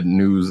during said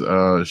news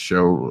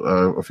show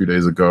a few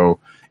days ago,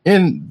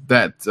 in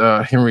that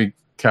Henry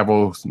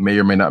Cavill may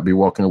or may not be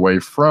walking away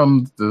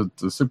from the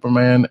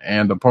Superman,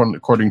 and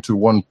according to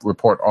one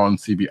report on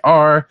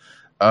CBR,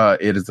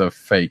 it is a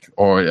fake,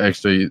 or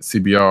actually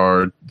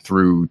CBR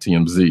through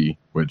TMZ,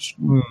 which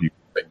you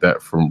take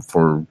that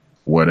for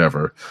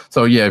whatever.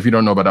 So yeah, if you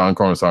don't know about Alan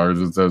Corsar,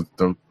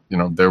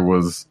 there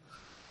was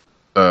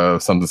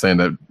something saying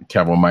that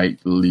Cavill might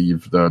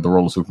leave the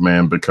role of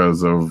Superman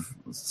because of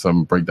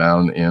some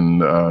breakdown in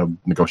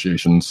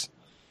negotiations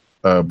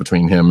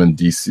between him and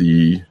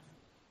DC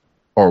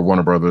or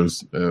Warner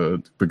Brothers,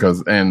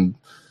 and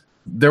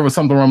there was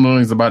something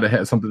rumblings about it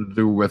had something to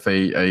do with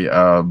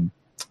a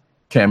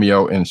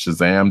cameo in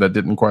Shazam that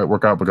didn't quite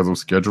work out because of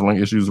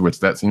scheduling issues, which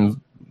doesn't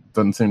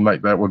seem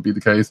like that would be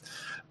the case.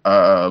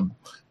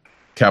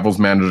 Cavill's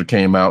manager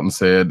came out and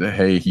said,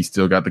 hey, he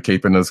still got the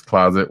cape in his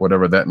closet,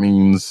 whatever that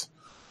means.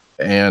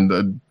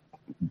 And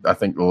I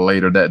think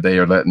later that day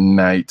or that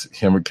night,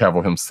 Henry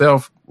Cavill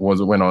himself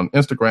went on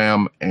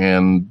Instagram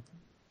and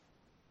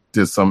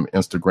did some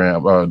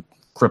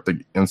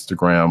cryptic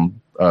Instagram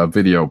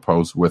video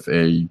post with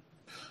a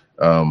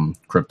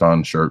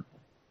Krypton shirt.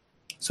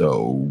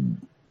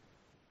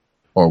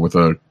 Or with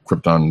a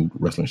Krypton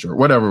wrestling shirt,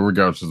 whatever,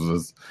 regardless of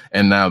this.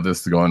 And now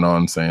this is going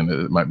on saying that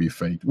it might be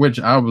fake,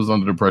 which I was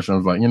under the impression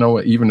of like, you know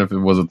what, even if it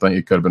was a thing,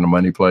 it could have been a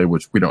money play,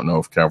 which we don't know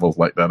if Cavill's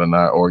like that or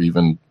not, or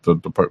even the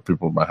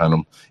people behind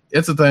him.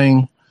 It's a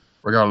thing.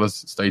 Regardless,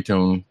 stay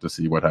tuned to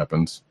see what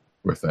happens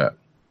with that.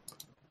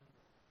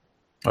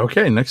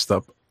 Okay, next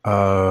up,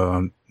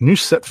 new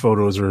set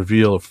photos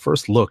reveal a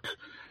first look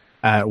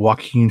at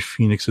Joaquin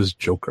Phoenix's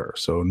Joker.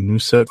 So new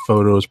set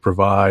photos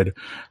provide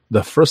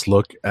the first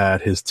look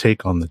at his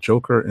take on the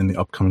Joker in the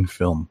upcoming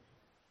film.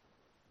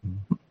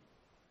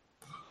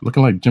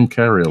 Looking like Jim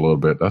Carrey a little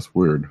bit. That's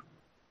weird.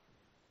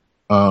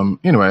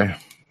 Anyway,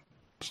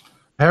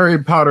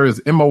 Harry Potter's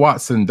Emma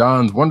Watson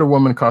dons Wonder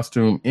Woman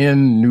costume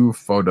in new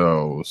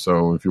photo.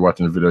 So if you're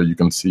watching the video, you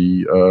can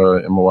see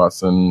Emma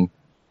Watson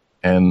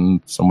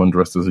and someone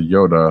dressed as a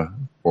Yoda,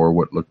 or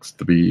what looks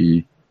to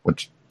be,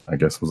 which I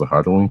guess was a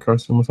Halloween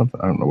costume or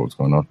something. I don't know what's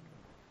going on.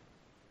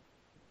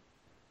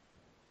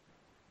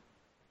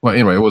 Well,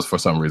 anyway, it was for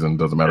some reason.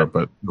 Doesn't matter,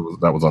 but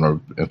that was on our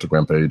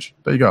Instagram page.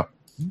 There you go.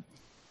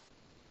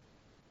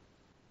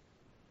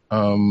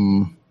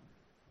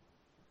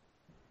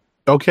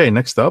 Okay,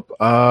 next up,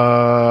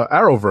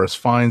 Arrowverse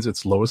finds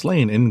its Lois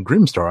Lane in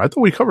Grimstar. I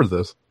thought we covered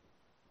this.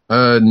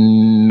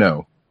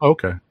 No.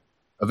 Okay.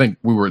 I think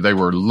they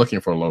were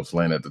looking for Lois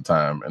Lane at the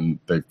time, and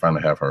they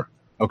finally have her.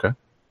 Okay.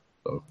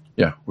 So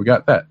yeah, we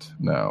got that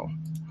now.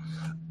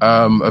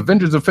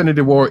 Avengers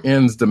Infinity War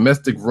ends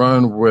domestic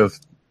run with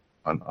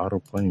an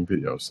auto-playing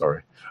video.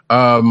 Sorry.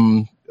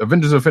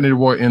 Avengers Infinity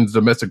War ends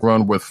domestic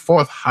run with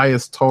fourth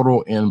highest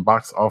total in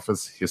box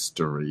office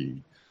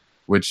history,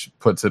 which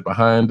puts it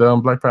behind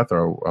Black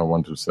Panther, I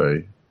want to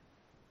say.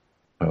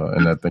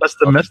 And that's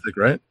domestic,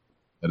 right?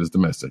 That is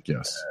domestic,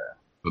 yes.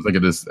 I think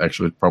it is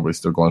actually probably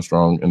still going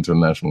strong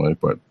internationally,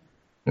 but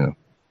yeah,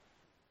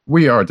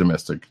 we are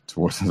domestic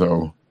towards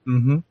that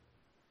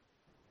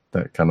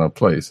kind of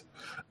place.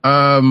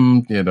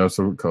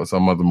 So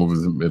some other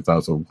movies, it's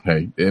also,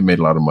 hey, it made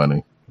a lot of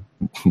money.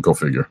 Go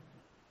figure.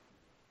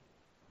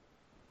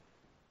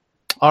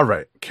 All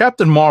right.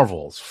 Captain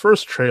Marvel's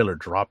first trailer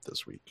dropped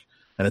this week,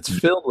 and it's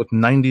filled with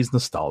 90s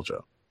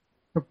nostalgia.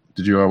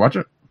 Did you watch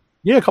it?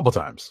 Yeah, a couple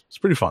times. It's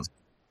pretty fun.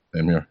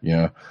 Same here.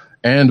 Yeah.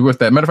 And with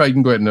that, matter of fact, you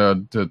can go ahead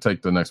and to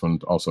take the next one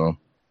also,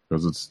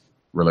 because it's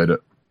related.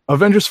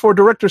 Avengers 4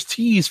 directors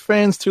tease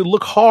fans to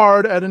look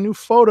hard at a new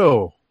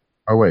photo.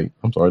 Oh, wait.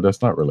 I'm sorry.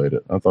 That's not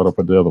related. I thought I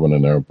put the other one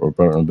in there, but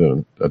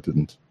I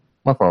didn't.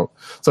 My fault.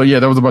 So, yeah,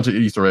 there was a bunch of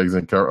Easter eggs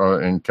in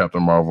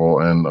Captain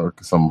Marvel and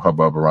some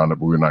hubbub around it,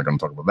 but we're not going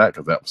to talk about that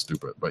because that was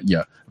stupid. But,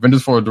 yeah,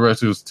 Avengers 4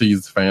 directors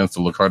teased fans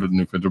to look hard at the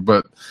new picture.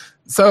 But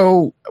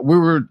so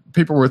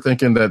people were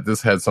thinking that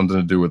this had something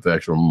to do with the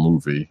actual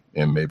movie,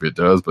 and maybe it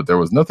does, but there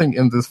was nothing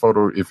in this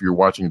photo, if you're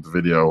watching the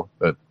video,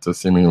 that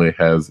seemingly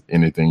has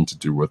anything to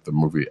do with the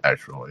movie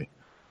actually.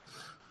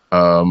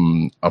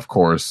 Of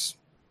course,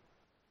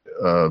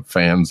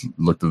 fans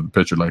looked at the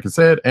picture, like I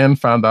said, and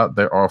found out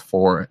there are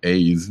 4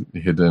 A's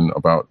hidden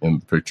about in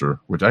the picture,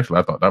 which actually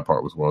I thought that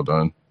part was well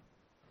done.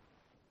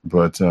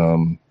 But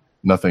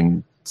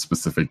nothing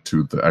specific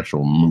to the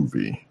actual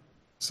movie.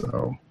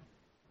 So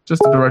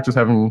just the directors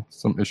having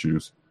some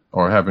issues,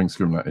 or having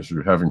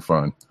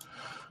fun.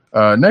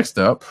 Next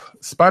up,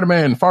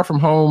 Spider-Man Far From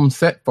Home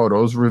set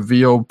photos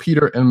reveal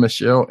Peter and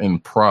Michelle in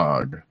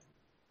Prague.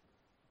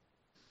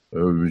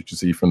 You can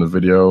see from the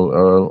video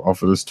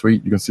off of this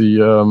tweet, you can see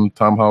Tom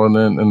Holland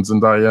and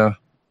Zendaya,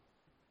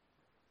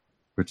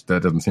 which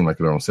that doesn't seem like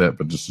they're on set,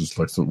 but just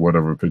like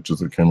whatever pictures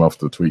that came off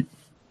the tweet.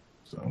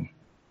 So,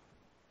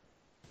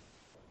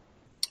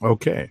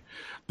 okay,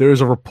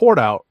 there's a report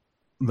out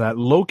that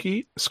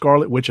Loki,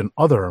 Scarlet Witch, and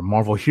other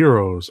Marvel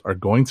heroes are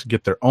going to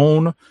get their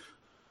own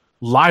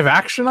live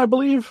action, I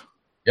believe.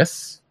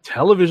 Yes,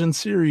 television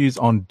series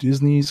on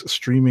Disney's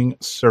streaming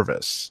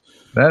service.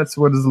 That's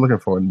what it's looking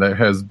for. There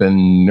has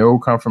been no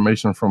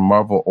confirmation from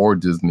Marvel or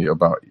Disney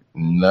about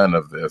none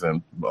of this,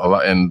 and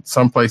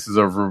some places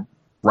are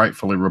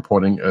rightfully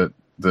reporting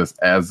this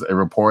as a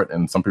report,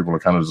 and some people are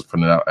kind of just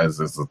putting it out as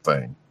is a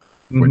thing,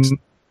 which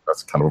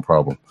that's kind of a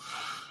problem.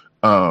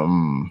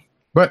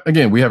 But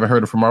again, we haven't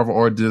heard it from Marvel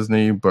or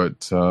Disney,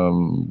 but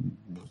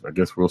I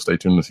guess we'll stay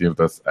tuned to see if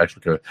that's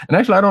actually good. And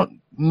actually,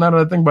 now that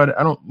I think about it,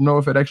 I don't know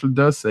if it actually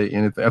does say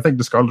anything. I think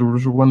the Scarlet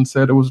Witch one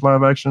said it was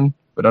live action,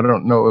 but I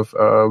don't know if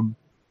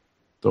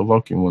the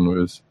Loki one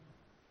was.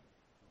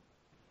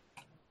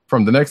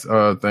 From the next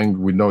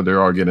thing, we know they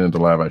are getting into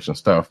live action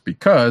stuff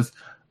because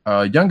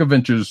Young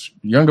Avengers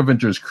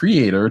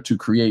creator to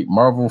create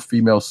Marvel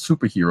female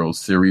superheroes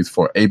series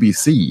for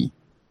ABC.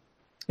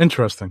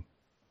 Interesting.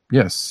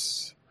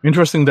 Yes.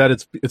 Interesting that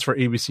it's for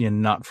ABC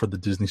and not for the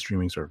Disney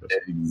streaming service.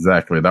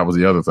 Exactly. That was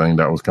the other thing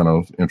that was kind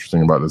of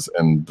interesting about this,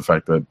 and the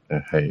fact that,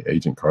 hey,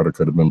 Agent Carter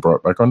could have been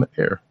brought back on the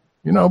air.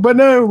 But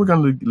no, we're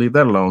going to leave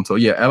that alone. So,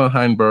 yeah, Alan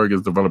Heinberg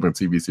is developing a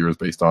TV series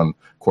based on,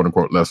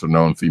 quote-unquote,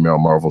 lesser-known female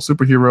Marvel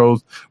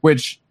superheroes,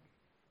 which,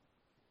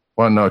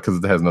 well, no,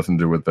 because it has nothing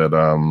to do with that,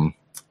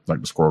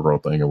 like the Squirrel Girl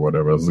thing or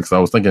whatever. I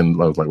was thinking,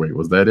 wait,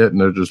 was that it? And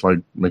they're just, like,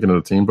 making it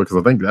a team? Because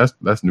I think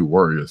that's New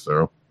Warriors,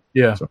 so.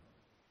 Yeah. So,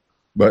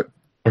 but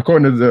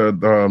according to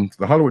the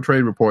Hollywood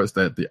Trade reports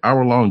that the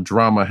hour-long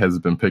drama has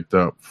been picked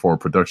up for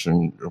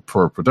production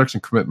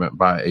commitment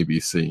by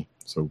ABC.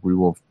 So we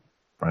will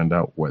find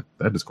out what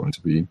that is going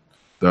to be.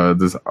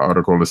 This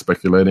article is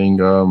speculating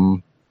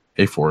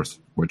A-Force,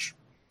 which,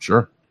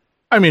 sure.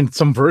 I mean,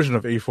 some version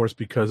of A-Force,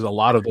 because a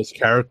lot of those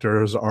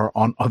characters are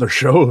on other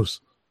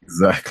shows.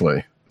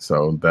 Exactly.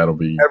 So that'll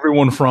be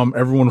everyone from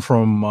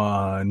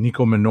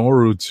Nico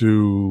Minoru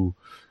to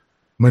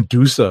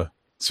Medusa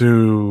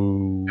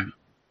to.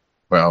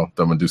 Well,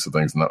 the Medusa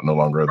thing's no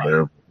longer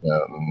there.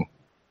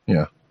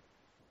 Yeah.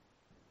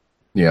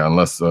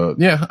 Unless, I don't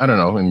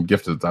know. And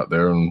Gifted's out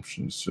there,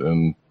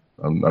 and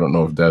I don't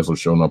know if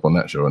Dazzler's showing up on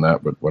that show or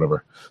not, but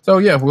whatever. So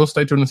yeah, we'll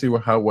stay tuned and see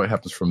what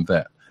happens from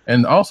that.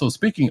 And also,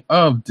 speaking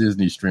of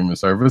Disney streaming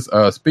service,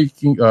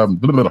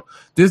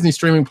 Disney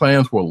streaming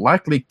plans will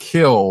likely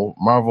kill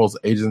Marvel's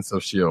Agents of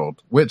S.H.I.E.L.D.,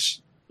 which,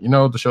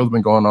 the show's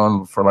been going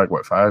on for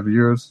 5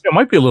 years? It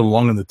might be a little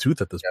long in the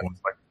tooth at this point.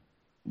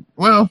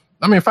 Well,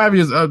 I mean, 5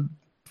 years.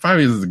 5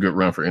 years is a good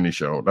run for any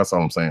show. That's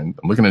all I'm saying.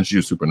 I'm looking at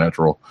you,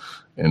 Supernatural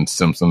and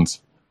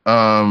Simpsons.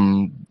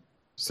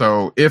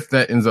 So if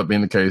that ends up being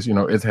the case,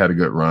 it's had a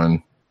good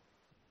run.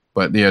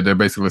 But yeah, they're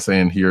basically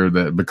saying here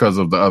that because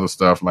of the other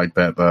stuff like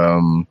that,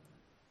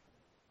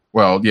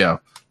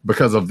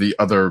 because of the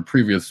other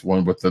previous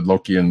one with the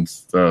Loki and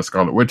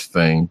Scarlet Witch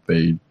thing,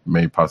 they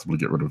may possibly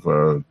get rid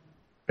of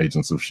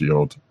Agents of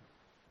S.H.I.E.L.D.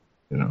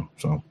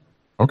 So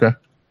okay.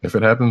 If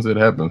it happens, it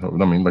happens. I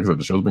mean, like I said,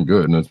 the show's been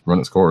good and it's run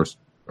its course.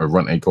 Or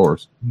run a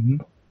course.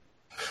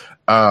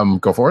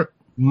 Go for it.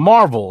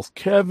 Marvel's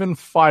Kevin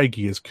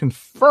Feige is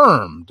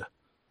confirmed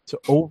to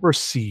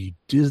oversee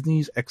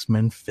Disney's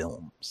X-Men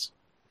films.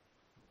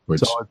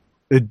 Which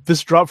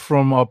This dropped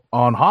from up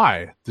on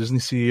high. Disney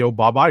CEO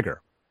Bob Iger.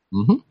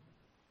 Mm-hmm.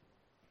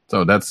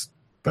 So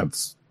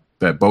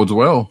that bodes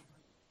well.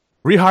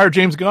 Rehire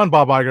James Gunn,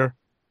 Bob Iger.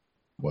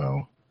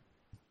 Well,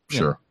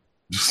 sure.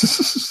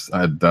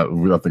 I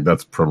think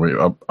that's probably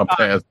a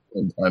pass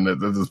at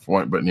this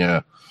point, but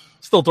yeah.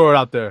 Still throw it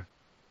out there.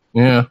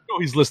 Yeah. Oh,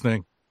 he's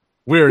listening.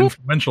 We're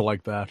influential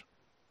like that.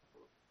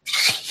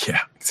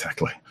 Yeah,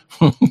 exactly.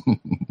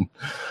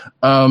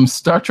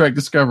 Star Trek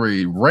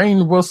Discovery.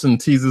 Rainn Wilson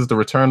teases the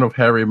return of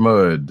Harry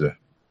Mudd,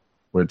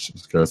 which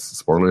is guess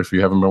spoiler if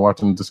you haven't been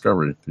watching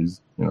Discovery.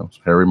 He's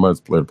Harry Mudd's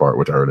played a part,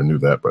 which I already knew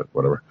that, but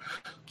whatever.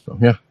 So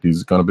yeah,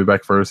 he's going to be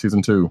back for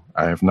season 2.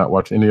 I have not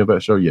watched any of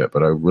that show yet,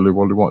 but I really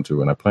want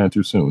to, and I plan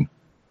to soon.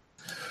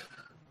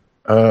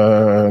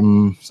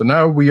 So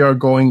now we are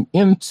going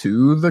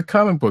into the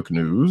comic book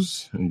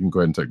news, and you can go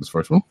ahead and take this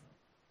first one.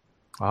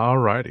 All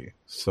righty.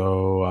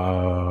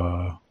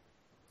 So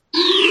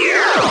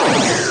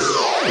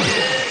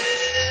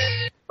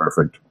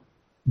Perfect.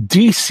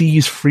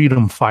 DC's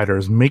freedom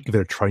fighters make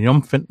their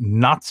triumphant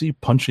Nazi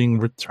punching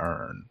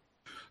return.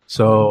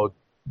 So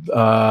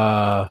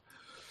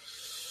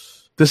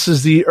this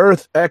is the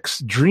Earth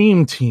X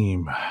Dream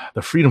Team,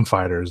 the Freedom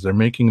Fighters. They're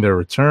making their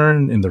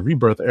return in the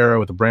Rebirth era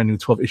with a brand new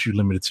 12-issue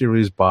limited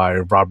series by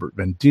Robert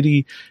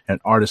Venditti and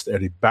artist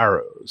Eddie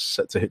Barrows,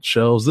 set to hit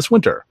shelves this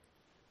winter.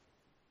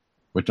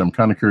 Which I'm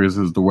kind of curious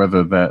as to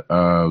whether that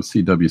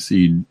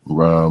CWC,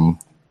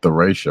 the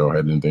Ray show,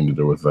 had anything to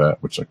do with that,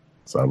 which I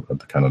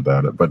kind of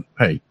doubt it. But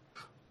hey,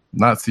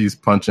 Nazis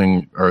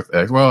punching Earth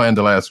X. Well, and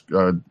the last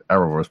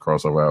Arrowverse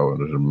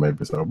crossover,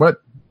 maybe so.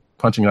 But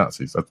punching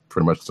Nazis, that's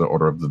pretty much the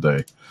order of the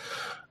day.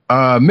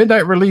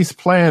 Midnight release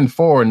planned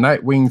for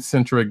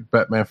Nightwing-centric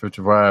Batman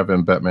 55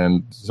 and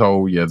Batman.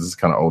 So, yeah, this is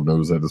kind of old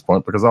news at this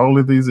point because all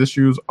of these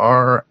issues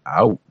are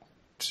out.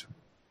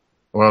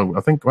 Well,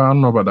 I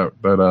don't know about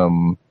that. But,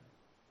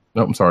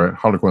 no, I'm sorry.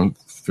 Harlequin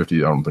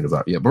 50, I don't think it's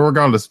out yet. But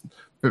regardless,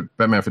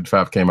 Batman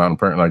 55 came out, and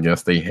apparently, I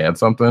guess they had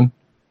something.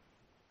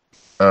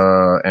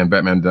 And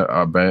Batman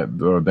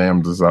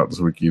Damned is out this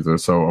week either.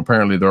 So,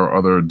 apparently, there are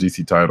other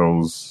DC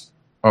titles.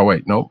 Oh,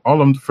 wait, no,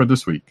 all of them for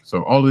this week.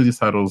 So all of these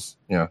titles,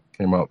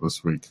 came out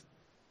this week.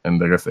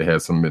 And I guess they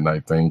had some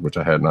midnight thing, which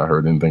I had not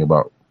heard anything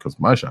about because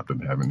my shop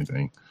didn't have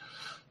anything.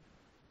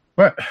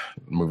 But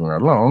moving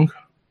right along.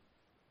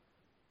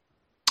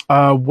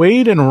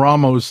 Wade and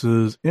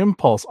Ramos's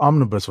Impulse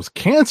Omnibus was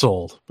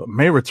canceled, but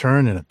may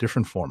return in a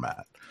different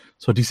format.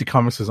 So DC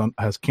Comics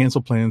has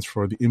canceled plans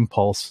for the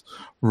Impulse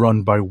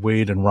run by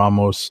Wade and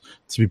Ramos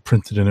to be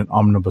printed in an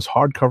omnibus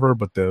hardcover,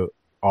 but there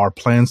are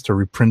plans to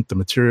reprint the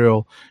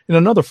material in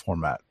another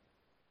format.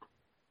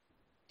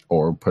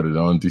 Or put it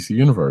on DC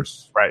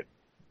Universe. Right.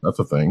 That's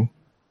a thing,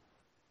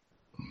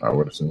 I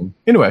would assume.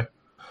 Anyway,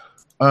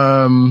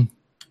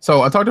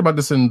 so I talked about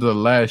this in the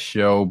last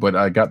show, but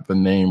I got the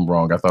name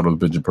wrong. I thought it was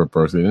Bridget per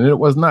person, and it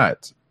was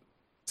not.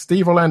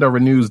 Steve Orlando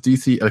renews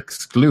DC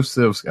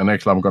exclusives, and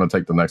actually I'm going to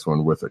take the next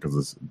one with it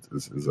because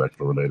this is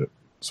actually related,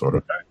 sort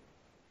of.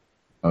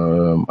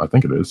 I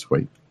think it is.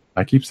 Wait,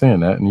 I keep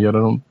saying that, and yet I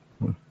don't.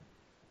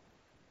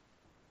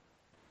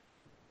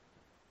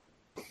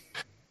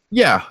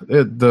 Yeah,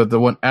 the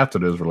one after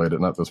this is related,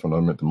 not this one. I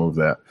meant to move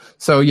that.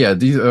 So yeah,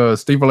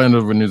 Steve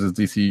Orlando renews his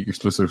DC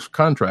exclusive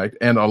contract,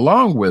 and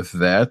along with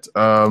that,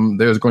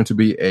 there's going to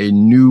be a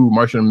new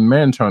Martian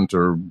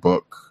Manhunter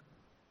book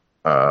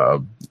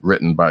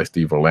written by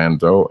Steve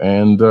Orlando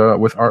and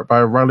with art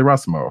by Riley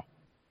Rossimo,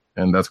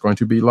 and that's going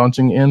to be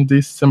launching in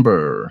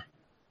December.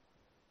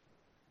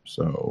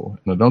 So,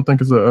 and I don't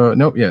think it's a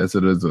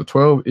it is a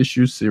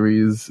 12-issue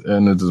series,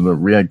 and it is a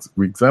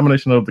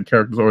re-examination of the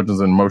character's origins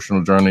and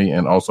emotional journey,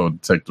 and also a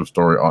detective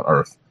story on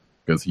Earth,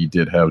 because he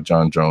did have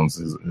John Jones,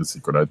 his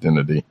secret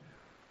identity.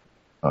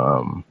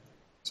 So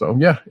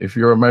yeah, if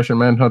you're a Martian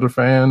Manhunter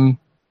fan,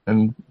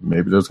 and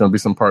maybe there's going to be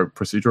some part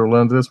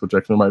procedural in this, which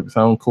actually might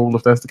sound cool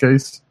if that's the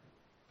case,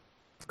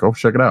 go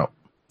check it out.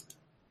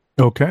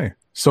 Okay,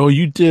 so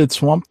you did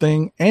Swamp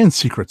Thing and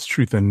Secrets,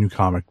 Truth, and New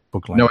Comic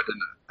Book Language. No, I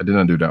didn't. I did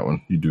not do that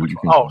one. You do.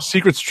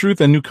 Secrets,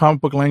 Truth, and New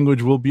Comic Book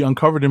Language will be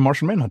uncovered in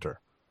Martian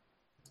Manhunter.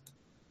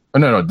 Oh,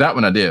 no, that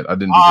one I did. I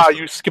didn't.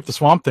 You skipped the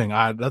Swamp Thing.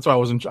 That's why I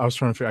was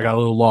trying to figure. I got a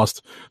little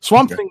lost.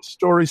 Swamp Thing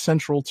story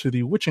central to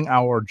the Witching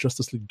Hour,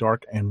 Justice League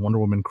Dark, and Wonder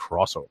Woman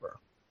crossover.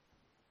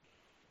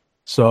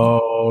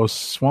 So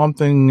Swamp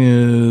Thing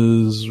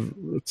is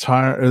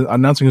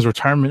announcing his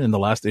retirement in the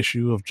last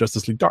issue of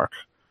Justice League Dark.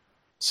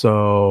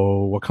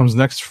 So what comes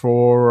next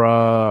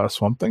for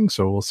Swamp Thing?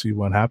 So we'll see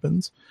what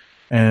happens.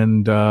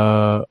 And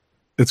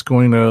it's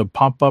going to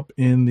pop up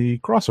in the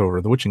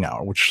crossover, the Witching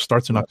Hour, which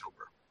starts in October.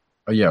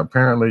 Yeah,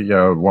 apparently,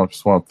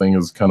 Swamp Thing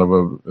is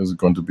is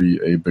going to be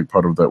a big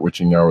part of that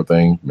Witching Hour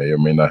thing. May or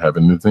may not have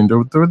anything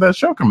to do with that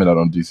show coming out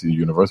on DC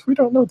Universe. We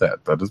don't know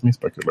that. That is me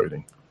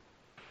speculating.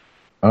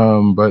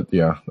 But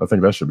yeah, I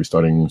think that should be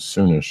starting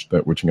soonish,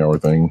 that Witching Hour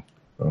thing.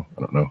 So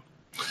I don't know.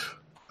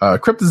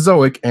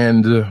 Cryptozoic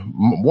and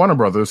Warner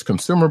Brothers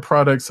Consumer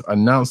Products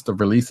announced the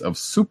release of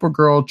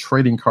Supergirl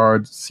Trading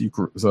Card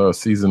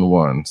Season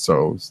 1.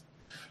 So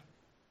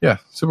yeah,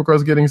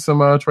 Supergirl's getting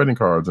some trading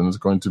cards, and it's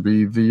going to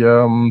be the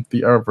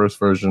Arrowverse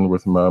version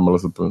with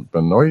Melissa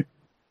Benoist.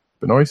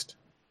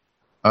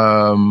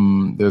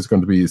 There's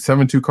going to be a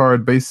 7-2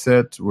 card base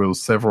set with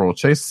several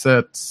chase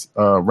sets,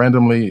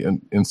 randomly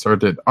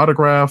inserted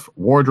autograph,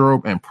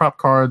 wardrobe, and prop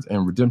cards,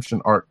 and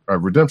redemption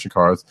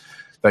cards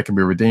that can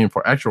be redeemed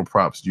for actual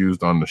props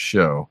used on the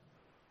show.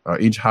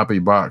 Each hobby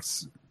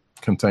box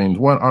contains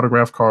 1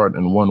 autograph card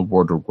and 1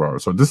 wardrobe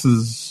card. So this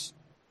is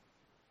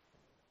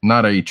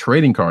not a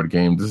trading card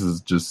game. This is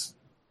just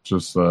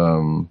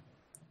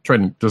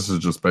trading. This is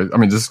just. I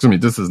mean, this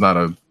is not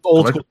a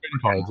Old school trading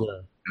cards. Yeah.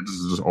 This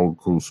is just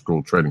old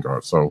school trading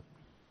cards. So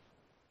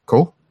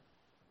cool.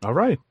 All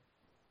right.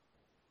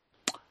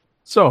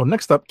 So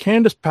next up,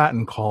 Candace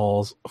Patton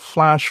calls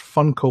Flash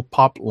Funko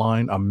Pop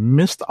line a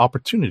missed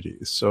opportunity.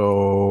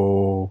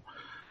 So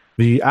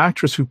the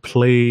actress who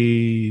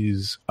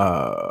plays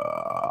Iris,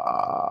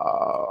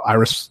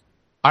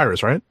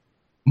 right?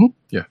 Mm-hmm.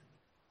 Yeah.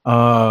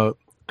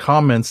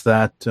 Comments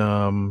that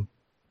the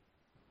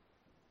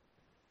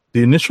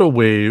initial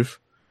wave,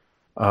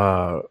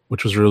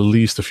 which was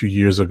released a few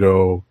years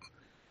ago,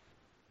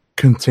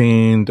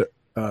 contained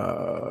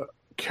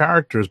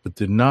characters, but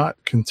did not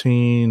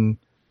contain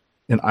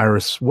an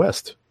Iris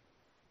West.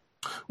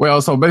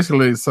 Well, so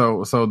basically,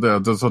 so there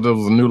was a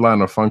new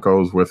line of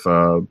Funkos with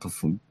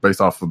based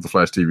off of the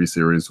Flash TV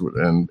series,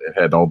 and it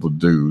had all the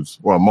dudes.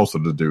 Well, most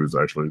of the dudes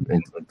actually,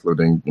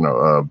 including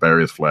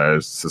Barry as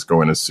Flash,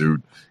 Cisco in his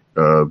suit,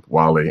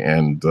 Wally,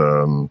 and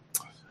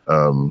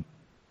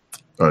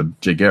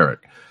Jay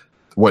Garrick.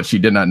 What she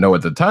did not know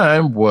at the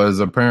time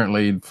was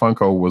apparently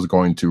Funko was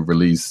going to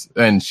release,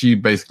 and she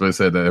basically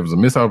said that it was a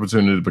missed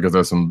opportunity because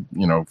there's some,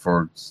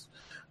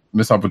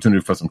 missed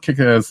opportunity for some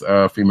kick-ass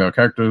female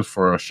characters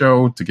for a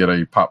show to get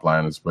a pop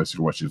line is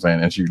basically what she was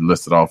saying. And she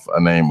listed off a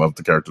name of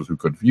the characters who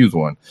could have used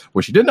one.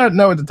 What she did not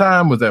know at the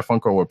time was that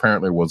Funko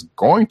apparently was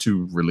going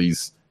to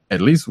release at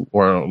least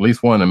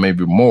one and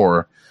maybe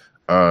more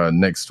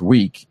next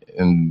week.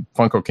 And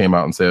Funko came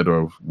out and said,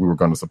 we were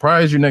going to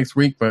surprise you next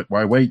week, but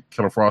why wait?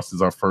 Killer Frost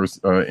is our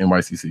first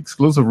NYCC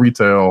exclusive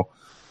retail.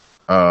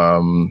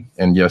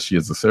 And yes, she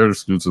is a Sarah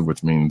exclusive,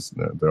 which means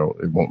that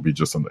it won't be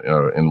just an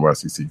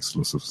NYCC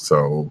exclusive.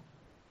 So,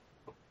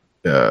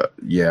 I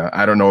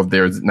don't know if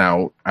there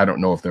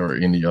are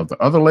any of the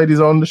other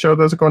ladies on the show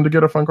that's going to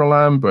get a Funko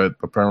line, but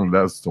apparently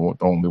that's the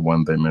only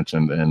one they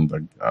mentioned.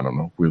 And I don't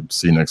know. We'll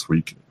see next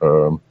week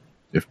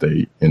if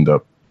they end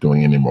up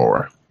doing any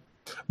more.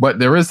 But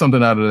there is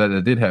something out of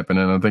that did happen,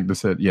 and I think they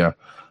said, in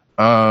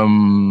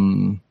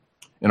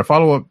a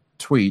follow-up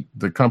tweet,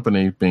 the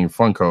company, being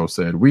Funko,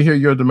 said, "We hear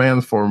your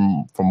demands for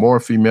more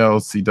female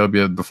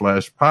CW The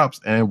Flash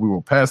pops, and we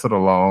will pass it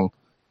along.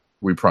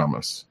 We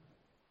promise."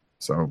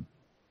 So,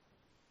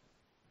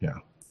 yeah.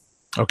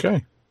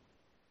 Okay.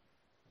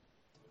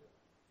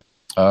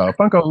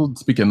 Funko,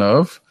 speaking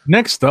of.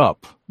 Next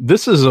up,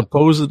 this is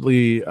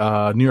supposedly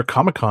New York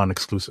Comic Con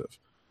exclusive.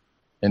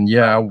 And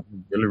yeah, I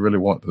really, really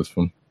want this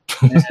one.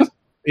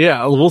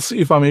 Yeah, we'll see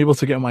if I'm able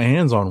to get my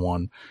hands on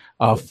one.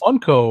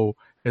 Funko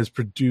has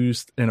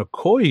produced an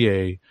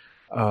Okoye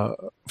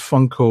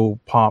Funko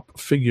Pop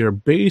figure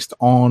based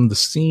on the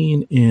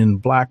scene in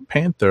Black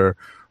Panther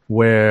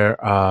where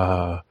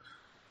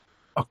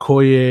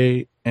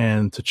Okoye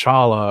and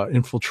T'Challa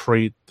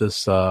infiltrate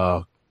this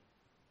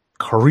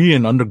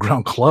Korean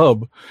underground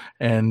club,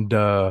 and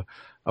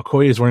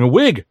Okoye is wearing a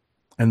wig,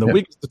 and the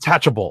wig is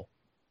detachable.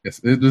 Yes,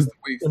 it is the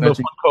wig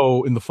snatching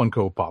in the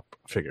Funko Pop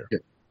figure. Yeah.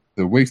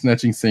 The wig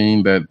snatching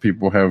scene that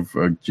people have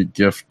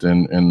gift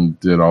and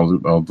did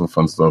all the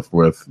fun stuff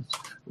with.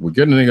 We're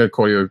getting a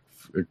Okoye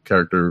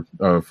character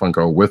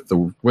Funko with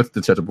the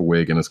detachable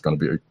wig, and it's going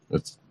to be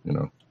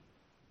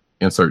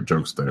insert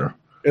jokes there.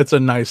 It's a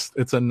nice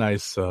figure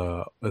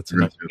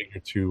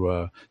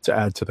to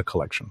add to the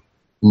collection.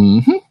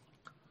 Mm-hmm.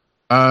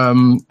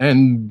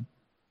 And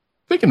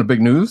speaking of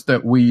big news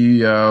that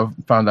we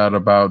found out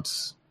about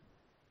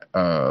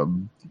a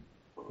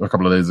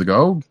couple of days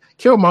ago,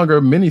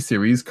 Killmonger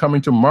miniseries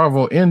coming to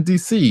Marvel and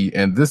DC,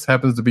 and this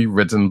happens to be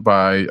written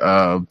by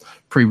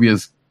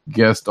previous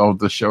guest of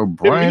the show,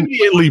 Brian.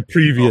 Immediately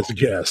previous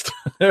guest.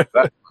 To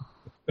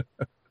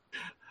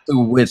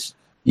which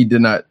he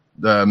did not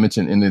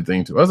mention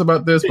anything to us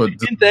about this, but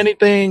didn't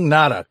anything,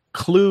 not a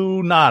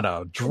clue, not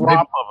a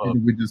drop maybe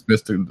we just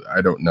missed it.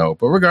 I don't know,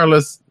 but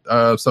regardless,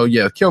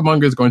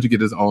 Killmonger is going to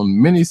get his own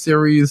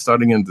miniseries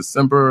starting in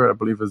December. I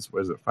believe it's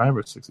 5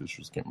 or 6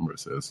 issues? Can't remember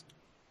what it says.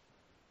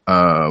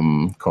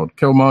 Called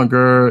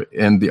Killmonger,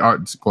 and the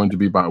art's going to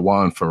be by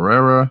Juan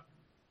Ferreira.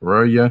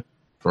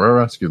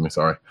 Excuse me,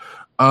 sorry.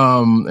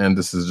 And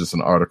this is just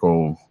an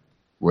article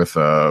with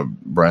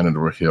Brandon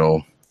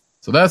Rahil.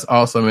 So that's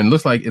awesome, and it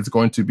looks like it's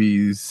going to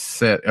be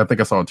set. I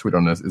think I saw a tweet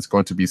on this. It's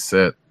going to be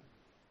set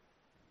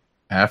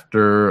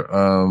after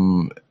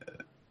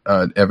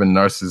Evan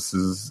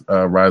Narcissus'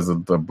 Rise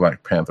of the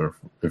Black Panther,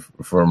 if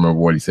I remember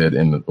what he said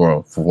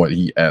for what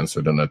he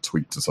answered in a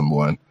tweet to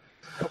someone.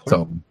 Okay.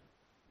 So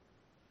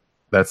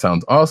that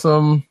sounds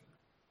awesome.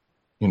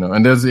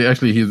 And there's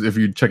actually if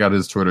you check out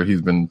his Twitter,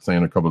 he's been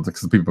saying a couple of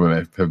things. People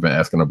have been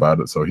asking about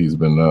it, so he's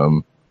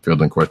been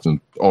fielding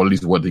questions, or at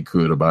least what he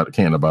can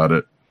about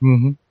it.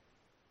 Mm-hmm.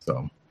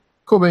 So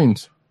cool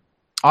beans.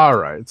 All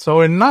right.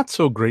 So in not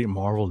so great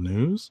Marvel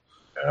news,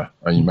 Yeah,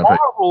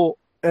 Marvel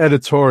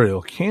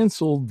editorial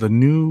canceled the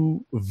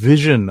new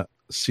Vision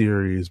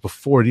series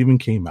before it even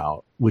came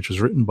out, which was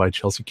written by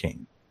Chelsea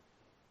Kane.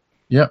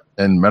 Yeah,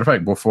 and matter of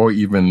fact, before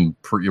even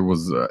it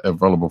was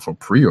available for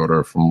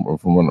pre-order, from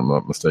when I'm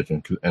not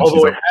mistaken. And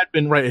although it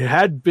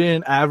had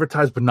been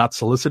advertised but not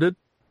solicited.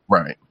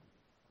 Right.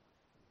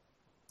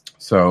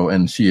 So,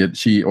 and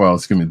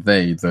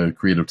the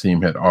creative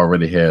team had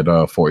already had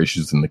 4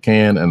 issues in the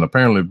can, and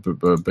apparently,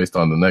 based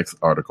on the next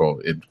article,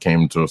 it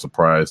came to a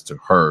surprise to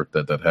her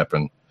that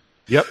happened.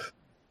 Yep.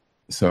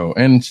 So,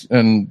 and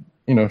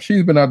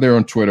she's been out there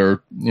on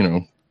Twitter,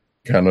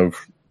 kind of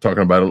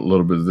talking about a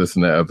little bit of this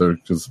and that other,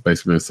 just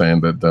basically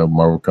saying that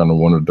Marvel kind of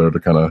wanted her to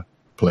kind of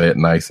play it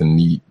nice and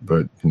neat,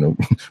 but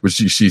which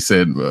she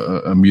said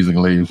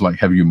amusingly, was like,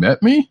 "Have you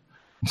met me?"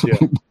 Yeah.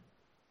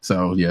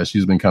 So yeah,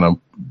 she's been kind of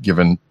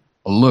given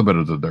a little bit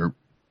of the dirt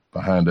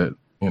behind it,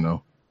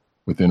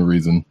 within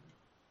reason.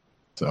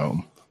 So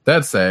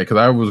that's sad because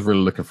I was really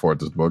looking forward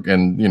to this book,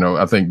 and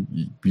I think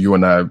you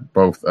and I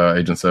both,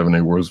 Agent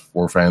 70,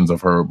 were fans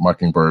of her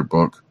Mockingbird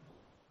book.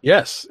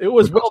 Yes, it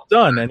was well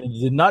done, and it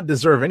did not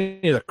deserve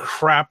any of the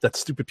crap that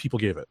stupid people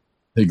gave it.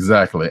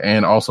 Exactly,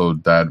 and also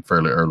died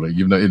fairly early.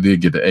 Even though it did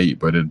get to 8,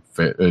 but it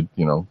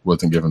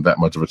wasn't given that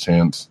much of a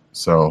chance.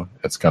 So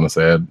it's kind of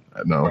sad.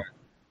 No. Right.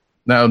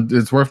 Now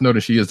it's worth noting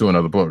she is doing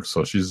other books,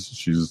 so she's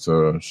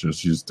still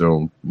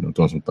doing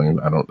some things.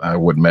 I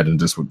would imagine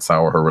this would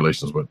sour her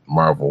relations with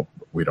Marvel.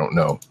 We don't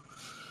know.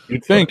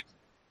 You'd think, but,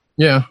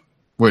 yeah,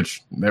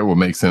 which that would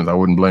make sense. I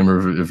wouldn't blame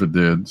her if it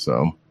did.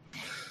 So,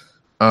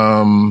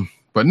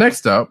 but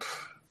next up,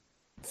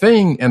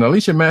 Thing and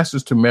Alicia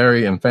Masters to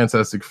marry in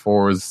Fantastic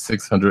Four's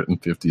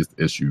 650th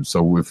issue.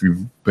 So if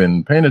you've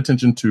been paying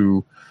attention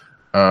to,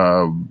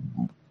 Fantastic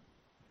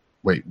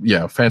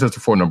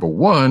Four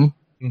 #1.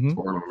 Mm-hmm.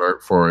 Spoiler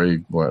alert for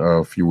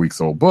a few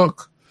weeks old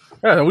book.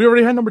 Yeah, we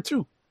already had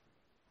 #2.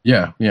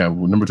 Yeah.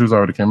 #2's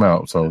already came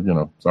out, so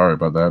sorry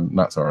about that.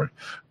 Not sorry,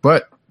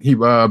 but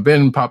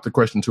Ben popped the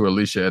question to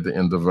Alicia at the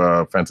end of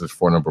Fantastic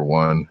Four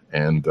 #1,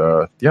 and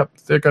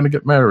they're going to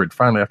get married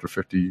finally after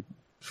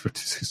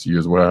 56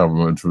 years, whatever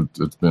much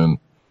it's been.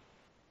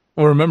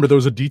 Well, remember there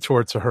was a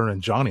detour to her and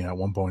Johnny at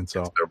one point,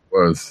 so there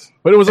was,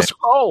 but it was a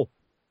scroll.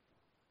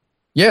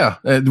 Yeah,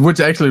 which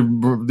I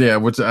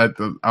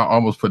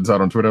almost put this out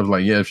on Twitter. I was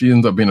like, if she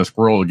ends up being a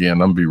squirrel again,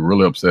 I'm gonna be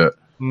really upset.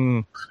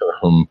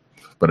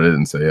 But I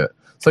didn't say it.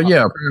 So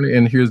yeah, apparently,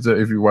 and here's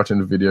if you're watching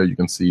the video, you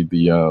can see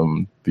the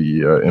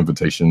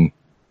invitation.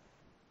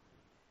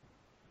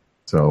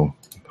 So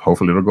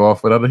hopefully it'll go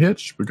off without a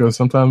hitch, because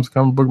sometimes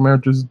comic book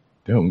marriages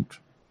don't.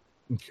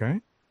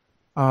 Okay.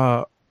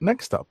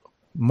 Next up,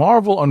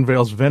 Marvel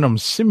unveils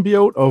Venom's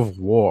symbiote of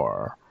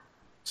war.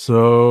 So,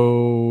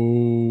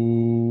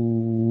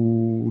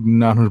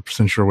 not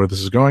 100% sure where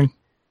this is going.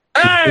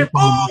 Hey!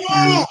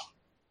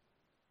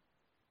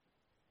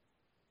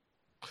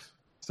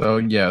 So,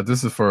 yeah,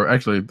 this is for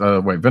actually,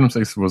 Venom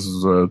 6 was,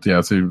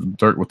 see,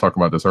 Dirk was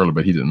talking about this earlier,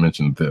 but he didn't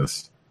mention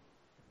this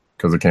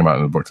because it came out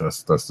in the book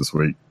that's this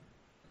week.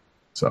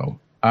 So,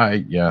 I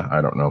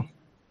don't know.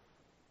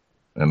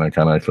 And I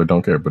kind of actually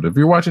don't care. But if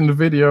you're watching the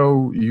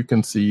video, you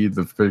can see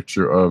the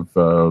picture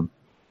of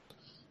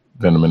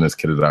Venom in his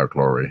kitted out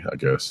glory, I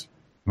guess.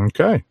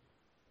 Okay.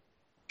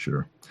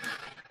 Sure.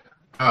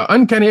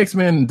 Uncanny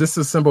X-Men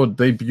Disassembled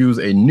debuts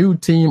a new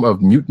team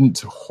of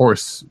mutant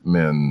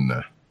horsemen.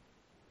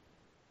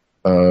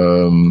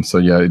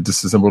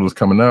 Disassembled is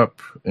coming up,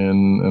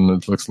 and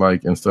it looks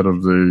like instead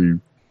of the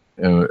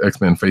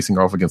X-Men facing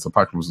off against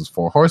Apocalypse's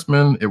 4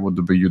 horsemen, it will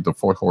debut the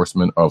 4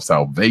 horsemen of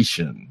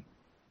salvation,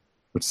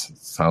 which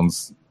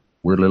sounds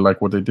weirdly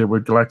like what they did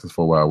with Galactus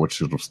for a while, which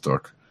should have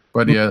stuck.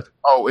 But yeah,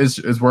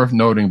 it's worth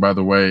noting, by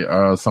the way,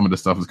 some of the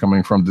stuff is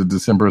coming from the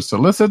December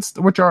solicits,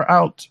 which are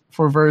out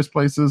for various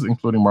places,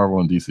 including Marvel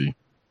and DC.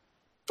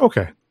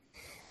 Okay.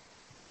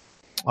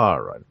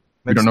 All right.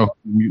 We don't know who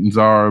the mutants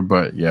are,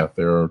 but yeah,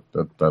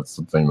 that's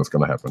the thing that's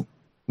going to happen.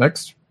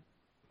 Next.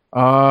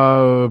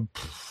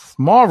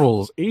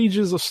 Marvel's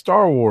Ages of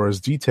Star Wars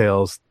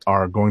details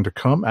are going to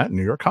come at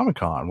New York Comic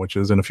Con, which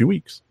is in a few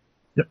weeks.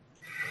 Yep.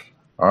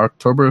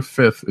 October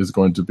 5th is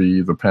going to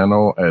be the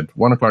panel at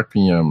 1:00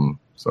 p.m.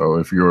 So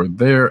if you're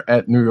there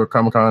at New York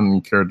Comic Con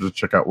and care to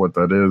check out what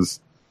that is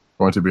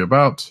going to be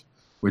about,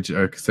 which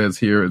says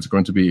here it's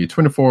going to be a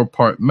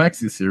 24-part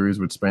maxi series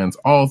which spans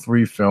all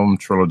 3 film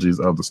trilogies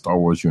of the Star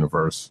Wars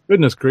universe.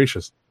 Goodness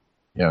gracious.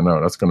 Yeah, no,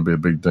 that's going to be a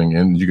big thing.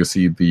 And you can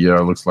see the,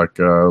 looks like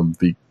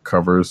the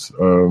covers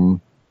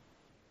of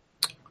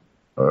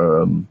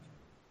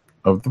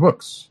the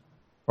books,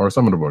 or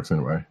some of the books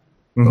anyway.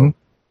 Mm-hmm. So,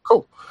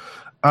 cool.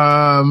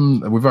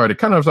 We've already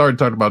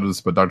talked about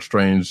this, but Doctor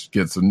Strange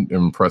gets an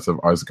impressive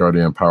Ice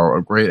Guardian power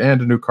upgrade and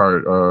a new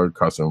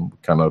costume.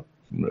 Kind of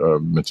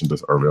mentioned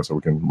this earlier, so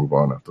we can move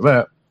on after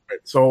that. Right,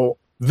 so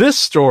This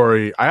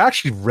story, I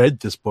actually read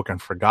this book and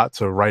forgot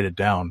to write it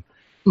down.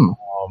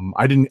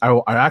 I didn't.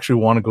 I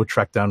actually want to go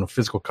track down a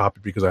physical copy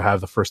because I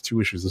have the first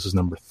 2 issues. This is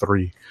number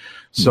 3.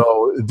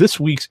 So this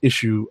week's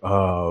issue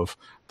of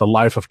The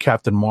Life of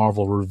Captain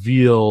Marvel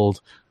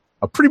revealed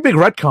a pretty big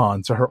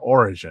retcon to her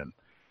origin,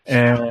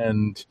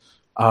 and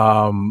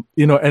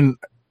and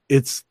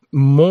it's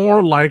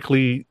more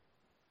likely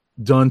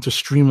done to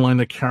streamline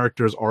the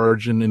character's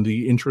origin in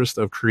the interest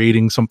of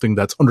creating something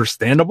that's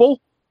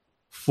understandable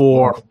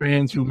for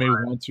fans who may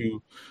want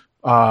to.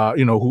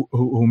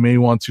 Who may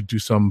want to do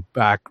some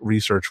back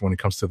research when it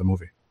comes to the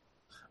movie.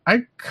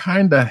 I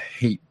kind of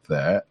hate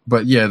that,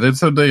 but yeah,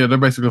 they're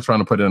basically trying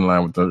to put it in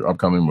line with the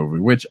upcoming movie,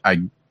 which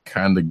I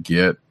kind of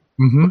get.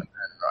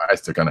 I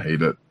still kind of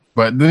hate it,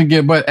 but then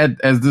again,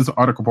 as this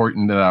article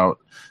pointed it out,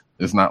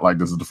 it's not like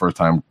this is the first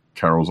time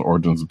Carol's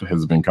origins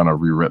has been kind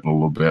of rewritten a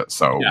little bit,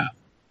 so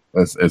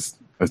it's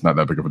not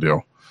that big of a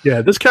deal.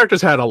 Yeah, this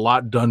character's had a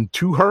lot done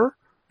to her,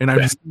 and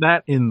I've seen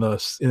that in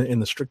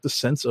the strictest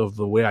sense of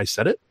the way I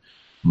said it.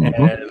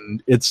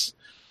 And it's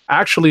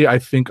actually, I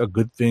think, a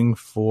good thing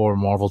for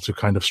Marvel to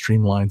kind of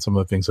streamline some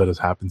of the things that has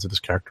happened to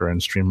this character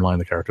and streamline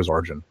the character's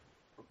origin.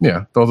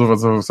 Yeah, those of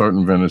us of a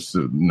certain vintage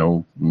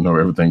know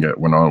everything that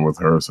went on with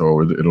her,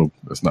 so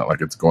it's not like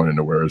it's going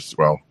anywhere as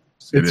well.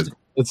 It's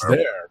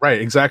there,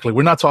 right? Exactly.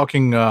 We're not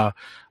talking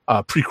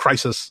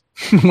pre-crisis.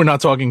 We're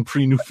not talking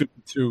pre-New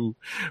 52.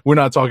 We're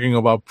not talking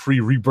about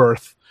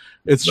pre-rebirth.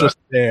 It's just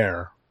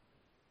there.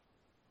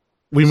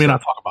 We may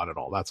not talk about it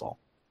all. That's all.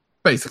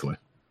 Basically.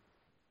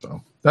 So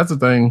that's the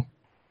thing.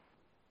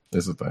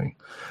 It's a thing.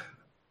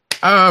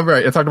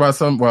 Right. I talked about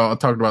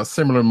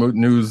similar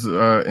news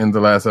in the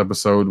last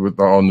episode with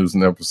the all news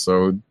in the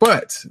episode.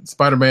 But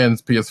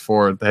Spider-Man's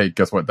PS4, hey,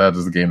 guess what? That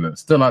is a game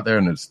that's still out there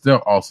and it's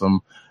still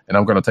awesome. And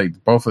I'm going to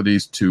take both of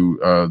these two,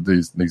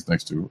 these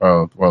next two.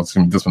 It's going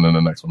to be this one and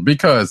the next one.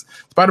 Because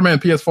Spider-Man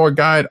PS4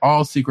 guide,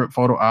 all secret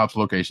photo ops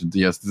locations.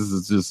 Yes, this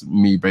is just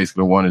me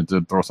basically wanting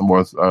to throw some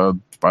more,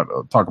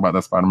 talk about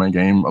that Spider-Man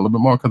game a little bit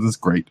more because it's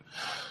great.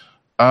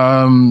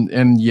 And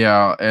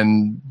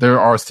there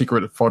are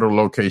secret photo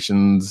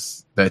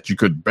locations that you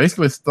could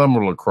basically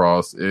stumble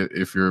across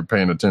if you're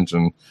paying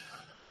attention.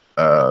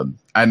 And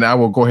I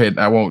will go ahead.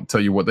 I won't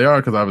tell you what they are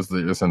because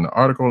obviously it's in the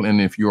article.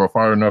 And if you are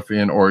far enough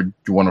in or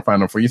you want to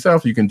find them for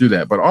yourself, you can do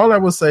that. But all I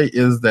will say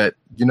is that,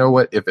 you know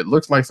what? If it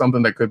looks like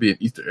something that could be an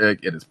Easter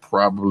egg, it is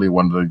probably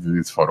one of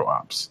these photo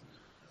ops.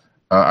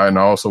 And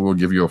I also will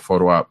give you a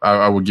photo op.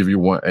 I will give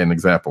you an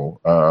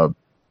example.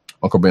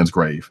 Uncle Ben's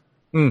grave.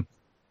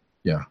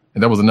 Yeah.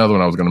 And that was another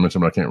one I was going to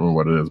mention, but I can't remember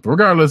what it is. But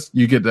regardless,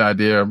 you get the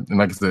idea. And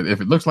like I said, if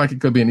it looks like it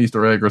could be an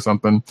Easter egg or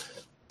something,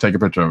 take a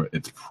picture of it.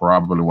 It's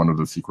probably one of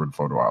the secret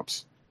photo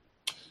ops.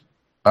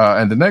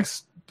 And the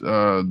next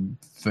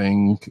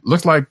thing,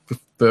 looks like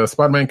the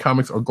Spider-Man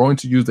comics are going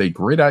to use a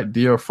great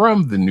idea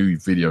from the new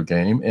video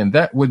game. And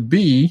that would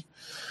be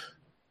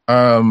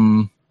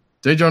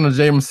J. Jonah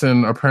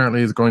Jameson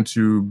apparently is going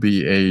to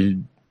be a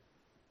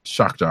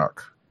shock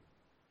jock.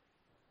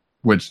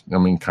 Which, I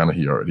mean, kind of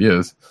he already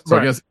is. So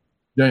right. I guess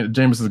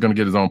Jameson is going to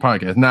get his own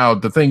podcast. Now,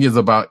 the thing is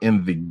about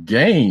in the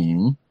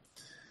game,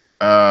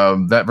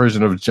 that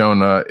version of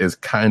Jonah is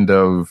kind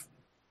of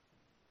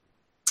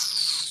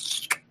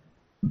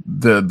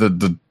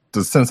the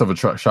sense of a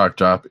shock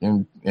jock,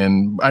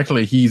 and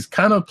actually he's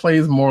kind of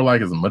plays more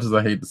like, as much as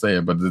I hate to say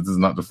it, but this is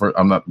not the first.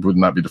 Would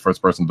not be the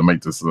first person to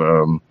make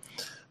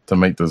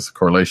this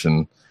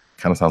correlation.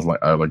 Kind of sounds like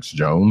Alex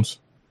Jones,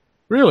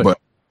 really,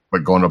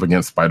 but going up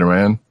against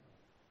Spider-Man.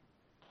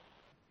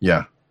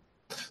 Yeah.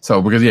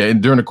 So because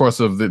during the course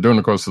of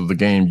the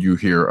game, you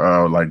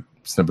hear like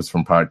snippets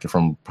from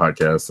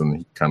podcasts, and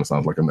he kind of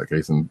sounds like in that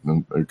case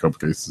in a couple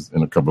cases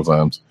in a couple of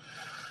times.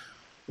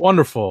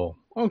 Wonderful.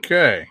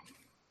 Okay.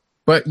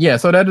 But yeah,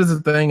 so that is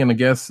the thing, and I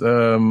guess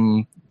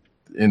in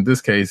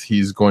this case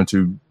he's going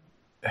to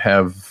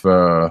have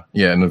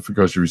and of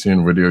course you've seen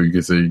the video, you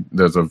can see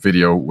there's a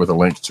video with a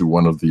link to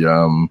one of the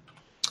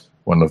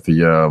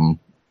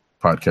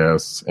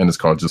podcasts, and it's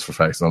called Just for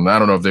Facts. I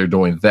don't know if they're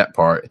doing that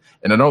part,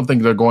 and I don't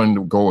think they're going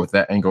to go with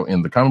that angle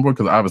in the comic book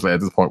because obviously at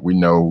this point we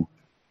know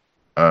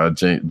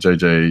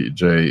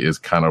JJJ is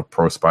kind of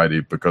pro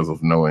Spidey because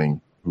of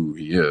knowing who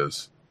he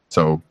is.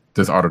 So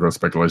this article of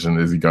speculation,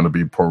 is he going to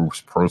be pro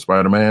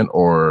Spider-Man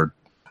or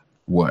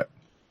what?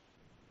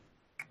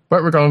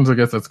 But regardless, I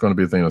guess that's going to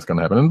be a thing that's going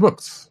to happen in the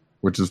books,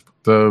 which is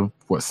the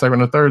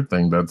second or third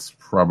thing that's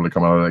probably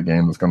come out of that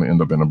game that's going to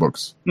end up in the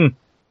books.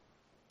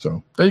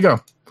 So there you go.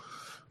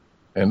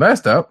 And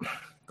last up,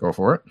 go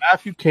for it.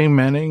 Matthew K.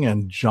 Manning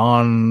and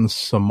John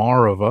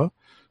Samarova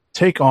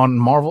take on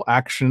Marvel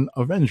Action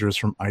Avengers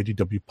from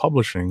IDW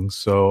Publishing.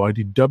 So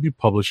IDW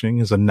Publishing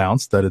has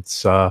announced that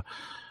it's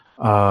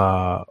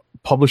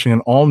publishing an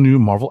all-new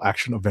Marvel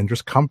Action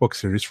Avengers comic book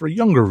series for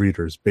younger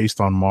readers based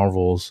on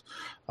Marvel's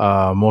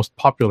most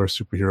popular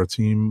superhero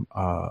team.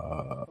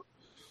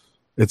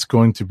 It's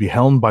going to be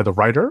helmed by the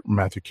writer,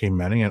 Matthew K.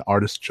 Manning, and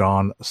artist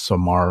John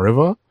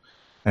Samarova.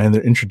 And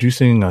they're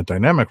introducing a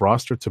dynamic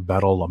roster to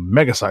battle a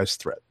mega-sized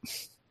threat.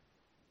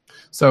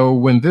 So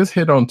when this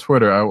hit on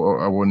Twitter, I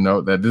will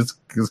note that this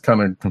kind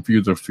of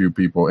confused a few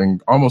people,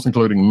 and almost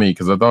including me,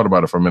 because I thought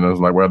about it for a minute. I was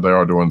like, well, they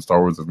are doing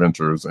Star Wars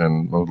Adventures,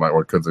 and I was like,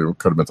 well, it could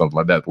have been something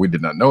like that. But we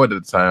did not know it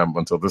at the time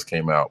until this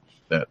came out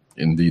that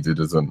indeed it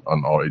is an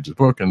all ages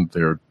book, and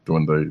they're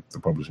doing the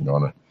publishing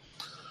on it.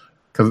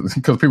 Because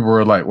people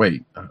were like,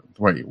 wait,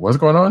 what's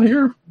going on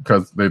here?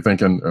 Because they're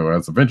thinking, oh,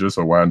 it's Avengers,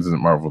 so why isn't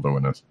Marvel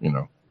doing this?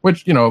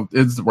 Which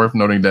is worth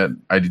noting that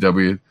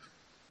IDW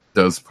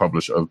does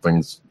publish other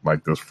things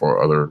like this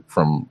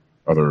from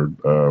other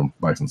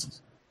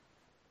licenses.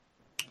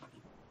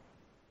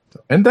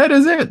 And that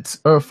is it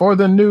for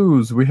the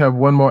news. We have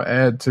one more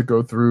ad to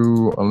go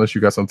through, unless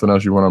you got something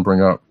else you want to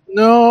bring up.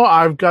 No,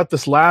 I've got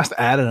this last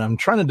ad, and I'm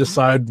trying to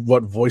decide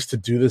what voice to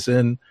do this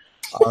in.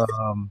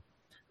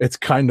 It's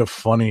kind of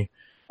funny.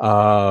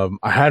 I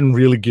hadn't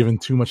really given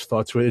too much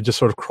thought to it. It just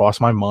sort of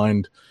crossed my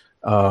mind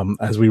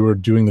as we were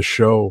doing the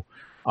show.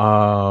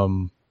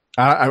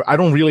 I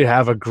don't really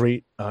have a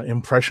great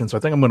impression, so I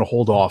think I'm going to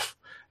hold off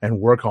and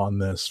work on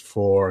this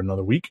for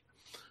another week.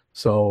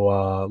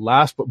 So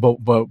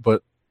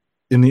but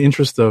in the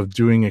interest of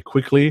doing it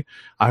quickly,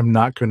 I'm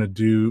not going to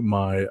do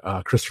my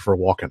Christopher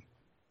Walken.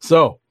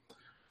 So,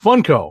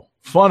 Funko,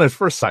 fun at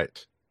first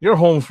sight. Your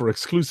home for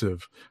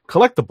exclusive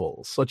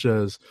collectibles such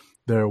as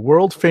their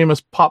world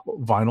famous pop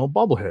vinyl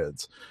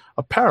bobbleheads,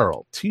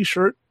 apparel,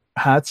 t-shirt,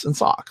 hats, and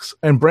socks,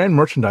 and brand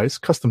merchandise,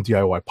 custom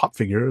DIY pop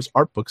figures,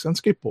 art books,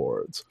 and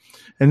skateboards.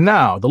 And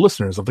now, the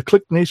listeners of the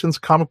Click Nation's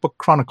Comic Book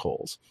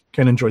Chronicles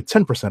can enjoy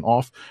 10%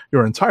 off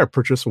your entire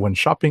purchase when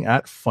shopping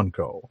at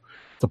Funko.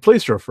 To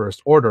place your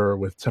first order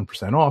with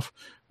 10% off,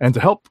 and to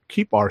help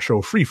keep our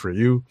show free for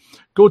you,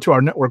 go to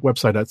our network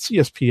website at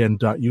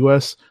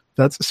cspn.us.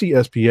 That's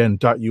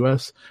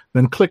cspn.us.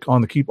 Then click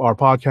on the Keep Our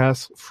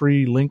Podcast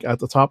free link at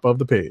the top of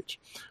the page.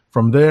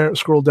 From there,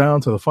 scroll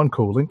down to the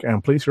Funko link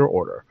and place your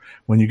order.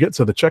 When you get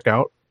to the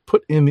checkout,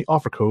 put in the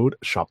offer code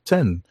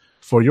SHOP10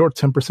 for your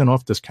 10%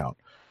 off discount.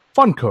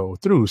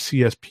 Funko through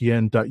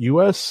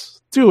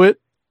cspn.us. Do it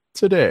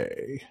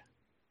today.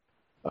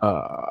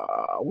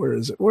 Where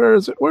is it?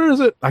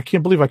 I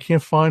can't believe I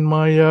can't find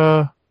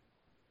my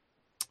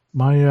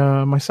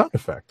my sound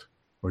effect.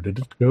 Where did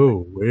it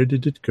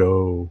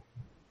go?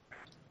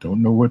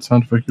 Don't know what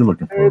sound effect you're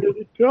looking for. Where did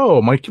it go?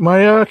 My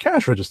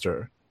cash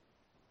register.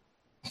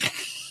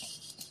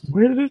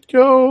 Where did it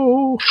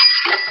go?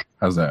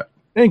 How's that?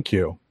 Thank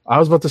you. I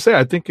was about to say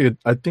I think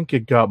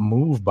it got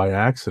moved by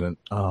accident.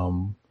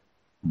 In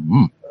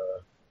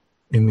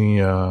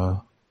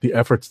the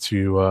efforts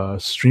to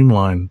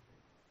streamline.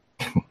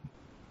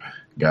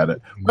 Got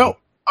it. Well,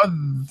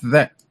 in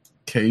that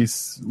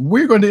case,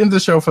 we're going to end the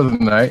show for the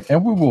night,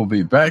 and we will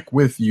be back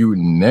with you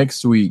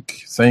next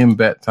week. Same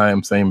bat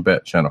time, same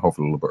bat channel.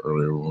 Hopefully a little bit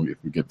earlier if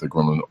we get the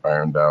gremlin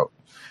ironed out.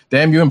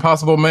 Damn you,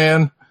 Impossible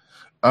Man.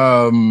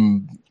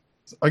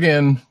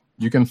 Again,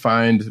 you can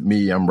find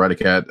me. I'm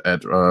Radicat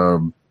at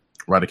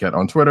Radicat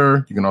on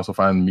Twitter. You can also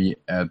find me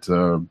at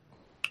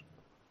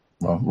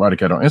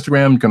Radicat on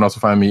Instagram. You can also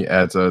find me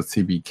at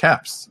CB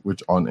Caps,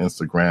 which on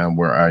Instagram,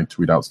 where I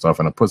tweet out stuff,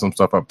 and I put some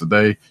stuff up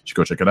today. You should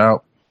go check it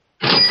out.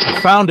 I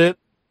found it.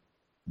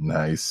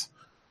 Nice.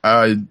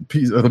 Agent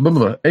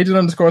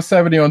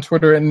 _70 on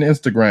Twitter and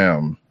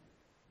Instagram.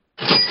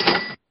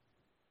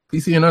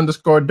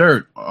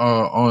 PCN_Dirt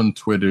on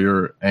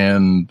Twitter,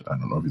 and I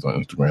don't know if he's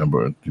on Instagram,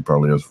 but he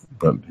probably is.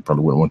 But he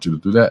probably wouldn't want you to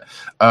do that.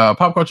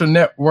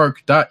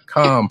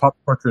 PopCultureNetwork.com,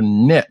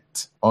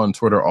 PopCultureNet on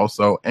Twitter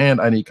also, and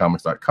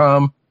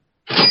INeedComics.com.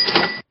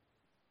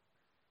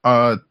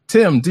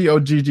 Tim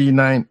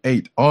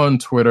DOGG98 on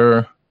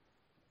Twitter.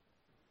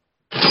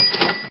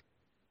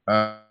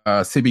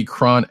 CB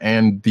Cron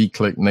and The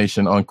Click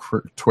Nation on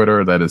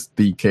Twitter. That is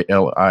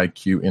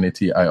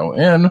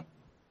DKLIQNATION.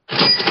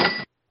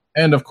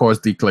 And of course,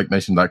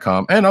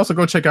 theclicknation.com. And also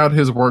go check out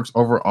his works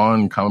over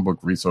on Comic Book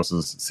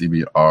Resources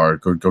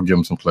CBR. Go give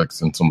him some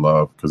clicks and some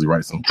love because he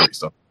writes some great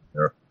stuff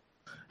there.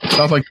 It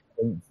sounds like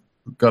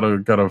got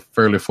a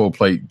fairly full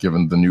plate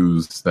given the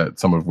news that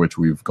some of which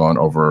we've gone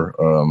over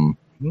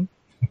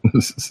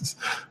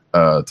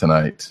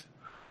tonight.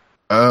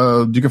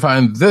 You can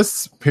find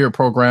this peer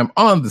program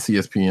on the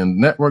CSPN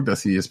network.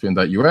 That's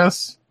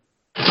CSPN.us.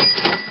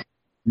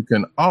 You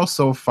can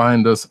also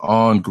find us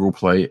on Google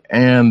Play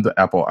and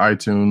Apple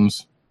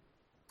iTunes,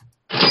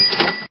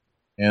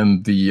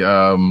 and the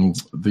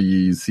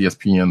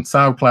CSPN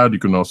SoundCloud. You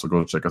can also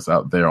go check us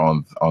out there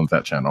on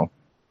that channel.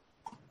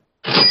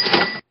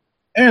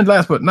 And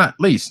last but not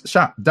least,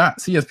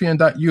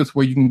 shop.cspn.us,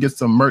 where you can get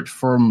some merch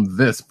from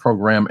this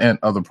program and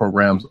other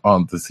programs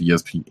on the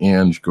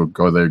CSPN. You can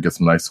go there, get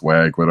some nice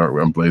swag with our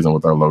emblazoned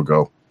with our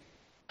logo.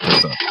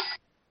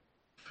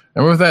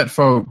 And with that,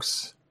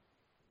 folks.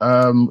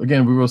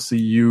 Again, we will see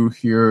you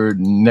here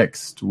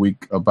next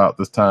week about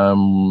this time.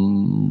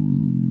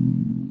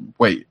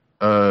 Wait,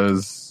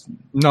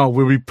 no,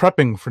 we'll be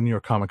prepping for New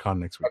York Comic Con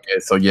next week. Okay,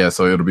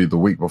 so it'll be the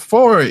week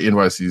before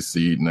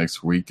NYCC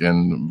next week,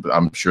 and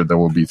I'm sure there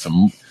will be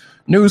some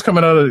news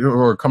coming out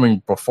or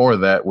coming before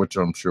that, which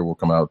I'm sure will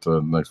come out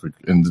next week,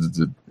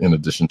 in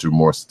addition to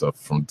more stuff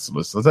from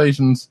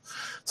solicitations.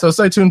 So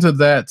stay tuned to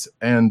that,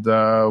 and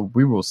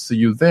we will see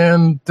you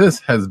then. This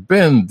has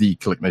been the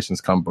Click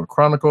Nation's Comic Book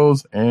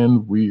Chronicles,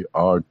 and we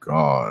are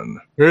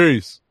gone.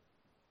 Peace.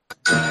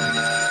 Good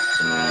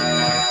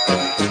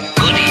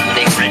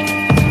evening,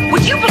 Rick.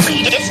 Would you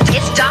believe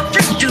it's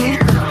Dr. Doom?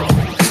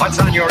 What's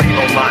on your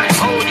evil mind?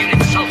 Hold your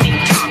insulting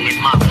tongue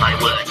and mark my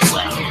words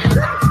well.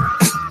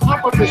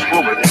 What would this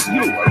woman